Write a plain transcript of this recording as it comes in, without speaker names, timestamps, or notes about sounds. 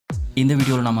இந்த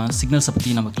வீடியோவில் நம்ம சிக்னல்ஸை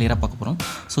பற்றி நம்ம கிளியராக பார்க்க போகிறோம்.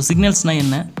 ஸோ சிக்னல்ஸ்னால்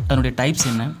என்ன, அதனுடைய டைப்ஸ்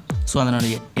என்ன, ஸோ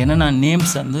அதனுடைய என்னென்ன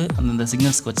நேம்ஸ் வந்து அந்த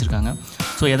சிக்னல்ஸ்க்கு வச்சுருக்காங்க,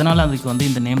 ஸோ எதனால் அதுக்கு வந்து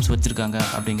இந்த நேம்ஸ் வச்சுருக்காங்க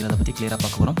அப்படிங்கிறத பற்றி கிளியராக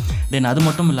பார்க்க போகிறோம். தென் அது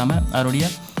மட்டும் இல்லாமல் அதனுடைய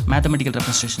மேத்தமெட்டிக்கல்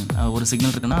ரெப்ரசன்டேஷன், ஒரு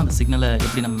சிக்னல் இருக்குன்னா அந்த சிக்னலை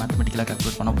எப்படி நம்ம மேத்தமெட்டிக்கலாக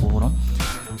கால்குலேட் பண்ண போகிறோம்.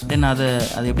 தென் அதை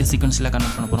எப்படி சீக்வன்ஷியலாக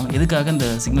கன்வெர்ட் பண்ண போகிறோம், எதுக்காக இந்த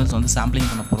சிக்னல்ஸ் வந்து சாம்பிளிங்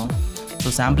பண்ண போகிறோம்,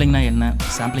 ஸோ சாம்பிளிங்னா என்ன,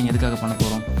 சாம்பிளிங் எதுக்காக பண்ண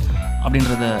போகிறோம்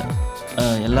அப்படின்றத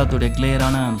எல்லாத்தோடைய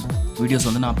கிளியரான வீடியோஸ்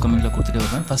வந்து நான் அப்கமிங்கில் கொடுத்துட்டே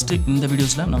வருவேன். ஃபஸ்ட்டு இந்த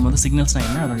வீடியோஸில் நம்ம வந்து சிக்னல்ஸ்னால்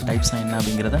என்ன, அதோடைய டைப்ஸ்னால் என்ன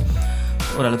அப்படிங்கிறத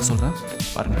ஓரளவுக்கு சொல்கிறேன்,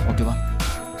 பாருங்கள். ஓகேவா?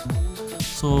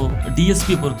 ஸோ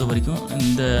டிஎஸ்பி பொறுத்த வரைக்கும்,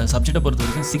 இந்த சப்ஜெக்டை பொறுத்த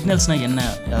வரைக்கும் சிக்னல்ஸ்னால் என்ன,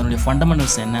 அதனுடைய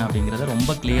ஃபண்டமெண்டல்ஸ் என்ன அப்படிங்கிறத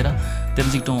ரொம்ப கிளியராக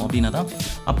தெரிஞ்சுக்கிட்டோம் அப்படின்னா தான்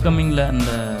அப்கமிங்கில்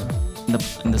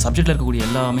இந்த சப்ஜெக்டில் இருக்கக்கூடிய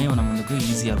எல்லாமே நம்மளுக்கு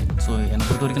ஈஸியாக இருக்கும். ஸோ என்னை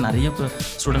பொறுத்த வரைக்கும் நிறைய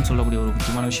ஸ்டூடெண்ட்ஸ் சொல்லக்கூடிய ஒரு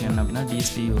முக்கியமான விஷயம் என்ன அப்படின்னா,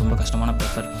 டிஎஸ்பி ரொம்ப கஷ்டமான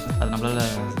பேப்பர், அது நம்மளால்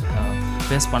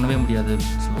ஃபேஸ் பண்ணவே முடியாது,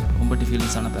 ஸோ ரொம்ப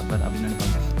டிஃபிகல்ட்ஸான பேப்பர் அப்படின்னு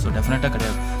நினைப்பாங்க. ஸோ டெஃபினட்டாக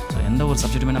கிடையாது. ஸோ எந்த ஒரு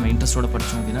சப்ஜெக்ட்டுமே நம்ம இன்ட்ரெஸ்ட்டோட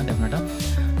படித்தோம் அப்படின்னா டெஃபினட்டாக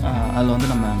அதில் வந்து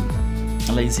நம்ம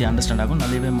நல்லா ஈஸியாக அண்டர்ஸ்டாண்ட் ஆகும்,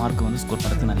 நிறையவே மார்க் வந்து ஸ்கோர்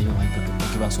பண்ணுறதுக்கு நிறைய வாய்ப்பு இருக்குது.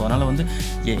 ஓகேவா? ஸோ அதனால் வந்து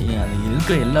அது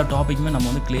இருக்கிற எல்லா டாப்பிக்குமே நம்ம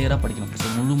வந்து கிளியராக படிக்கணும். ஸோ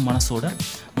முழு மனசோட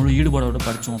முழு ஈடுபாடோடு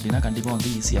படித்தோம் அப்படின்னா கண்டிப்பாக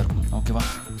வந்து ஈஸியாக இருக்கும். ஓகேவா?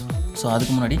 ஸோ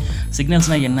அதுக்கு முன்னாடி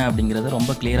சிக்னல்ஸ்னால் என்ன அப்படிங்கிறத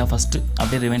ரொம்ப கிளியராக ஃபஸ்ட்டு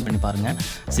அப்படியே ரிவைண்ட் பண்ணி பாருங்கள்.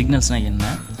 சிக்னல்ஸ்னால் என்ன,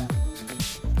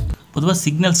 பொதுவாக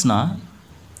சிக்னல்ஸ்னால்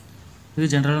இது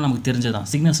ஜென்ரலாக நமக்கு தெரிஞ்சதான்.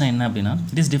 சிக்னல்ஸ்னால் என்ன அப்படின்னா,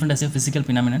 it is different as a physical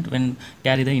பினாமினன்ட் when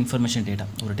carry the information data.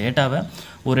 ஒரு டேட்டாவை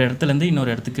ஒரு இடத்துலேருந்து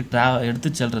இன்னொரு இடத்துக்கு எடுத்து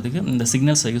செல்றதுக்கு இந்த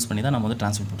சிக்னல்ஸை யூஸ் பண்ணி தான் நம்ம வந்து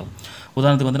ட்ரான்ஸ்மிட் பண்ணுறோம்.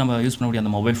 உதாரணத்துக்கு வந்து நம்ம யூஸ் பண்ணக்கூடிய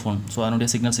அந்த மொபைல் ஃபோன், ஸோ அதனுடைய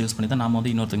சிக்னல்ஸை யூஸ் பண்ணி தான் நம்ம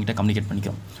வந்து இன்னொருத்தவங்கிட்ட கம்யூனிகேட்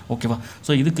பண்ணிக்கிறோம். ஓகேவா?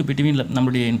 ஸோ இதுக்கு பிட்வீனில்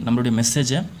நம்மளுடைய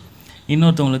மெசேஜை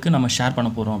இன்னொருத்தவங்களுக்கு நம்ம ஷேர் பண்ண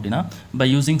போகிறோம் அப்படின்னா பை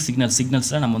யூஸிங்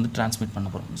சிக்னல்ஸில் நம்ம வந்து ட்ரான்ஸ்மிட் பண்ண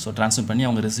போகிறோம். ஸோ ட்ரான்ஸ்மிட் பண்ணி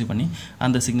அவங்க ரிசீவ் பண்ணி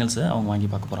அந்த சிக்னல்ஸை அவங்க வாங்கி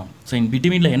பார்க்க போகிறோம். ஸோ இன்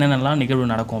பிட்வீனில் என்னென்னலாம்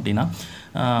நிகழ்வு நடக்கும் அப்படின்னா,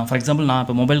 ஃபார் எக்ஸாம்பிள் நான்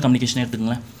இப்போ மொபைல் கம்யூனிகேஷனே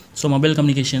எடுத்துக்கங்களேன். ஸோ மொபைல்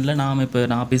கம்யூனிகேஷனில்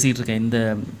நான் பேசிகிட்டு இருக்கேன் இந்த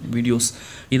வீடியோஸ்,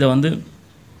 இது வந்து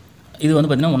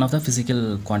பார்த்திங்கன்னா one of the physical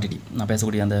quantity. நான்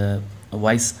பேசக்கூடிய அந்த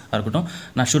வாய்ஸாக இருக்கட்டும்,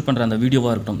 நான் ஷூட் பண்ணுற அந்த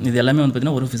வீடியோவாக இருக்கட்டும், இது எல்லாமே வந்து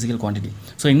பார்த்திங்கன்னா ஒரு ஃபிசிக்கல் குவான்டிட்டி.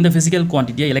 ஸோ இந்த ஃபிசிக்கல்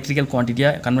குவான்டிட்டியை எலக்ட்ரிக்கல்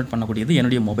குவான்டிட்டியாக கன்வெர்ட் பண்ணக்கூடியது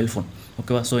என்னுடைய மொபைல் ஃபோன்.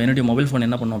 ஓகேவா? ஸோ என்னுடைய மொபைல் ஃபோன்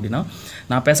என்ன பண்ணும் அப்படின்னா,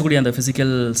 நான் பேசக்கூடிய அந்த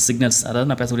ஃபிசிக்கல் சிக்னல்ஸ், அதாவது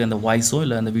நான் பேசக்கூடிய அந்த வாய்ஸோ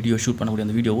இல்லை அந்த வீடியோ ஷூட் பண்ணக்கூடிய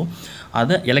அந்த வீடியோவோ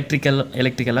அதை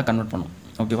எலக்ட்ரிக்கலாக கன்வெர்ட் பண்ணும்.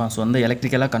 ஓகேவா? ஸோ அந்த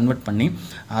எலக்ட்ரிக்கலாக கன்வெர்ட் பண்ணி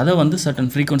அதை வந்து சர்டன்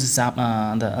ஃப்ரீக்வன்சி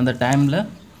அந்த டைமில்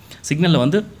சிக்னலில்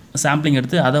வந்து சாம்பிளிங்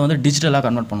எடுத்து அதை வந்து டிஜிட்டலாக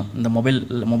கன்வெர்ட் பண்ணும். இந்த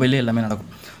மொபைலே எல்லாமே நடக்கும்.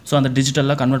 ஸோ அந்த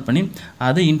டிஜிட்டலாக கன்வெர்ட் பண்ணி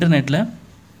அதை இன்டர்நெட்டில்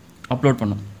அப்லோட்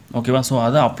பண்ணும். ஓகேவா? ஸோ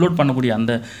அதை அப்லோட் பண்ணக்கூடிய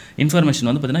அந்த இன்ஃபர்மேஷன்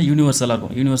வந்து பார்த்திங்கன்னா யூனிவர்சலாக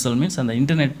இருக்கும். யூனிவர்சல் மீன்ஸ் அந்த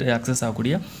இன்டர்நெட் அக்சஸ்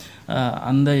ஆகக்கூடிய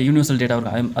அந்த யூனிவர்சல் டேட்டா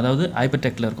இருக்கும், அதாவது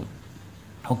ஹைப்பர்டெக்கில் இருக்கும்.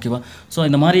 ஓகேவா? ஸோ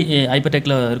இந்த மாதிரி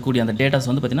ஹைப்பர்டெக்கில் இருக்கக்கூடிய அந்த டேட்டாஸ்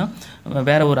வந்து பார்த்திங்கன்னா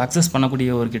வேறு ஒரு அக்சஸ் பண்ணக்கூடிய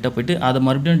ஒரு கிட்ட போய்ட்டு அதை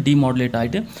மறுபடியும் டிமாடுலேட்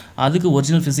ஆகிட்டு அதுக்கு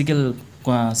ஒரிஜினல் ஃபிசிக்கல்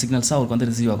சிக்னல்ஸாக அவருக்கு வந்து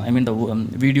ரிசீவ் ஆகும். ஐ மீன்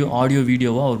ஆடியோ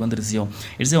வீடியோவாக அவருக்கு வந்து ரிசீவ் ஆகும்.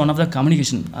 It's one of the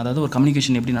communication, அதாவது ஒரு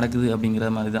கம்யூனிகேஷன் எப்படி நடக்குது அப்படிங்கிற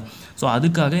மாதிரி தான். ஸோ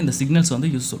அதுக்காக இந்த சிக்னல்ஸ் வந்து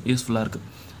யூஸ்ஃபுல்லாக இருக்குது.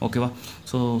 ஓகேவா?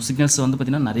 ஸோ சிக்னல்ஸ் வந்து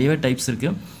பார்த்திங்கன்னா நிறையவே டைப்ஸ்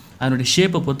இருக்குது. அதனுடைய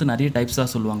ஷேப்பை பொறுத்து நிறைய டைப்ஸாக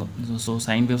சொல்லுவாங்க. ஸோ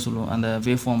சைன் வேவ் சொல்லுவோம், அந்த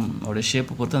வேவ் ஃபார்மோட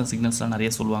ஷேப்பை பொறுத்து அந்த சிக்னல்ஸ்லாம் நிறைய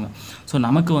சொல்லுவாங்க. ஸோ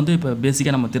நமக்கு வந்து இப்போ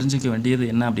பேசிக்காக நம்ம தெரிஞ்சிக்க வேண்டியது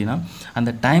என்ன அப்படின்னா,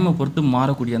 அந்த டைமை பொறுத்து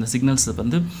மாறக்கூடிய அந்த சிக்னல்ஸை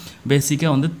வந்து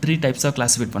பேசிக்காக வந்து 3 டைப்ஸாக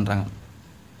கிளாஸிஃபைட் பண்ணுறாங்க.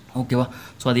 ஓகேவா?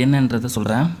 ஸோ அது என்னன்றதை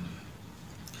சொல்கிறேன்.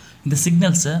 இந்த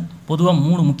சிக்னல்ஸை பொதுவாக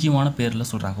 3 முக்கியமான பேரில்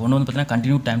சொல்கிறாங்க. ஒன்று வந்து பார்த்திங்கன்னா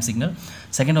கண்டினியூ டைம் சிக்னல்,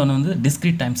 செகண்ட் ஒன்று வந்து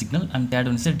discrete time signal, and third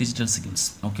one is digital signals.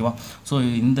 ஓகேவா? ஸோ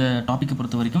இந்த டாப்பிக்கை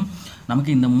பொறுத்த வரைக்கும்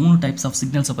நமக்கு இந்த 3 டைப்ஸ் ஆஃப்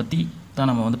சிக்னல்ஸை பற்றி தான்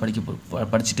நம்ம வந்து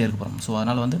படிச்சுட்டே இருக்க போகிறோம். ஸோ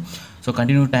அதனால் வந்து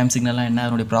கண்டினியூ டைம் சிக்னல்லாம் என்ன,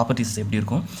 அதனுடைய ப்ராப்பர்ட்டிஸ் எப்படி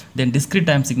இருக்கும், தென் டிஸ்க்ரீட்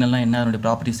டைம் சிக்னல்லாம் என்ன, அதனுடைய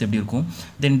ப்ராப்பர்ட்டிஸ் எப்படி இருக்கும்,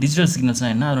 தென் டிஜிட்டல்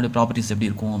சிக்னல்ஸ்னால் என்ன, அதனுடைய ப்ராப்பர்ட்டிஸ் எப்படி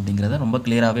இருக்கும் அப்படிங்கிறத ரொம்ப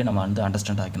கிளியராகவே நம்ம வந்து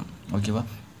அண்டர்ஸ்டாண்ட் ஆகிக்கணும். ஓகேவா?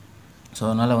 ஸோ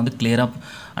அதனால் வந்து கிளியராக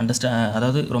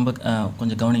அதாவது ரொம்ப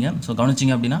கொஞ்சம் கவனிங்க. ஸோ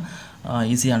கவனிச்சிங்க அப்படின்னா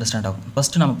ஈஸியாக அண்டர்ஸ்டாண்ட் ஆகும்.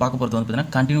 ஃபஸ்ட்டு நம்ம பார்க்க போகிறது வந்து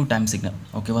பார்த்திங்கன்னா கண்டினியூ டைம் சிக்னல்.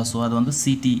 ஓகேவா? ஸோ அது வந்து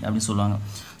சிடி அப்படின்னு சொல்லுவாங்க.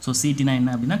 ஸோ சிடினா என்ன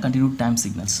அப்படின்னா கண்டினியூ டைம்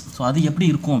சிக்னல்ஸ். ஸோ அது எப்படி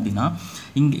இருக்கும் அப்படின்னா,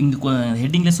 இங்கே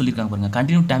ஹெட்டிங்லேயே சொல்லியிருக்காங்க பாருங்கள்.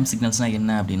 கண்டினியூ டைம் சிக்னல்ஸ்னால்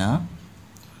என்ன அப்படின்னா,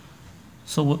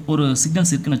 ஸோ ஒரு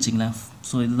சிக்னல்ஸ் இருக்குதுன்னு வச்சிங்களேன்.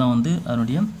 ஸோ இதுதான் வந்து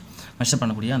அதனுடைய மெஷர்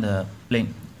பண்ணக்கூடிய அந்த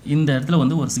பிளேன். இந்த இடத்துல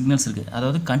வந்து ஒரு சிக்னல்ஸ் இருக்குது.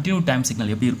 அதாவது கண்டினியூ டைம்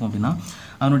சிக்னல் எப்படி இருக்கும் அப்படின்னா,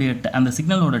 அதனுடைய அந்த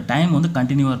சிக்னலோட டைம் வந்து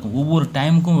கண்டினியூவாக இருக்கும். ஒவ்வொரு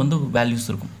டைமுக்கும் வந்து வேல்யூஸ்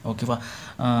இருக்கும். ஓகேவா?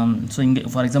 ஸோ இங்கே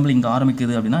ஃபார் எக்ஸாம்பிள் இங்கே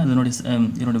ஆரம்பிக்குது அப்படின்னா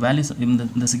இதனுடைய வேல்யூஸ்,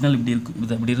 இந்த சிக்னல்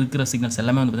இப்படி இருக்கிற சிக்னல்ஸ்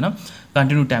எல்லாமே வந்து பார்த்திங்கன்னா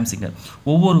கண்டினியூ டைம் சிக்னல்.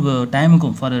 ஒவ்வொரு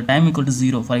டைமுக்கும் for time equal to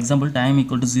 0, for example time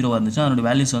equal to 0 இருந்துச்சு, அதனுடைய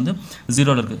வேல்யூஸ் வந்து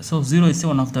 0ல் இருக்குது. So 0 is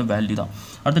one of the value தான்.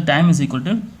 அடுத்து டைம் இஸ் ஈக்குவல்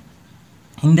டு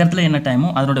இந்த இடத்துல என்ன டைமோ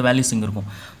அதோட வேல்யூஸ் இங்கே இருக்கும்.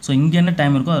 ஸோ இங்கே என்ன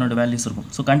டைம் இருக்கோ அதோட வேல்யூஸ் இருக்கும்.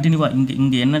 ஸோ கண்டினியூவாக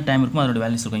இங்கே என்ன டைம் இருக்குமோ அதோட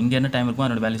வேல்யூஸ் இருக்கும், இங்கே என்ன டைம் இருக்குமோ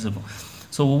அதோட வேல்யூஸ் இருக்கும்.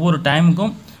 ஸோ ஒவ்வொரு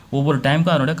டைமுக்கும் ஒவ்வொரு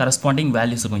டைமுக்கும் அதோட கரஸ்பாண்டிங்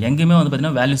வேல்யூஸ் இருக்கும். எங்கேயுமே வந்து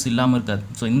பார்த்திங்கன்னா வேல்யூஸ் இல்லாமல் இருக்காது.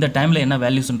 ஸோ இந்த டைமில் என்ன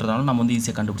வேல்யூஸ்ன்றதால நம்ம வந்து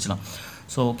ஈஸியாக கண்டுபிடிச்சலாம்.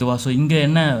 ஸோ ஓகேவா. ஸோ இங்கே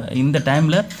என்ன இந்த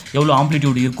டைமில் எவ்வளோ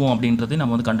ஆம்ப்ளிடியூட் இருக்கும் அப்படின்றதை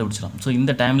நம்ம வந்து கண்டுபிடிச்சலாம். ஸோ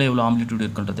இந்த டைமில் எவ்வளோ ஆம்ப்ளிடியூட்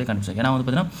இருக்குன்றதை கண்டுபிடிச்சலாம். ஏன்னா வந்து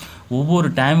பார்த்திங்கன்னா ஒவ்வொரு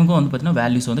டைமுக்கும் வந்து பார்த்திங்கன்னா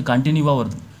வேல்யூஸ் வந்து கண்டினியூவாக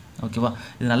வருது. ஓகேவா.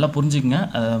 இது நல்லா புரிஞ்சுக்கங்க.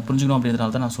 புரிஞ்சுக்கணும்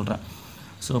அப்படின்றதால தான் நான் சொல்கிறேன்.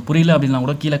 ஸோ புரியல அப்படின்னா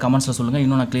கூட கீழே கமெண்ட்ஸில் சொல்லுங்கள்,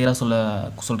 இன்னும் நான் கிளியராக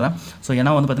சொல்கிறேன். ஸோ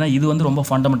ஏன்னா வந்து பார்த்தீங்கன்னா இது வந்து ரொம்ப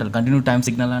ஃபண்டமெண்டல். கண்டினியூ டைம்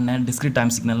சிக்னல்லாம் என்ன, டிஸ்க்ரீட்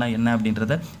டைம் சிக்னல்லாம் என்ன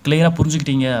அப்படின்றத கிளியராக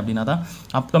புரிஞ்சுக்கிட்டீங்க அப்படின்னா தான்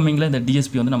அப்கமிங்கில் இந்த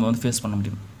டிஎஸ்பி வந்து நம்ம வந்து ஃபேஸ் பண்ண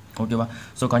முடியும். ஓகேவா.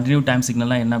 ஸோ கண்டினியூ டைம்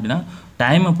சிக்னல்லாம் என்ன அப்படின்னா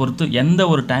டைமை பொறுத்து எந்த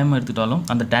ஒரு டைம் எடுத்துட்டாலும்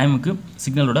அந்த டைமுக்கு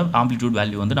சிக்னலோட ஆம்ப்ளிடியூட்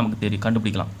வேல்யூ வந்து நமக்கு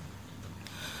கண்டுபிடிக்கலாம்.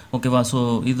 ஓகேவா. ஸோ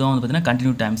இதுதான் வந்து பார்த்தீங்கன்னா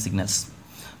கண்டினியூ டைம் சிக்னல்ஸ்.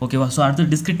 ஓகேவா. ஸோ அடுத்து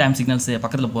டிஸ்க்ரீட் டைம் சிக்னல்ஸ்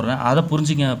பக்கத்தில் போடுறேன். அதை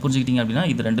புரிஞ்சுக்கிட்டீங்க அப்படின்னா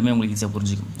இது ரெண்டுமே உங்களுக்கு ஈஸியாக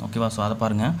புரிஞ்சிக்கும். ஓகேவா. ஸோ அதை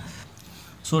பாருங்கள்.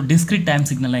 ஸோ டிஸ்க்ரீட் டைம்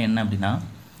சிக்னல்லாம் என்ன அப்படின்னா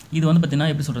இது வந்து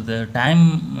பார்த்திங்கன்னா எப்படி சொல்கிறது, டைம்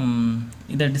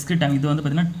இந்த டிஸ்க்ரீட் டைம் இது வந்து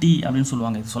பார்த்திங்கன்னா டி அப்படின்னு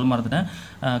சொல்லுவாங்க. இது சொல்ல மறந்துட்டேன்.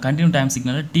 கண்டினியூ டைம்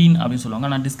சிக்னலை டீன் அப்படின்னு சொல்லுவாங்க.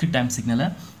 ஆனால் டிஸ்க்ரீட் டைம் சிக்னலை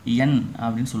என்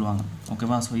அப்படின்னு சொல்லுவாங்க.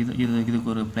 ஓகேவா. ஸோ இதுக்கு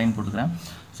ஒரு பிளேன் போட்டுக்கிறேன்.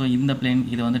 ஸோ இந்த பிளேன்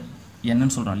இதை வந்து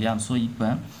என்னன்னு சொல்கிறோம் இல்லையா. ஸோ இப்போ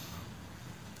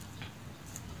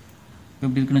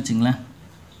எப்படி இருக்குன்னு வச்சுங்களேன்.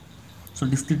 ஸோ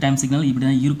டிஸ்க்ரீட் டைம் சிக்னல் இப்படி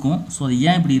தான் இருக்கும். ஸோ அது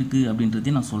ஏன் இப்படி இருக்குது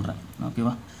அப்படின்றதையும் நான் சொல்கிறேன்.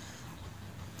 ஓகேவா.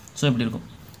 ஸோ இப்படி இருக்கும்.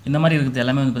 இந்த மாதிரி இருக்கிறது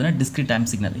எல்லாமே வந்து பார்த்தீங்கன்னா டிஸ்க்ரீட் டைம்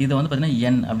சிக்னல். இதை வந்து பார்த்தீங்கன்னா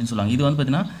என் அப்படின்னு சொல்லுவாங்க. இது வந்து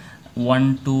பார்த்தீங்கன்னா 1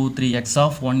 2 3 எக்ஸ்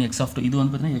ஆஃப் 1 எக்ஸ் ஆஃப் 2 இது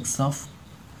வந்து பார்த்தீங்கன்னா எக்ஸ் ஆஃப்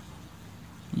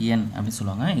என் அப்படின்னு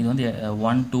சொல்லுவாங்க. இது வந்து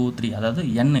 1 2 3 அதாவது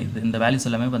என் இந்த வேல்யூஸ்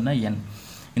எல்லாமே பார்த்தீங்கன்னா என்,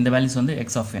 இந்த வேல்யூஸ் வந்து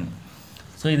எக்ஸ் ஆஃப் என்.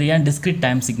 ஸோ இது ஏன் டிஸ்க்ரீட்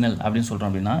டைம் சிக்னல் அப்படின்னு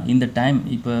சொல்கிறோம் அப்படின்னா இந்த டைம்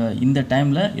இப்போ இந்த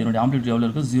டைமில் என்னுடைய ஆம்ப்ளிடியூட் எவ்வளோ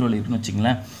இருக்குது, 0ல் இருக்குன்னு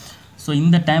வச்சுங்களேன். ஸோ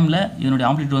இந்த டைமில் இதனுடைய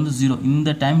ஆம்ப்ளிடியூட் வந்து 0. இந்த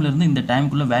டைம்லேருந்து இந்த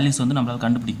டைமுக்குள்ளே வேல்யூஸ் வந்து நம்மளால்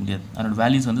கண்டுபிடிக்க முடியாது. அதோட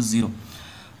வேல்யூஸ் வந்து 0.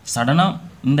 சடனாக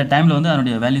இந்த டைமில் வந்து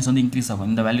அதனுடைய வேல்யூஸ் வந்து இன்க்ரீஸ் ஆகும்,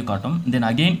 இந்த வேல்யூ காட்டும். தென்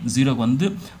அகெயின் 0க்கு வந்து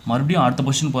மறுபடியும் அடுத்த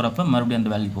பொசிஷன் போகிறப்ப மறுபடியும்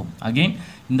அந்த வேல்யூ போகும். அகெயின்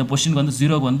இந்த பொசிஷனுக்கு வந்து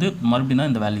 0க்கு வந்து மறுபடியும் தான்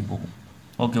இந்த வேல்யூ போகும்.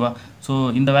 ஓகேவா. ஸோ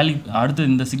இந்த வேல்யூ அடுத்து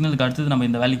இந்த சிக்னலுக்கு அடுத்தது நம்ம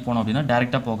இந்த வேல்யூக்கு போனோம் அப்படின்னா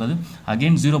டேரெக்டாக போகாது.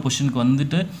 அகெயின் 0 பொசிஷனுக்கு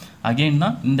வந்துட்டு அகெயின்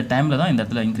தான் இந்த டைமில் தான் இந்த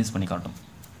இடத்துல இன்க்ரீஸ் பண்ணி காட்டும்.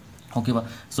 ஓகேவா.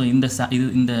 ஸோ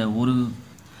இந்த ஒரு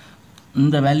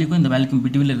இந்த வேல்யூக்கும் இந்த வேல்யூக்கும்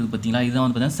பிட்வீனில் இருக்குது பார்த்தீங்களா, இதுதான்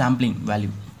வந்து பார்த்தீங்கன்னா சாம்பிளிங் வேல்யூ.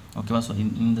 ஓகேவா. ஸோ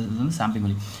இந்த இது வந்து சாம்பிளிங்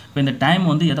வேல்யூ. இப்போ இந்த டைம்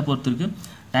வந்து எதை பொறுத்து இருக்குது,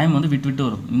 டைம் வந்து விட்டு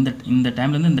வரும். இந்த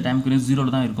டைம்லேருந்து இந்த டைமுக்கு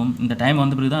 0ல் தான் இருக்கும். இந்த டைம்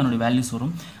வந்த பிறகு தான் அதனுடைய வேல்யூஸ்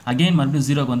வரும். அகெயின் மறுபடியும்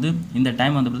 0க்கு வந்து இந்த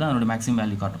டைம் வந்த பிறகு தான் அதனுடைய மேக்ஸிமம்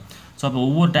வேல்யூ காட்டும். ஸோ அப்போ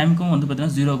ஒவ்வொரு டைமுக்கும் வந்து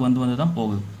பார்த்தீங்கன்னா 0க்கு வந்து தான்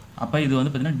போகுது. அப்போ இது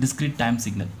வந்து பார்த்தீங்கன்னா டிஸ்க்ரீட் டைம்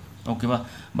சிக்னல். ஓகேவா.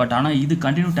 பட் ஆனால் இது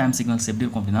கண்டினியூ டைம் சிக்னல்ஸ் எப்படி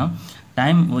இருக்கும் அப்படின்னா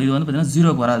இது வந்து பார்த்தீங்கன்னா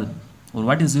 0க்கு வராது. ஒரு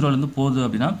வாட்டி 0லேருந்து போகுது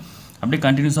அப்படின்னா அப்படியே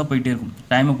கண்டினியூஸாக போயிட்டே இருக்கும்.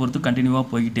 டைமை பொறுத்து கண்டினியூவாக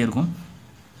போய்கிட்டே இருக்கும்.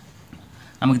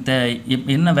 நமக்கு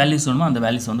என்ன வேல்யூஸ் வேணுமோ அந்த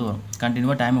வேல்யூஸ் வந்து வரும்.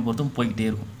 கண்டினியூவாக டைமை பொறுத்து போய்கிட்டே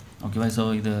இருக்கும். ஓகேவா. ஸோ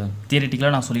இது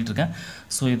தியரிட்டிக்கலாக நான் சொல்லிட்டு இருக்கேன்.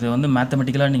 ஸோ இது வந்து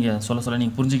மேத்தமெட்டிக்கலாக நீங்கள் சொல்ல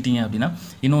நீங்கள் புரிஞ்சுக்கிட்டீங்க அப்படின்னா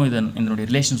இன்னும் இதனுடைய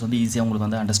ரிலேஷன்ஸ் வந்து ஈஸியாக உங்களுக்கு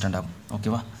வந்து அண்டர்ஸ்டாண்ட் ஆகும்.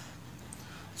 ஓகேவா.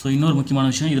 ஸோ இன்னொரு முக்கியமான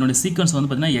விஷயம், இதனுடைய சீக்வன்ஸ் வந்து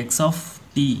பார்த்திங்கன்னா எக்ஸ் ஆஃப்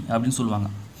டி அப்படின்னு சொல்லுவாங்க.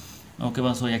 ஓகேவா.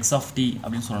 ஸோ எக்ஸ் ஆஃப் டி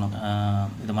அப்படின்னு சொல்லணும்.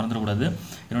 இதை மறந்துடக்கூடாது.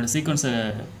 என்னோட சீக்வன்ஸை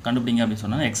கண்டுபிடிங்க அப்படின்னு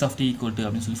சொன்னால் X of D equal to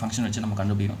அப்படின்னு சொல்லி ஃபங்க்ஷன் வச்சு நம்ம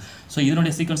கண்டுபிடிக்கணும். ஸோ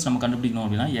இதனுடைய சீக்வன்ஸ் நம்ம கண்டுபிடிக்கணும்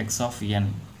அப்படின்னா எக்ஸ் ஆஃப்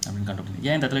என் அப்படின்னு கண்டுபிடிக்கணும்.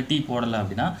 ஏன் இந்த இடத்துல டி போடலை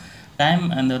அப்படின்னா டைம்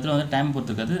அந்த இடத்துல வந்து டைம்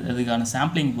பொறுத்து இருக்காது, அதுக்கான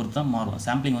சாம்பிளிங் பொறுத்து தான் மாறும்.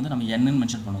 சாம்பிளிங் வந்து நம்ம என்னன்னு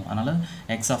மென்ஷன் பண்ணுவோம். அதனால்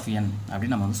எக்ஸ் ஆஃப் என்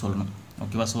அப்படின்னு நம்ம வந்து சொல்லணும்.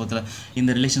 ஓகேவா. ஸோ இதில்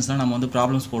இந்த ரிலேஷன்ஸ்லாம் நம்ம வந்து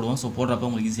ப்ராப்ளம்ஸ் போடுவோம். ஸோ போடுறப்ப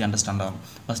உங்களுக்கு ஈஸியாக அண்டர்ஸ்டாண்ட் ஆகும்.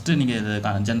 ஃபஸ்ட்டு நீங்கள் இது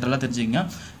ஜென்ரலாக தெரிஞ்சுக்கிங்க.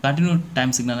 கண்டினியூ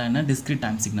டைம் சிக்னல்லாம் என்ன, டிஸ்க்ரீட்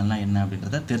டைம் சிக்னல்லாம் என்ன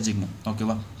அப்படின்றத தெரிஞ்சுக்கங்க.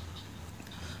 ஓகேவா.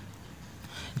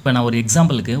 இப்போ நான் ஒரு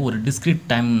எக்ஸாம்பிளுக்கு ஒரு டிஸ்க்ரீட்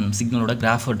டைம் சிக்னலோட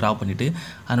கிராஃபை ட்ரா பண்ணிவிட்டு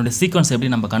அதனுடைய சீக்வன்ஸ்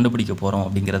எப்படி நம்ம கண்டுபிடிக்க போகிறோம்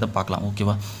அப்படிங்கிறத பார்க்கலாம்.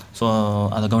 ஓகேவா. ஸோ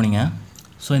அதை கவனிங்க.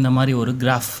 ஸோ இந்த மாதிரி ஒரு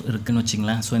கிராஃப் இருக்குதுன்னு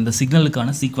வச்சிங்களேன். ஸோ இந்த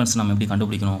சிக்னலுக்கான சீக்வன்ஸ் நம்ம எப்படி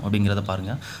கண்டுபிடிக்கணும் அப்படிங்கிறத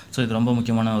பாருங்கள். ஸோ இது ரொம்ப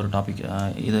முக்கியமான ஒரு டாபிக்.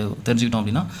 இது தெரிஞ்சுக்கிட்டோம்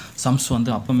அப்படின்னா சம்ஸ்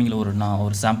வந்து அப்போமிங்கில் நான்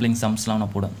ஒரு சாம்பிளிங் சம்ஸ்லாம்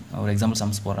நான் போடுவேன், ஒரு எக்ஸாம்பிள்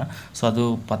சம்ஸ் போடுறேன். ஸோ அது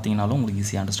பார்த்தீங்கனாலும் உங்களுக்கு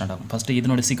ஈஸியாக அண்டர்ஸ்டாண்ட் ஆகும். ஃபஸ்ட்டு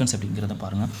இதனுடைய சீக்வன்ஸ் எப்படிங்கிறத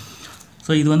பாருங்கள்.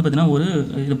 ஸோ இது வந்து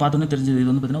பார்த்திங்கன்னா இது பார்த்தோன்னே தெரிஞ்சது, இது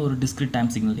வந்து பார்த்திங்கன்னா ஒரு டிஸ்க்ரீட் டைம்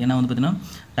சிக்னல். ஏன்னா வந்து பார்த்திங்கன்னா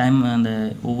டைம் அந்த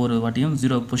ஒவ்வொரு வாட்டியும்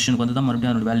 0 பொசிஷனுக்கு வந்து தான்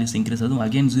மறுபடியும் அதோட வேல்யூஸ் இன்க்ரீஸ் ஆகுது.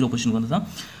 அகெயின் 0 பொசிஷனுக்கு வந்து தான்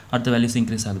அடுத்த வேல்யூஸ்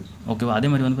இன்க்ரீஸ் ஆகுது. ஓகேவா. அதே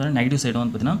மாதிரி வந்து பார்த்திங்கன்னா நெகட்டிவ் சைடு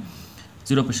வந்து பார்த்திங்கன்னா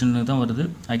 0 பொசிஷனுக்கு தான் வருது,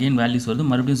 அகெயின் வேல்யூஸ் வருது,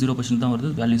 மறுபடியும் 0 பொசிஷன் தான் வருது,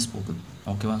 வேல்யூஸ் போகுது.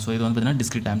 ஓகேவா. ஸோ இது வந்து பார்த்திங்கன்னா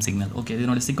டிஸ்க்ரீட் டைம் சிக்னல். ஓகே.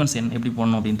 இதனோட சீக்வன்ஸ் எப்படி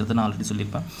போடணும் அப்படின்றத நான் ஆல்ரெடி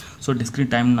சொல்லியிருப்பேன். So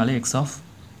discrete டைம்னாலே X of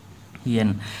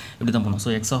n இப்படி தான் போகணும்.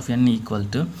 So X of n equal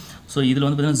to so இதில்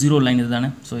வந்து பார்த்திங்கன்னா 0 லைன் இது தானே.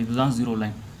 ஸோ இதுதான் 0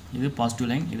 லைன், இது பாசிட்டிவ்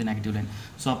லைன், இது நெகட்டிவ் லைன்.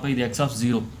 ஸோ அப்போ இது எக்ஸ் ஆஃப்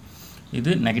 0,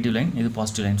 இது நெகட்டிவ் லைன், இது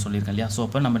பாசிட்டிவ் லைன் சொல்லியிருக்கேன் இல்லையா. ஸோ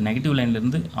அப்போ நம்ம நெகட்டிவ்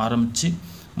லைன்லேருந்து ஆரம்பித்து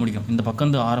முடிக்கும், இந்த பக்கம்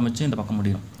வந்து ஆரம்பித்து இந்த பக்கம்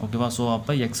முடியும். ஓகேவா. ஸோ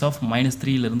அப்போ எக்ஸ் ஆஃப்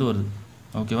 -3 வருது.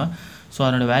 ஓகேவா. ஸோ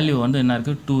அதனோட வேல்யூ வந்து என்ன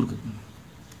இருக்குது, 2 இருக்குது.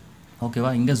 ஓகேவா.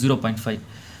 இங்கே 0.5,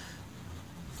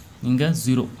 இங்கே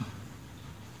 0,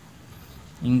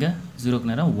 இங்கே 0க்கு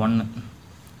நேரம் 1.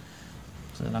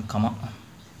 ஸோ இதெல்லாம் கமா.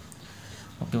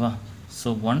 ஓகேவா. ஸோ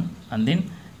 1 and then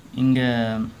இங்கே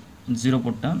 0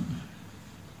 போட்டேன்,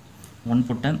 1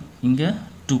 போட்டேன், இங்கே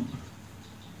 2,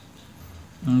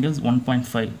 இங்கே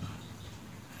 1.5,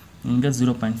 இங்கே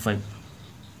 0.5,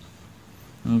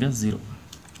 இங்கே 0.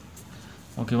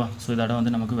 ஓகேவா? ஸோ இதோட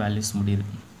வந்து நமக்கு வேல்யூஸ் முடியுது.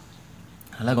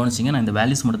 நல்லா கவனிச்சிங்க, நான் இந்த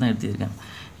வேல்யூஸ் மட்டும் தான் எடுத்துருக்கேன்.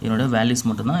 என்னோட வேல்யூஸ்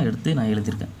மட்டும் தான் எடுத்து நான்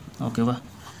எழுதியிருக்கேன். ஓகேவா?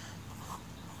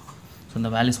 ஸோ இந்த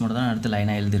வேல்யூஸ் மட்டும் தான் நான் எடுத்து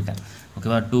லைனாக எழுதியிருக்கேன்.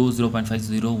 ஓகேவா? 2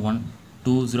 0.5 1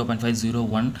 2 0.5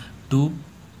 1 2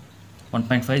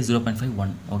 1.5 0.5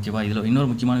 1. ஓகேவா? இதில் இன்னொரு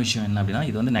முக்கியமான விஷயம் என்ன அப்படின்னா,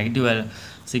 இது வந்து நெகட்டிவ்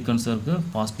சீக்வன்ஸும் இருக்குது,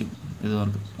 பாசிட்டிவ் இதுவும்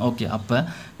இருக்குது. ஓகே, அப்போ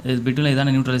இது பிட்வீனில்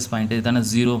இதான நியூட்ரலைஸ் பாயிண்ட், இதான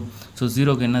 0. ஸோ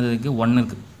 0க்கு என்னது இருக்குது? 1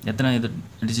 இருக்குது. எத்தனை இது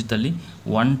டிஜிட் தள்ளி?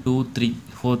 1 2 3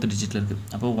 4th டிஜிட்டில் இருக்குது.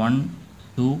 அப்போ 1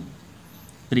 2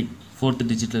 3 4th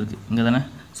டிஜிட்டில் இருக்குது இங்கே தானே.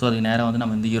 ஸோ அதுக்கு நேராக வந்து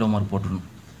நம்ம இந்த ஈரோ மார்க் போட்டுடணும்.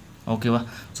 ஓகேவா?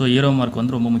 ஸோ ஈரோ மார்க்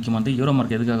வந்து ரொம்ப முக்கியமானது. ஈரோ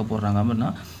மார்க் எதுக்காக போடுறாங்க அப்படின்னா,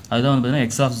 அதுதான் வந்து பார்த்திங்கன்னா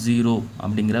எக்ஸ் ஆஃப் 0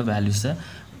 அப்படிங்கிற வேல்யூஸை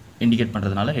இண்டிகேட்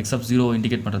பண்ணுறதுனால, எக்ஸ் ஆஃப் 0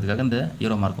 இண்டிகேட் பண்ணுறதுக்காக இந்த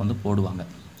ஈரோ மார்க் வந்து போடுவாங்க.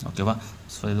 ஓகேவா?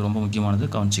 ஸோ இது ரொம்ப முக்கியமானது,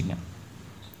 கவனிச்சிங்க.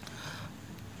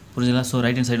 புரிஞ்சுங்களா? ஸோ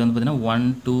ரைட் ஹேண்ட் சைடு வந்து பார்த்திங்கன்னா 1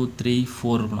 2 3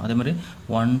 4 இருக்கணும். அதே மாதிரி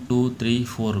 1 2 3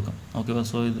 4 இருக்கும். ஓகேவா?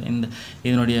 ஸோ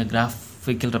இதனுடைய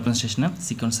கிராஃபிக்கல் ரெப்ரசன்டேஷனை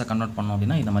சீக்வன்ஸாக கன்வெர்ட் பண்ணோம்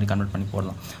அப்படின்னா இந்த மாதிரி கன்வெர்ட் பண்ணி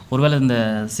போடலாம். ஒருவேளை இந்த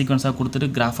சீக்வன்ஸாக கொடுத்துட்டு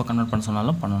கிராஃபாக கன்வெர்ட் பண்ண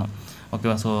சொன்னாலும் பண்ணணும்.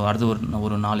 ஓகேவா? ஸோ அடுத்து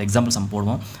ஒரு 4 எக்ஸாம்பிள்ஸ் நம்ம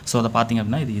போடுவோம். ஸோ அதை பார்த்திங்க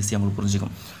அப்படின்னா இது ஈஸியாக உங்களுக்கு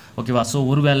புரிஞ்சுக்கும். ஓகேவா? ஸோ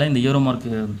ஒருவேளை இந்த ஈரோ மார்க்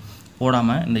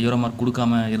போடாமல், இந்த ஈரோ மார்க்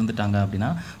கொடுக்காம இருந்துட்டாங்க அப்படின்னா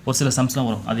ஒரு சில சம்ஸ்லாம்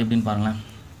வரும். அது எப்படின்னு பாருங்களேன்.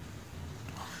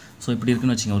 ஸோ இப்படி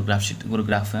இருக்குன்னு வச்சுங்க, ஒரு கிராஃப் ஷீட், ஒரு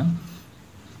கிராஃபு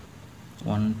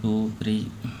 1 2 3.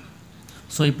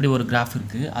 ஸோ இப்படி ஒரு கிராஃப்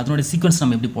இருக்குது. அதனுடைய சீக்வன்ஸ்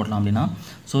நம்ம எப்படி போடலாம் அப்படின்னா,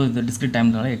 ஸோ இந்த discrete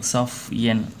டைம்னால X of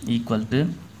n equal to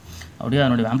அப்படியே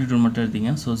அதனுடைய ஆம்ப்ளிடியூட் மட்டும்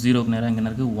எடுத்தீங்க. ஸோ 0க்கு நேரம் எங்கே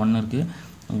இருக்குது? 1 இருக்குது.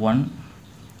 1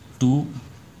 2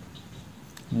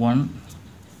 1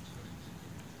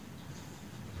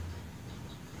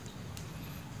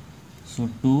 ஸோ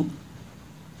 2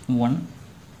 1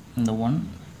 இந்த 1.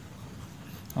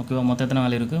 ஓகேவா? மொத்தம் எத்தனை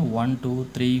வேல்யூ இருக்குது? 1 2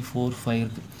 3 4 5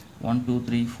 இருக்குது. 1 2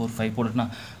 3 4 5 போட்டுட்டுனா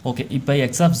ஓகே. இப்போ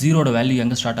எக்ஸ் ஆஃப் 0ட வேல்யூ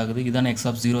எங்கே ஸ்டார்ட் ஆகுது? இதான எக்ஸ்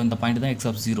ஆஃப் 0. இந்த பாயிண்ட் தான் எக்ஸ்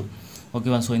ஆஃப் 0.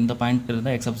 ஓகேவா? ஸோ இந்த பாயிண்ட்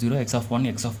இருந்தால் X of 0, X of 1,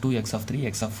 X of 2, X of 3,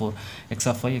 X of 4, X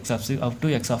of 5, X of 6 up to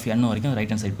X of n வரைக்கும்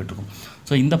ரைட் ஹேண்ட் சைடு போயிட்டுருக்கும்.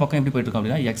 ஸோ இந்த பக்கம் எப்படி போயிட்டுருக்கும்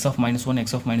அப்படின்னா X of -1,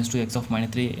 X of -2, X of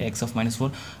 -3, X of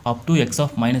 -4 up to X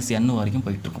of -n வரைக்கும்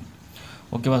போயிட்டுருக்கும்.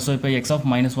 ஓகேவா? ஸோ இப்போ எக்ஸ் ஆஃப்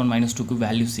 -1 -2க்கு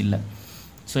வேல்யூஸ் இல்லை.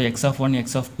 So X of 1,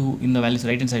 X of 2 இந்த வேல்யூஸ்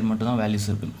ரைட் ஹேண்ட் சைடு மட்டும் தான் வேல்யூஸ்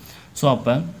இருக்குது. ஸோ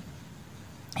அப்போ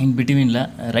இன் பிட்வீனில்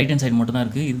ரைட் ஹேண்ட் சைடு மட்டும் தான்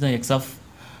இருக்குது. இதுதான் எக்ஸ் ஆஃப்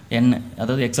n,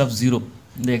 அதாவது எக்ஸ் ஆஃப் 0.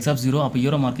 இந்த எக்ஸ் ஆஃப் 0 அப்போ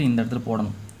ஈரோ மார்க்கு இந்த இடத்துல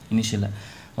போடணும் இனிஷியலில்.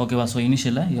 ஓகேவா? ஸோ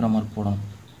இனிஷியலில் ஈரோ மார்க் போடணும்.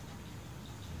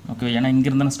 ஓகேவா? ஏன்னா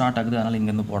இங்கேருந்து தானே ஸ்டார்ட் ஆகுது, அதனால்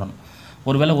இங்கேருந்து போடணும்.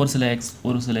 ஒருவேளை ஒரு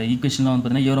சில ஈக்குவேஷன்லாம் வந்து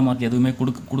பார்த்திங்கன்னா ஈரோ மார்க் எதுவுமே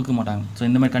கொடுக்க மாட்டாங்க. ஸோ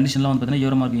இந்த மாதிரி கண்டிஷன்லாம் வந்து பார்த்திங்கன்னா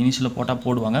ஈரோ மார்க் இனிஷியலில் போட்டால்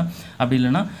போடுவாங்க. அப்படி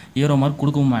இல்லைனா ஈரோ மார்க்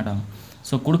கொடுக்கவும் மாட்டாங்க.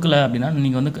 ஸோ கொடுக்கல அப்படின்னா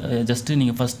நீங்கள் வந்து ஜஸ்ட்டு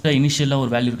நீங்கள் ஃபஸ்ட்டு இனிஷியலாக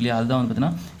ஒரு வேல்யூ இருக்கு இல்லையா, அதுதான் வந்து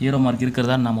பார்த்திங்கன்னா ஈரோ மார்க்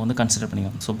இருக்கிறதா நம்ம வந்து கன்சிடர்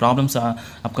பண்ணிக்கலாம். ஸோ ப்ராப்ளம்ஸ்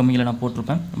அப்கமிங்கில் நான்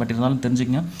போட்டிருப்பேன். பட் இருந்தாலும்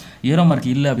தெரிஞ்சுக்கங்க, ஈரோ மார்க்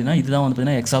இல்லை அப்படின்னா இதுதான் வந்து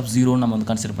பார்த்திங்கன்னா எக்ஸ் ஆஃப் 0ன்னு நம்ம வந்து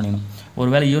கன்சிடர் பண்ணிக்கணும். ஒரு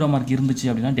வேளை ஈரோ மார்க் இருந்துச்சு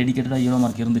அப்படின்னா, டெடிகேட்டடாக ஈரோ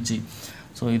மார்க் இருந்துச்சு,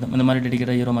 ஸோ இந்த மாதிரி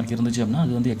டெடிகேட்டாக ஈரோ மார்க் இருந்துச்சு அப்படின்னா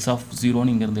அது வந்து எக்ஸ் ஆஃப்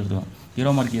 0ன்னு இங்கேருந்து எடுத்துக்கணும்.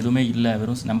 ஈரோ மார்க் எதுவுமே இல்லை,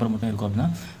 வெறும் நம்பர் மட்டும் இருக்கும் அப்படின்னா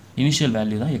இனிஷியல்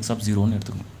வேல்யூ தான் எக்ஸ் ஆஃப் 0ன்னு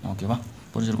எடுத்துக்கணும். ஓகேவா?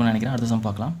 புரிஞ்சிருக்கும்னு நினைக்கிறேன். அடுத்த சம்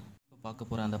பார்க்கலாம். பார்க்க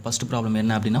போகிற அந்த ஃபஸ்ட் ப்ராப்ளம்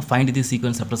என்ன அப்படின்னா, find the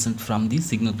sequence represent from the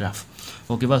signal graph.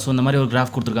 ஓகேவா? ஸோ இந்த மாதிரி ஒரு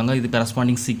கிராஃப் கொடுத்துருக்காங்க. இது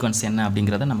கரஸ்பாண்டிங் சீக்வன்ஸ் என்ன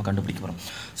அப்படிங்கிறத நம்ம கண்டுபிடிக்க போகிறோம்.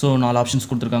 ஸோ 4 ஆப்ஷன்ஸ்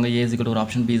கொடுத்துருக்காங்க. A = ஒரு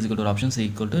ஆப்ஷன், B = ஒரு ஆப்ஷன், C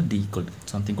 = D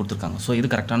 = சம்திங் கொடுத்துருக்காங்க. ஸோ இது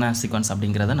கரெக்டான சீக்வன்ஸ்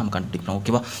அப்படிங்கிறத நம்ம கண்டுபிடிக்கிறோம்.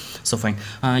 ஓகேவா? So fine.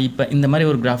 இப்போ இந்த மாதிரி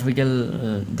ஒரு கிராஃபிக்கல்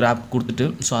கிராஃப் கொடுத்துட்டு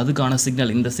ஸோ அதுக்கான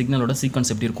சிக்னல், இந்த சிக்னலோட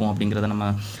சீக்வன்ஸ் எப்படி இருக்கும் அப்படிங்கிறத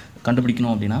நம்ம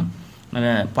கண்டுபிடிக்கணும் அப்படின்னா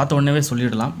பார்த்த உடனே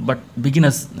சொல்லிடலாம். பட்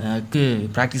பிகினர்ஸ்க்கு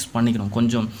ப்ராக்டிஸ் பண்ணிக்கணும்.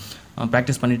 கொஞ்சம்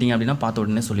ப்ராக்டிஸ் பண்ணிட்டீங்க அப்படின்னா பார்த்த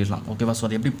உடனே சொல்லிடலாம். ஓகேவா? ஸோ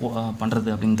அது எப்படி பண்ணுறது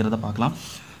அப்படிங்கிறத பார்க்கலாம்.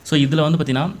 ஸோ இதில் வந்து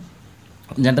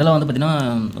பார்த்திங்கன்னா ஜென்ரலாக வந்து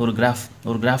பார்த்திங்கன்னா ஒரு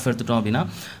கிராஃப் எடுத்துட்டோம் அப்படின்னா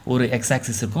ஒரு எக்ஸ்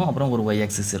ஆக்சிஸ் இருக்கும், அப்புறம் ஒரு ஒய்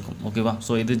ஆக்சிஸ் இருக்கும். ஓகேவா?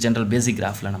 ஸோ இது ஜென்ரல் பேசிக்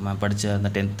கிராஃபில் நம்ம படித்த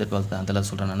அந்த 10th 12th அதெல்லாம்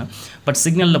சொல்கிறேன் நான். பட்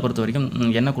சிக்னலில் பொறுத்த வரைக்கும்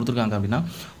என்ன கொடுத்துருக்காங்க அப்படின்னா,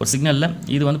 ஒரு சிக்னலில்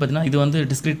இது வந்து பார்த்திங்கன்னா இது வந்து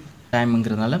டிஸ்கிரிட்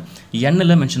டைம்ங்கிறதுனால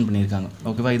எண்ணில் மென்ஷன் பண்ணியிருக்காங்க.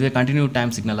 ஓகேவா? இதுவே கண்டினியூ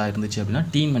டைம் சிக்னலாக இருந்துச்சு அப்படின்னா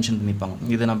டீன் மென்ஷன் பண்ணியிருப்பாங்க.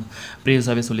 இதை நான்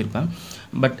ப்ரீவியஸாகவே சொல்லியிருப்பேன்.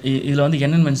 பட் இதில் வந்து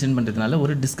என்னன்னு மென்ஷன் பண்ணுறதுனால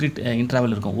ஒரு டிஸ்கிரிட்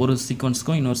இன்ட்ராவல் இருக்கும். ஒரு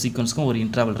சீக்வன்ஸுக்கும் இன்னொரு சீக்வன்ஸுக்கும் ஒரு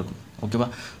இன்ட்ராவல் இருக்கும். ஓகேவா?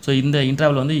 ஸோ இந்த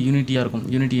இன்ட்ராவல் வந்து யூனிட்டியாக இருக்கும்.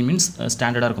 யூனிட்டி மீன்ஸ்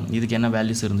ஸ்டாண்டர்டாக இருக்கும். இதுக்கு என்ன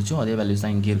வேல்யூஸ் இருந்துச்சோ அதே வேல்யூஸ்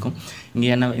தான் இங்கே இருக்கும். இங்கே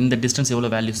என்ன இந்த டிஸ்டன்ஸ்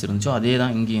எவ்வளோ வேல்யூஸ் இருந்துச்சோ அதே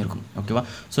தான் இங்கேயும் இருக்கும். ஓகேவா?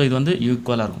 ஸோ இது வந்து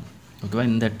ஈக்குவலாக இருக்கும். ஓகேவா?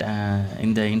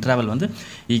 இந்த இன்ட்ராவல் வந்து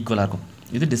ஈக்குவலாக இருக்கும்.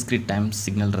 இது டிஸ்கிரிட் டைம்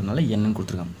சிக்னல்ன்றதுனால என்னன்னு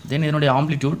கொடுத்துருக்காங்க. தென் இதனுடைய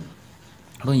ஆம்ப்ளிடியூட்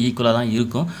அதுவும் ஈக்குவலாக தான்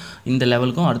இருக்கும். இந்த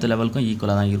லெவலுக்கும் அடுத்த லெவலுக்கும்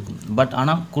ஈக்குவலாக தான் இருக்கும். பட்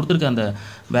ஆனால் கொடுத்துருக்க அந்த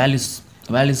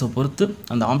வேல்யூஸை பொறுத்து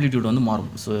அந்த ஆம்ப்ளிடியூட் வந்து மாறும்.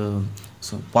 ஸோ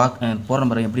ஸோ போடுற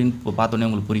பாருங்க எப்படின்னு பார்த்தோன்னே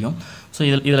உங்களுக்கு புரியும். ஸோ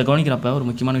இதில் கவனிக்கிறப்ப ஒரு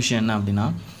முக்கியமான விஷயம் என்ன அப்படின்னா,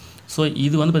 ஸோ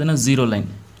இது வந்து பார்த்திங்கன்னா 0 லைன்,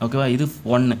 ஓகேவா. இது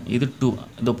 1, இது 2,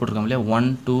 இதோ போட்டிருக்காங்க இல்லையா, 1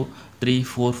 2 3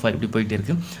 4 5 இப்படி போயிட்டே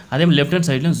இருக்குது. அதே மாதிரி லெஃப்ட் ஹேண்ட்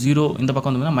சைட்லையும் 0, இந்த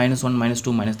பக்கம் வந்து -1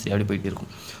 -2 -3 அப்படி போயிட்டே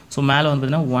இருக்கும். ஸோ மேலே வந்து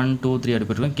பார்த்திங்கன்னா 1 2 3 அப்படி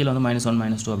போயிட்டுருக்கும், கீழே வந்து -1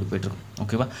 -2 அப்படி போயிட்டுருக்கும்,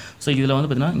 ஓகேவா. ஸோ இதில் வந்து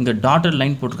பார்த்திங்கன்னா இங்கே டாட்டட்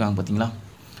லைன் போட்டிருக்காங்க பார்த்தீங்களா.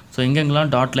 ஸோ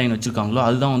எங்கெங்கெல்லாம் டாட் லைன் வச்சுருக்காங்களோ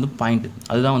அதுதான் வந்து பாயிண்ட்,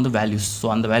 அதுதான் வந்து வேல்யூஸ். ஸோ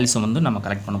அந்த வேல்யூஸை வந்து நம்ம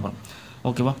கரெக்ட் பண்ண போகிறோம்,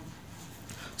 ஓகேவா.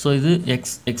 ஸோ இது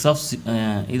எக்ஸ் ஆஃப்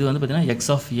இது வந்து பார்த்திங்கன்னா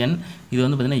எக்ஸ் ஆஃப் என், இது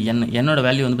வந்து பார்த்திங்கன்னா என்னோட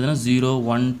வேல்யூ வந்து பார்த்திங்கன்னா 0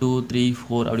 1 2 3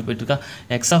 4 அப்படி போய்ட்டுருக்கா.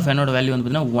 எக்ஸ் ஆஃப் என்னோட வேல்யூ வந்து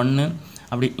பார்த்திங்கன்னா 1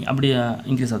 அப்படி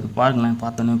இன்க்ரீஸ் ஆகுது. பாருங்களேன்,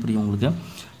 பார்த்தோன்னே புரியும் உங்களுக்கு.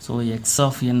 ஸோ எக்ஸ்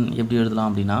ஆஃப் என் எப்படி எழுதலாம்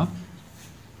அப்படின்னா,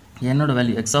 என்னோட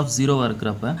வேல்யூ எக்ஸ் ஆஃப் 0வாக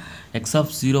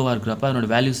இருக்கிறப்ப அதனோட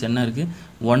வேல்யூஸ் என்ன இருக்குது,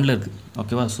 1ல் இருக்குது,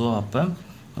 ஓகேவா. ஸோ அப்போ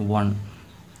 1,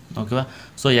 ஓகேவா.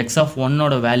 So X of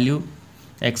 1ஓட value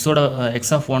X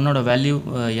of 1ஓட value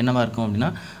என்னவாக இருக்கும் அப்படின்னா,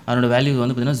 அதனோட வேல்யூ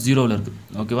வந்து பார்த்திங்கன்னா 0ல் இருக்குது,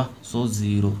 ஓகேவா. ஸோ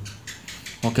 0,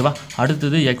 ஓகேவா.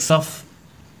 அடுத்தது எக்ஸ் ஆஃப்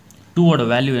 2ஓட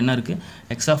வேல்யூ என்ன இருக்குது,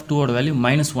 எக்ஸ் ஆஃப் 2ஓட வேல்யூ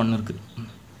 -1 இருக்குது,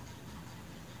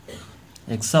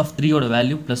 எக்ஸ் ஆஃப் 3ஓட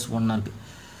வேல்யூ +1 இருக்குது,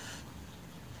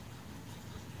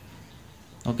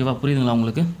 ஓகேவா. புரியுதுங்களா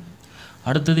உங்களுக்கு.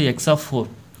 அடுத்தது X of 4,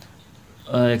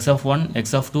 X of 1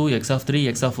 X of 2 X of 3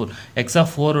 X of 4, X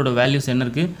of 4ஓட values என்ன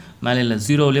இருக்குது, மேலே இல்லை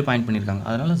 0லேயே பாயிண்ட் பண்ணியிருக்காங்க,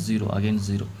 அதனால் 0 அகைன்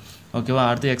 0, ஓகேவா.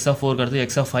 அடுத்து எக்ஸ் ஆஃப் 4க்கு அடுத்து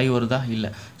எக்ஸ் ஆஃப் 5 வருதா, இல்லை.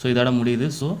 ஸோ இதோட முடியுது.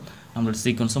 ஸோ நம்மளோட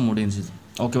சீக்வன்ஸும் முடிஞ்சுது,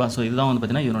 ஓகேவா. ஸோ இதுதான் வந்து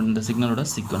பார்த்திங்கன்னா இதனோட இந்த சிக்னலோட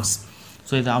சீக்வன்ஸ்.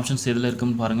 ஸோ இது ஆப்ஷன்ஸ் எதில்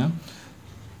இருக்குன்னு பாருங்கள்.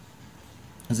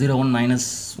 0 1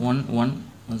 -1 1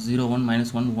 0 1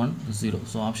 -1 1 0.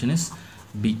 ஸோ ஆப்ஷன் இஸ்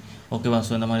பி, ஓகேவா.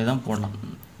 ஸோ இந்த மாதிரி தான் போடலாம்,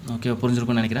 ஓகே.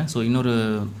 புரிஞ்சிருக்கும்னு நினைக்கிறேன். ஸோ இன்னொரு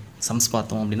சம்ஸ்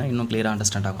பார்த்தோம் அப்படின்னா இன்னும் கிளியராக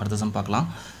அண்டர்ஸ்டாண்ட் ஆகும். அடுத்த சம் பார்க்கலாம்.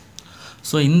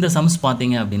 ஸோ இந்த சம்ஸ்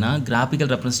பார்த்தீங்க அப்படின்னா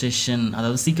கிராஃபிக்கல் ரெப்ரசன்டேஷன்,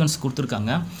 அதாவது சீக்வன்ஸ்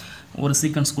கொடுத்துருக்காங்க, ஒரு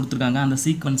சீக்வன்ஸ் கொடுத்துருக்காங்க. அந்த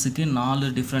சீக்வன்ஸுக்கு 4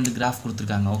 டிஃப்ரெண்ட் கிராஃப்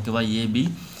கொடுத்துருக்காங்க, ஓகேவா.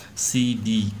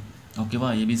 ஏபிசிடி, ஓகேவா.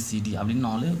 ஏபிசிடி அப்படின்னு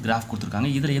 4 கிராஃப் கொடுத்துருக்காங்க.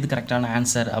 இதில் எது கரெக்டான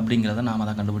ஆன்சர் அப்படிங்கிறத நாம்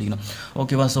தான் கண்டுபிடிக்கணும்,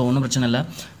 ஓகேவா. ஸோ ஒன்றும் பிரச்சனை இல்லை.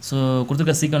 ஸோ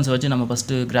கொடுத்துருக்க சீக்வன்ஸை வச்சு நம்ம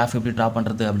ஃபஸ்ட்டு கிராஃப் எப்படி ட்ரா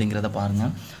பண்ணுறது அப்படிங்கிறத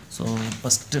பாருங்கள். ஸோ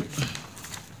ஃபஸ்ட்டு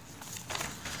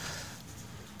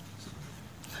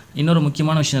இன்னொரு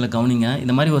முக்கியமான விஷயம் இதில் கவனிங்க.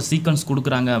 இந்த மாதிரி ஒரு சீக்வன்ஸ்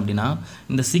கொடுக்குறாங்க அப்படின்னா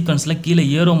இந்த சீக்வன்ஸில் கீழே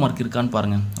ஏரோ மார்க் இருக்கான்னு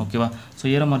பாருங்கள், ஓகேவா. ஸோ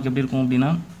ஏரோ மார்க் எப்படி இருக்கும் அப்படின்னா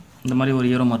இந்த மாதிரி ஒரு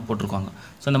ஏரோ மார்க் போட்டிருக்காங்க.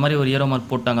 ஸோ இந்த மாதிரி ஒரு ஏரோ மார்க்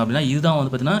போட்டாங்க அப்படின்னா இதுதான்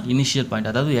வந்து பார்த்திங்கன்னா இனிஷியல் பாயிண்ட்,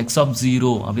 அதாவது எக்ஸ் ஆஃப்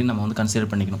 0 அப்படின்னு நம்ம வந்து கன்சிடர்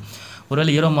பண்ணிக்கணும்.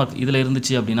 ஒருவேளை ஏரோ மார்க் இதில்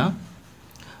இருந்துச்சுன்னா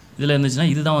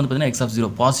இதுதான் வந்து பார்த்திங்கன்னா எக்ஸ் ஆஃப்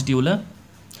 0.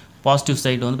 பாசிட்டிவ்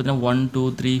சைடில் வந்து பார்த்திங்கன்னா 1 2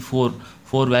 3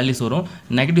 4 வேல்யூஸ் வரும்.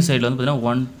 நெகட்டிவ் சைடில் வந்து பார்த்திங்கன்னா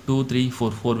 1 2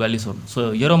 3 4 வேல்யூஸ் வரும். ஸோ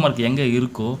ஏரோ மார்க் எங்கே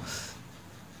இருக்கோ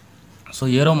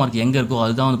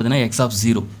அதுதான் வந்து பார்த்திங்கன்னா எக்ஸ் ஆஃப்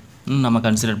 0 நம்ம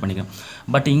கன்சிடர் பண்ணிக்கிறோம்.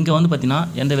 பட் இங்கே வந்து பார்த்திங்கன்னா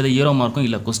எந்த வித ஏரோ மார்க்கும்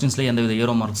இல்லை, கொஸ்டின்ஸில் எந்த வித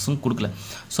ஏரோ மார்க்ஸும் கொடுக்கல.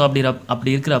 ஸோ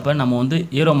அப்படி இருக்கிறப்ப நம்ம வந்து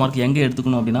ஏரோ மார்க் எங்கே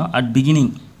எடுத்துக்கணும் அப்படின்னா அட்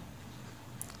பிகினிங்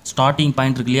ஸ்டார்டிங்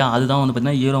பாயிண்ட் இருக்கு இல்லையா, அதுதான் வந்து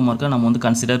பார்த்திங்கன்னா ஏரோ மார்க்கை நம்ம வந்து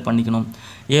கன்சிடர் பண்ணிக்கணும்.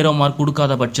 ஏரோ மார்க்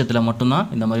கொடுக்காத பட்சத்தில் மட்டும்தான்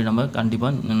இந்த மாதிரி நம்ம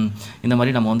கண்டிப்பாக இந்த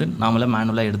மாதிரி நம்ம வந்து நாமளே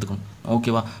மேனுவலாக எடுத்துக்கணும்,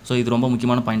 ஓகேவா. ஸோ இது ரொம்ப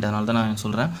முக்கியமான பாயிண்ட், அதனால தான் நான்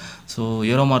சொல்கிறேன். ஸோ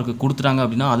ஏரோ மார்க் கொடுத்துட்டாங்க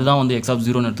அப்படின்னா அதுதான் வந்து எக்ஸ் ஆஃப்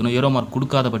 0ன்னு எடுத்துக்கணும். ஏரோ மார்க்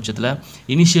கொடுக்காத பட்சத்தில்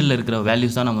இனிஷியலில் இருக்கிற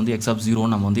வேல்யூஸ் தான் நம்ம வந்து எக்ஸ் ஆஃப்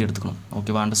 0ன்னு நம்ம வந்து எடுத்துக்கணும்,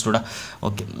 ஓகேவா. அண்டர்ஸ்டூடா.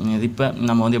 ஓகே, இப்போ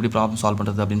நம்ம வந்து எப்படி ப்ராப்ளம் சால்வ்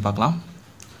பண்ணுறது அப்படின்னு பார்க்கலாம்.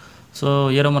 ஸோ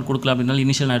ஏரோ மார்க் கொடுக்கல அப்படின்னாலும்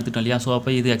இனிஷியல் நான் எடுத்துட்டோம் இல்லையா. ஸோ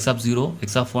அப்போ இது X of 0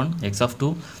 X of 1 X of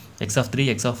 2 X of 3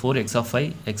 X of 4 X of 5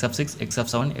 X of 6 X of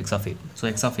 7 X of 8. So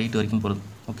X of 8 வரைக்கும் போகிறது,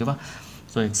 ஓகேவா.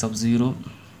 So X of 0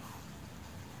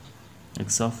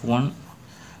 X of 1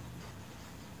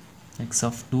 X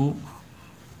of 2.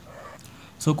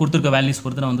 So கொடுத்துருக்க values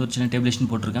பொறுத்து நான் வந்து ஒரு சின்ன டேபிளேஷன்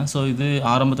போட்டிருக்கேன். ஸோ இது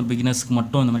ஆரம்பத்தில் பிகினர்ஸ்க்கு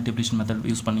மட்டும் இந்த மாதிரி டேபிளேஷன் மெத்தட்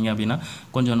யூஸ் பண்ணிங்க அப்படின்னா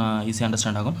கொஞ்சம் நான் ஈஸியாக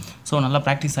அண்டர்ஸ்டாண்ட் ஆகும். ஸோ நல்லா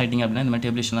ப்ராக்டிஸ் ஆகிட்டிங்க அப்படின்னா இந்த மாதிரி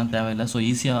டேபிளேஷன்லாம் தேவையில்லை. ஸோ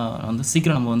ஈஸியாக வந்து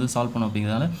சீக்கிரம் நம்ம வந்து சால்வ் பண்ணோம்.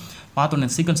 அப்படிங்கிறதால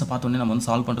சீக்வன்ஸை பார்த்தோன்னே நம்ம வந்து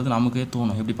சால்வ் பண்ணுறது நமக்கே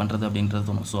தோணும், எப்படி பண்ணுறது அப்படின்றது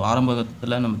தோணும். ஸோ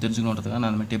ஆரம்பத்தில் நம்ம தெரிஞ்சுக்கணுன்றதுக்காக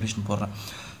நான் அந்த மாதிரி டேபிளேஷன் போடுறேன்.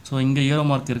 ஸோ இங்கே ஏரோ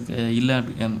மார்க் இல்லை,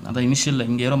 அதான் இனிஷியலில்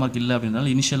இங்கே ஏரோ மார்க் இல்லை அப்படின்னால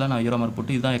இனிஷியலாக நான் ஏரோ மார்க்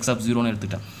போட்டு இதுதான் எக்ஸ் ஆஃப் 0ன்னு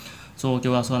எடுத்துக்கிட்டேன். ஸோ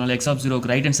ஓகேவா. ஸோ அதனால் எக்ஸ் ஆஃப் 0க்கு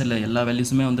ரைட் ஹேண்ட் சைடில் எல்லா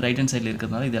வேல்யூஸுமே வந்து ரைட் ஹேண்ட் சைடில்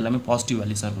இருக்கிறதுனால இது எல்லாமே பாசிட்டிவ்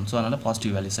வேல்யூஸாக இருக்கும். ஸோ அதனால்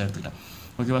பாசிட்டிவ் வேல்யூஸாக எடுத்துக்கிட்டேன்,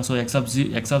 ஓகேவா. ஸோ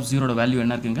எக்ஸ் ஆஃப் 0ஓட வேல்யூ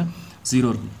என்ன இருக்குங்க, 0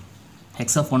 இருக்குது.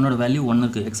 எக்ஸ் ஆஃப் 1ஓட வேல்யூ 1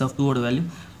 இருக்குது. எக்ஸ் ஆஃப் 2ஓட வேல்யூ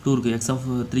 2 இருக்குது. எக்ஸ் ஆஃப்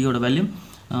 3ஓட வேல்யூ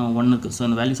 1 இருக்குது. ஸோ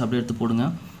அந்த வேல்யூஸ் அப்படியே எடுத்து போடுங்க.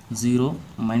 0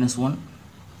 -1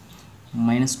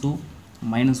 -2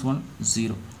 -1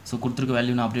 0. ஸோ கொடுத்துருக்க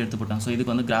வேல்யூ நான் அப்படியே எடுத்து போட்டேன். ஸோ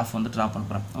இதுக்கு வந்து கிராஃப் வந்து ட்ரா பண்ண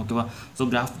போகிறேன், ஓகேவா. ஸோ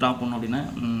கிராஃப் ட்ரா பண்ணோம் அப்படின்னா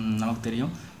நமக்கு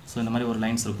தெரியும். ஸோ இந்த மாதிரி ஒரு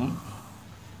லைன்ஸ் இருக்கும்,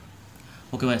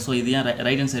 ஓகேவா. ஸோ இது ஏன்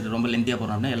ரைட் ஹேண்ட் சைடு ரொம்ப லென்த்தியாக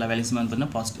போகிறோம் அப்படின்னா எல்லா வேல்யூஸுமே வந்து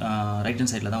பார்த்தீங்கன்னா ரைட்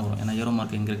ஹேண்ட் சைடில் தான் வரும். ஏன்னா ஏரோ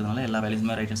மார்க் எங்கே இருக்கிறதுனால எல்லா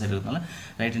வேல்யூஸுமே ரைட் ஹேண்ட் சைடு இருக்கிறதுனால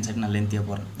ரைட் ஹேண்ட் சைடு நான் லென்த்தியாக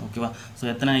போகிறேன், ஓகேவா. ஸோ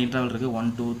எத்தனை இன்டர்வல் இருக்குது,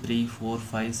 1 2 3 4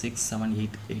 5 6 7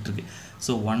 8 இருக்குது.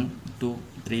 ஸோ 1 2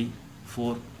 3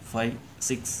 4 5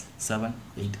 6 7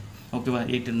 8, ஓகேவா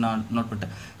 8 நான் நோட்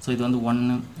பண்ணிட்டேன். ஸோ இது வந்து 1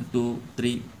 2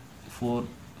 3 4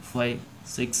 5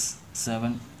 6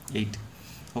 7 8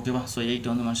 ஓகேவா. ஸோ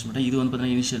 8 வந்து மென்ஷன் பண்ணிட்டேன். இது வந்து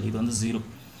பார்த்தீங்கன்னா இனிஷியல், இது வந்து 0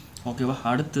 ஓகேவா.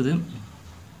 அடுத்தது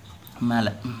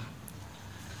மேலே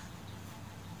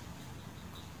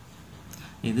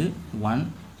இது 1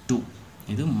 2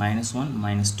 இது -1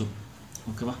 -2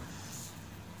 ஓகேவா.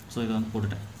 ஸோ இதை வந்து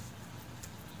போட்டுட்டேன்.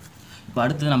 இப்போ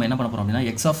அடுத்தது நம்ம என்ன பண்ண போகிறோம் அப்படின்னா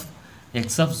எக்ஸ் ஆஃப்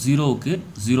 0க்கு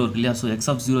 0 இருக்கு இல்லையா. ஸோ எக்ஸ்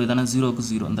ஆஃப் 0 இதானே 0க்கு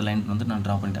 0 இந்த லைன் வந்து நான்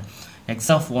ட்ரா பண்ணிட்டேன்.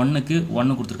 எக்ஸ் ஆஃப் 1க்கு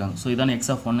 1 கொடுத்துருக்காங்க. ஸோ இதான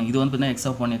எக்ஸ் ஆஃப் 1. இது வந்து பார்த்தீங்கன்னா X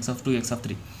of 1 X of 2 X of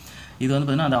 3. இது வந்து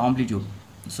பார்த்தீங்கன்னா அந்த amplitude.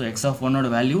 So X of 1ஓட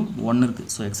value 1 இருக்குது.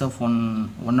 So X of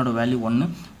 1ஓட value 1.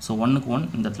 So 1க்கு 1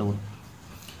 இந்த இடத்துல வரும்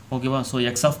ஓகேவா. ஸோ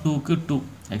எக்ஸ் ஆஃப் 2க்கு 2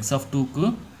 எக்ஸ் ஆஃப் 2க்கு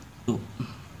 2.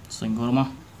 ஸோ இங்கே வருமா.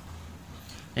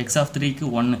 X of 3க்கு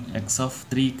 1 X of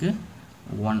 3க்கு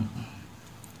 1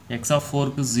 X of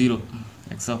 4க்கு 0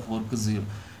 X of 4க்கு 0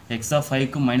 X of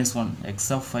 5க்கு -1 X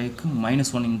of 5க்கு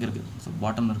 -1 இங்கே இருக்குது. ஸோ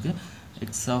பாட்டமில் இருக்குது.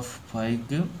 எக்ஸ் ஆஃப்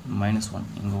 5க்கு -1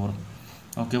 இங்கே வரும்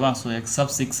ஓகேவா. So X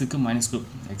of 6க்கு -2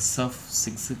 X of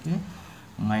 6க்கு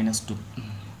 -2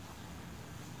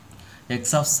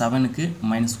 X of 7க்கு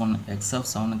 -1 X of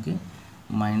 7க்கு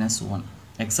 -1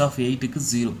 X of 8க்கு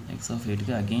 0 X of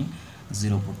 8க்கு again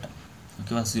 0 போட்டேன்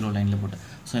ஓகேவா. 0 லைனில் போட்டேன்.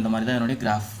 ஸோ இந்த மாதிரி தான் என்னுடைய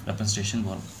கிராஃப் ரெப்ரசன்டேஷன்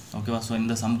வரும் ஓகேவா. ஸோ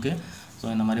இந்த சம்க்கு ஸோ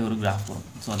இந்த மாதிரி ஒரு கிராஃப் வரும்.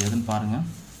 ஸோ அது எதுன்னு பாருங்கள்.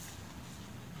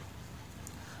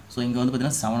 ஸோ இங்கே வந்து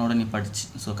பார்த்தீங்கன்னா 7ஓட நீ படிச்சு.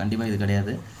 ஸோ கண்டிப்பாக இது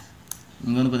கிடையாது.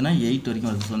 இங்கே வந்து பார்த்தீங்கன்னா 8 வரைக்கும்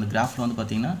வருது. ஸோ இந்த கிராஃபில் வந்து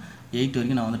பார்த்தீங்கன்னா 8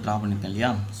 வரைக்கும் நான் வந்து ட்ரா பண்ணியிருக்கேன்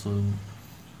இல்லையா. ஸோ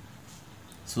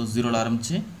 0ல்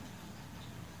ஆரம்பித்து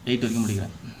 8 வரைக்கும்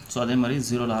முடிக்கிறேன். ஸோ அதே மாதிரி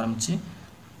 0ல் ஆரம்பித்து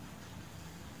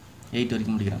 8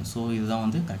 வரைக்கும் முடிக்கிறேன். ஸோ இதுதான்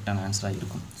வந்து கரெக்டான ஆன்சராக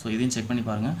இருக்கும். ஸோ இதையும் செக் பண்ணி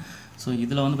பாருங்கள். ஸோ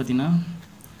இதில் வந்து பார்த்திங்கன்னா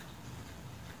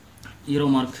ஹீரோ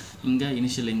மார்க் இங்கே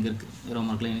இனிஷியல் இங்கே இருக்குது. ஹீரோ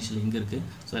மார்க்கில் இனிஷியல் இங்கே இருக்குது.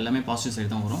 ஸோ எல்லாமே பாசிட்டிவ் சைடு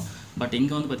தான் வரும். பட்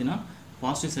இங்கே வந்து பார்த்திங்கன்னா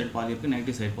பாசிட்டிவ் சைடு பாதி இருக்குது,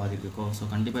 நெகட்டிவ் சைடு பாதி இருக்குது. ஸோ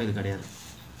கண்டிப்பாக இது கிடையாது.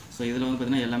 ஸோ இதில் வந்து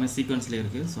பார்த்திங்கன்னா எல்லாமே சீக்வன்ஸ்லேயே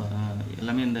இருக்குது. ஸோ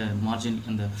எல்லாமே இந்த மார்ஜின்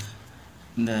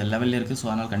இந்த லெவல்லே இருக்குது. ஸோ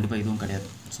அதனால் கண்டிப்பாக இதுவும் கிடையாது.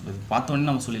 ஸோ இது பார்த்தோன்னே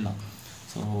நம்ம சொல்லிடலாம்.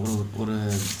 ஸோ ஒரு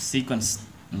சீக்வன்ஸ்,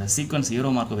 இந்த சீக்வன்ஸ் ஹீரோ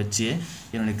மார்க்கை வச்சு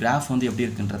என்னுடைய கிராஃப் வந்து எப்படி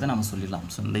இருக்குன்றதை நம்ம சொல்லிடலாம்.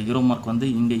 ஸோ இந்த ஹீரோ மார்க் வந்து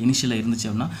இங்கே இனிஷியலில் இருந்துச்சு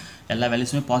அப்படின்னா எல்லா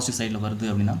வேல்யூஸுமே பாசிட்டிவ் சைடில் வருது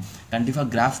அப்படின்னா கண்டிப்பாக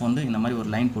கிராஃப் வந்து இந்த மாதிரி ஒரு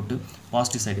லைன் போட்டு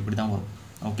பாசிட்டிவ் சைடு இப்படி தான் வரும்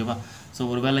ஓகேவா. ஸோ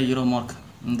ஒரு வேளை ஹீரோ மார்க்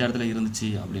இந்த இடத்துல இருந்துச்சு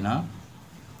அப்படின்னா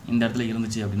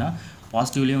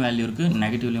பாசிட்டிவ்லேயும் வேல்யூ இருக்குது,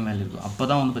 நெகட்டிவ்லேயும் வேல்யூ இருக்குது. அப்போ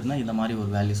தான் வந்து பார்த்திங்கன்னா இந்த மாதிரி ஒரு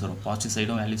வேல்யூஸ் வரும். பாசிட்டிவ்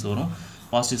சைடும் வேல்யூஸ் வரும்,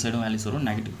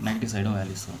 நெகட்டிவ் சைடும்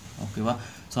வேல்யூஸ் வரும் ஓகேவா.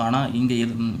 ஸோ ஆனால்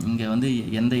இங்கே வந்து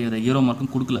எந்த வித ஹீரோ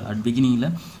மார்க்கும் கொடுக்கல. அட் பிகினிங்கில்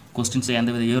கொஸ்டின்ஸ்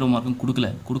எந்த வித ஹீரோ மார்க்கும்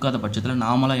கொடுக்காத பட்சத்தில்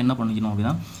நாமளாக என்ன பண்ணிக்கணும்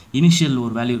அப்படின்னா இனிஷியல்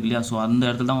ஒரு வேல்யூ இருக்கு இல்லையா. ஸோ அந்த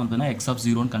இடத்துல தான் வந்து எக்ஸ் ஆஃப்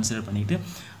 0ன்னு கன்சிடர் பண்ணிவிட்டு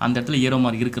அந்த இடத்துல ஹீரோ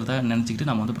மார்க் இருக்கிறத நினச்சிக்கிட்டு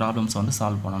நம்ம வந்து ப்ராப்ளம்ஸை வந்து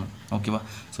சால்வ் பண்ணணும் ஓகேவா.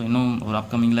 ஸோ இன்னும் ஒரு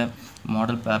அப்கமிங்கில்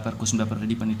model paper question paper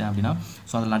ready பண்ணிட்டேன் அப்படின்னா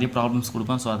ஸோ அதில் நிறைய ப்ராப்ளம்ஸ்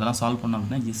கொடுப்பேன். ஸோ அதெல்லாம் சால்வ் பண்ணோம்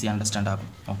அப்படின்னா ஈஸியாக அண்டர்ஸ்டாண்ட்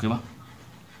ஆகும் ஓகேவா.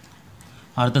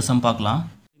 அடுத்த சம் பார்க்கலாம்.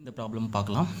 இந்த ப்ராப்ளம்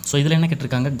பார்க்கலாம். ஸோ இதில் என்ன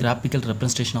கேட்டிருக்காங்க, graphical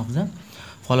representation of the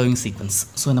following sequence.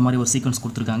 So இந்த மாதிரி ஒரு சீக்வன்ஸ்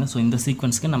கொடுத்துருக்காங்க. ஸோ இந்த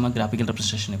சீக்வன்ஸ்க்கு நம்ம கிராஃபிக்கல்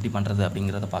ரெப்ரசன்டேஷன் எப்படி பண்ணுறது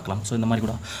அப்படிங்கிறத பார்க்கலாம். ஸோ இந்த மாதிரி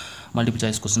கூட மல்டிபிள்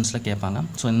சாய்ஸ் கொஸ்டின்ஸில் கேட்பாங்க.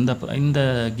 ஸோ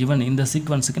இந்த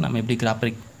சீக்வன்ஸுக்கு நம்ம எப்படி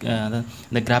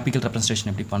இந்த கிராஃபிக்கல்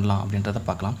ரெப்ரசன்டேஷன் எப்படி பண்ணலாம் அப்படின்றத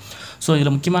பார்க்கலாம். ஸோ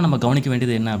இதில் முக்கியமாக நம்ம கவனிக்க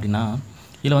வேண்டியது என்ன அப்படின்னா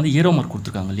இதில் வந்து ஹீரோ மார்க்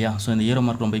கொடுத்துருக்காங்க இல்லையா. ஸோ இந்த ஹீரோ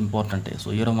மார்க் ரொம்ப இம்பார்ட்டன்ட்டு. ஸோ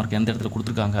ஹீரோ மார்க் எந்த இடத்துல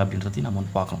கொடுத்துருக்காங்க அப்படின்றதையும் நம்ம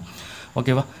வந்து பார்க்கணும்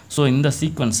ஓகேவா. ஸோ இந்த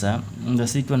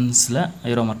சீக்வன்ஸில்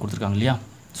ஹீரோ மார்க் கொடுத்துருக்காங்க இல்லையா.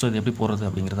 ஸோ இது எப்படி போகிறது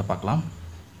அப்படிங்கிறத பார்க்கலாம்.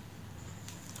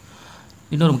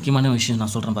 இன்னொரு முக்கியமான விஷயம்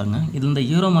நான் சொல்கிறேன் பாருங்கள். இதில் இந்த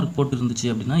ஹீரோ மார்க் போட்டு இருந்துச்சு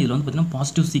அப்படின்னா இதில் வந்து பார்த்திங்கன்னா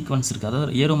பாசிட்டிவ் சீக்வன்ஸ் இருக்குது.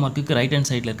 அதாவது ஹீரோ மார்க்குக்கு ரைட் ஹேண்ட்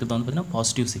சைடில் இருக்கிறது வந்து பார்த்திங்கன்னா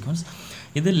பாசிட்டிவ் சீக்வன்ஸ்,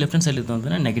 இது லெஃப்ட் ஹேண்ட் சைடில் இருக்கிறது வந்து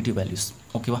பார்த்திங்கன்னா நெகட்டிவ் வேல்யூஸ்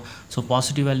ஓகேவா. So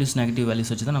positive values negative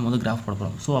values வச்சு தான் நம்ம வந்து கிராஃப் போட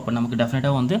போகிறோம். ஸோ அப்போ நமக்கு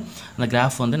டெஃபினட்டாக வந்து அந்த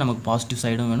கிராஃப் வந்து நமக்கு பாசிட்டிவ்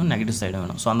சைடும் வேணும், நெகட்டிவ் சைடும்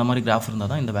வேணும். ஸோ அந்த மாதிரி கிராஃப்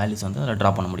இருந்தால் தான் இந்த வேல்யூஸ் வந்து அதில்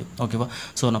ட்ரா பண்ண முடியும் ஓகேவா.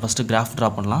 ஸோ நான் ஃபஸ்ட்டு கிராஃப்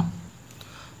ட்ரா பண்ணலாம்.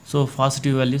 So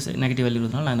positive values negative value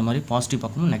இருந்தாலும் நான் இந்த மாதிரி பாசிட்டிவ்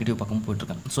பக்கமும் நெகட்டிவ் பக்கமும்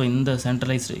போயிட்டுருக்கேன். ஸோ இந்த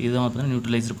சென்ட்ரலைஸ்டு இதுதான் வந்து பார்த்தீங்கன்னா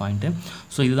நியூட்ரலைஸ்டு பாயிண்ட்டு.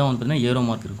 ஸோ இதுதான் வந்து பார்த்தீங்கன்னா ஹீரோ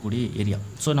மார்க் இருக்கக்கூடிய ஏரியா.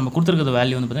 ஸோ நம்ம கொடுத்துருக்க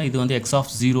வேல்யூ வந்து பார்த்தீங்கன்னா இது வந்து எக்ஸ்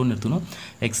ஆஃப் 0ன்னு எடுத்துக்கணும்,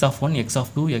 X of 1, X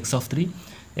of 2, X of 3,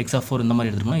 X of 4 இந்த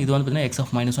மாதிரி எடுத்துக்கணும். இது வந்து பார்த்தீங்கன்னா X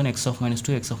of -1, X of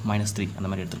 -2, X of -3 அந்த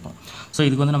மாதிரி எடுத்துருக்கோம். ஸோ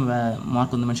இதுக்கு வந்து நம்ம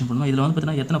மார்க் வந்து மென்ஷன் பண்ணுவோம். இதில் வந்து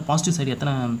பார்த்தீங்கன்னா எத்தனை பாசிட்டிவ் சைடு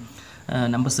எத்தனை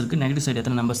நம்பர்ஸ் இருக்குது, நெகட்டிவ் சைடு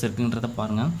எத்தனை நம்பர்ஸ் இருக்குன்றத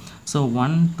பாருங்கள். ஸோ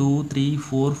 1 2 3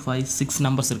 4 5 6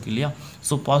 நம்பர்ஸ் இருக்குது இல்லையா.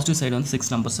 ஸோ பாசிட்டிவ் சைடு வந்து 6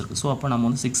 நம்பர்ஸ் இருக்குது. ஸோ அப்போ நம்ம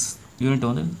வந்து 6 யூனிட்டை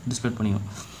வந்து டிஸ்பிளே பண்ணிக்கணும்.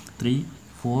 3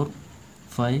 4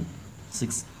 5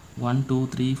 6 1 2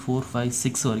 3 4 5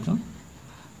 6 வரைக்கும்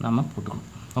நம்ம போட்டுக்கணும்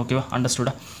ஓகேவா.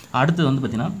 அண்டர்ஸ்டுடா. அடுத்தது வந்து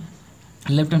பார்த்திங்கன்னா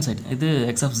லெஃப்ட் ஹேண்ட் சைடு இது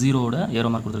எக்ஸ் ஆஃப் 0வோட ஏரோ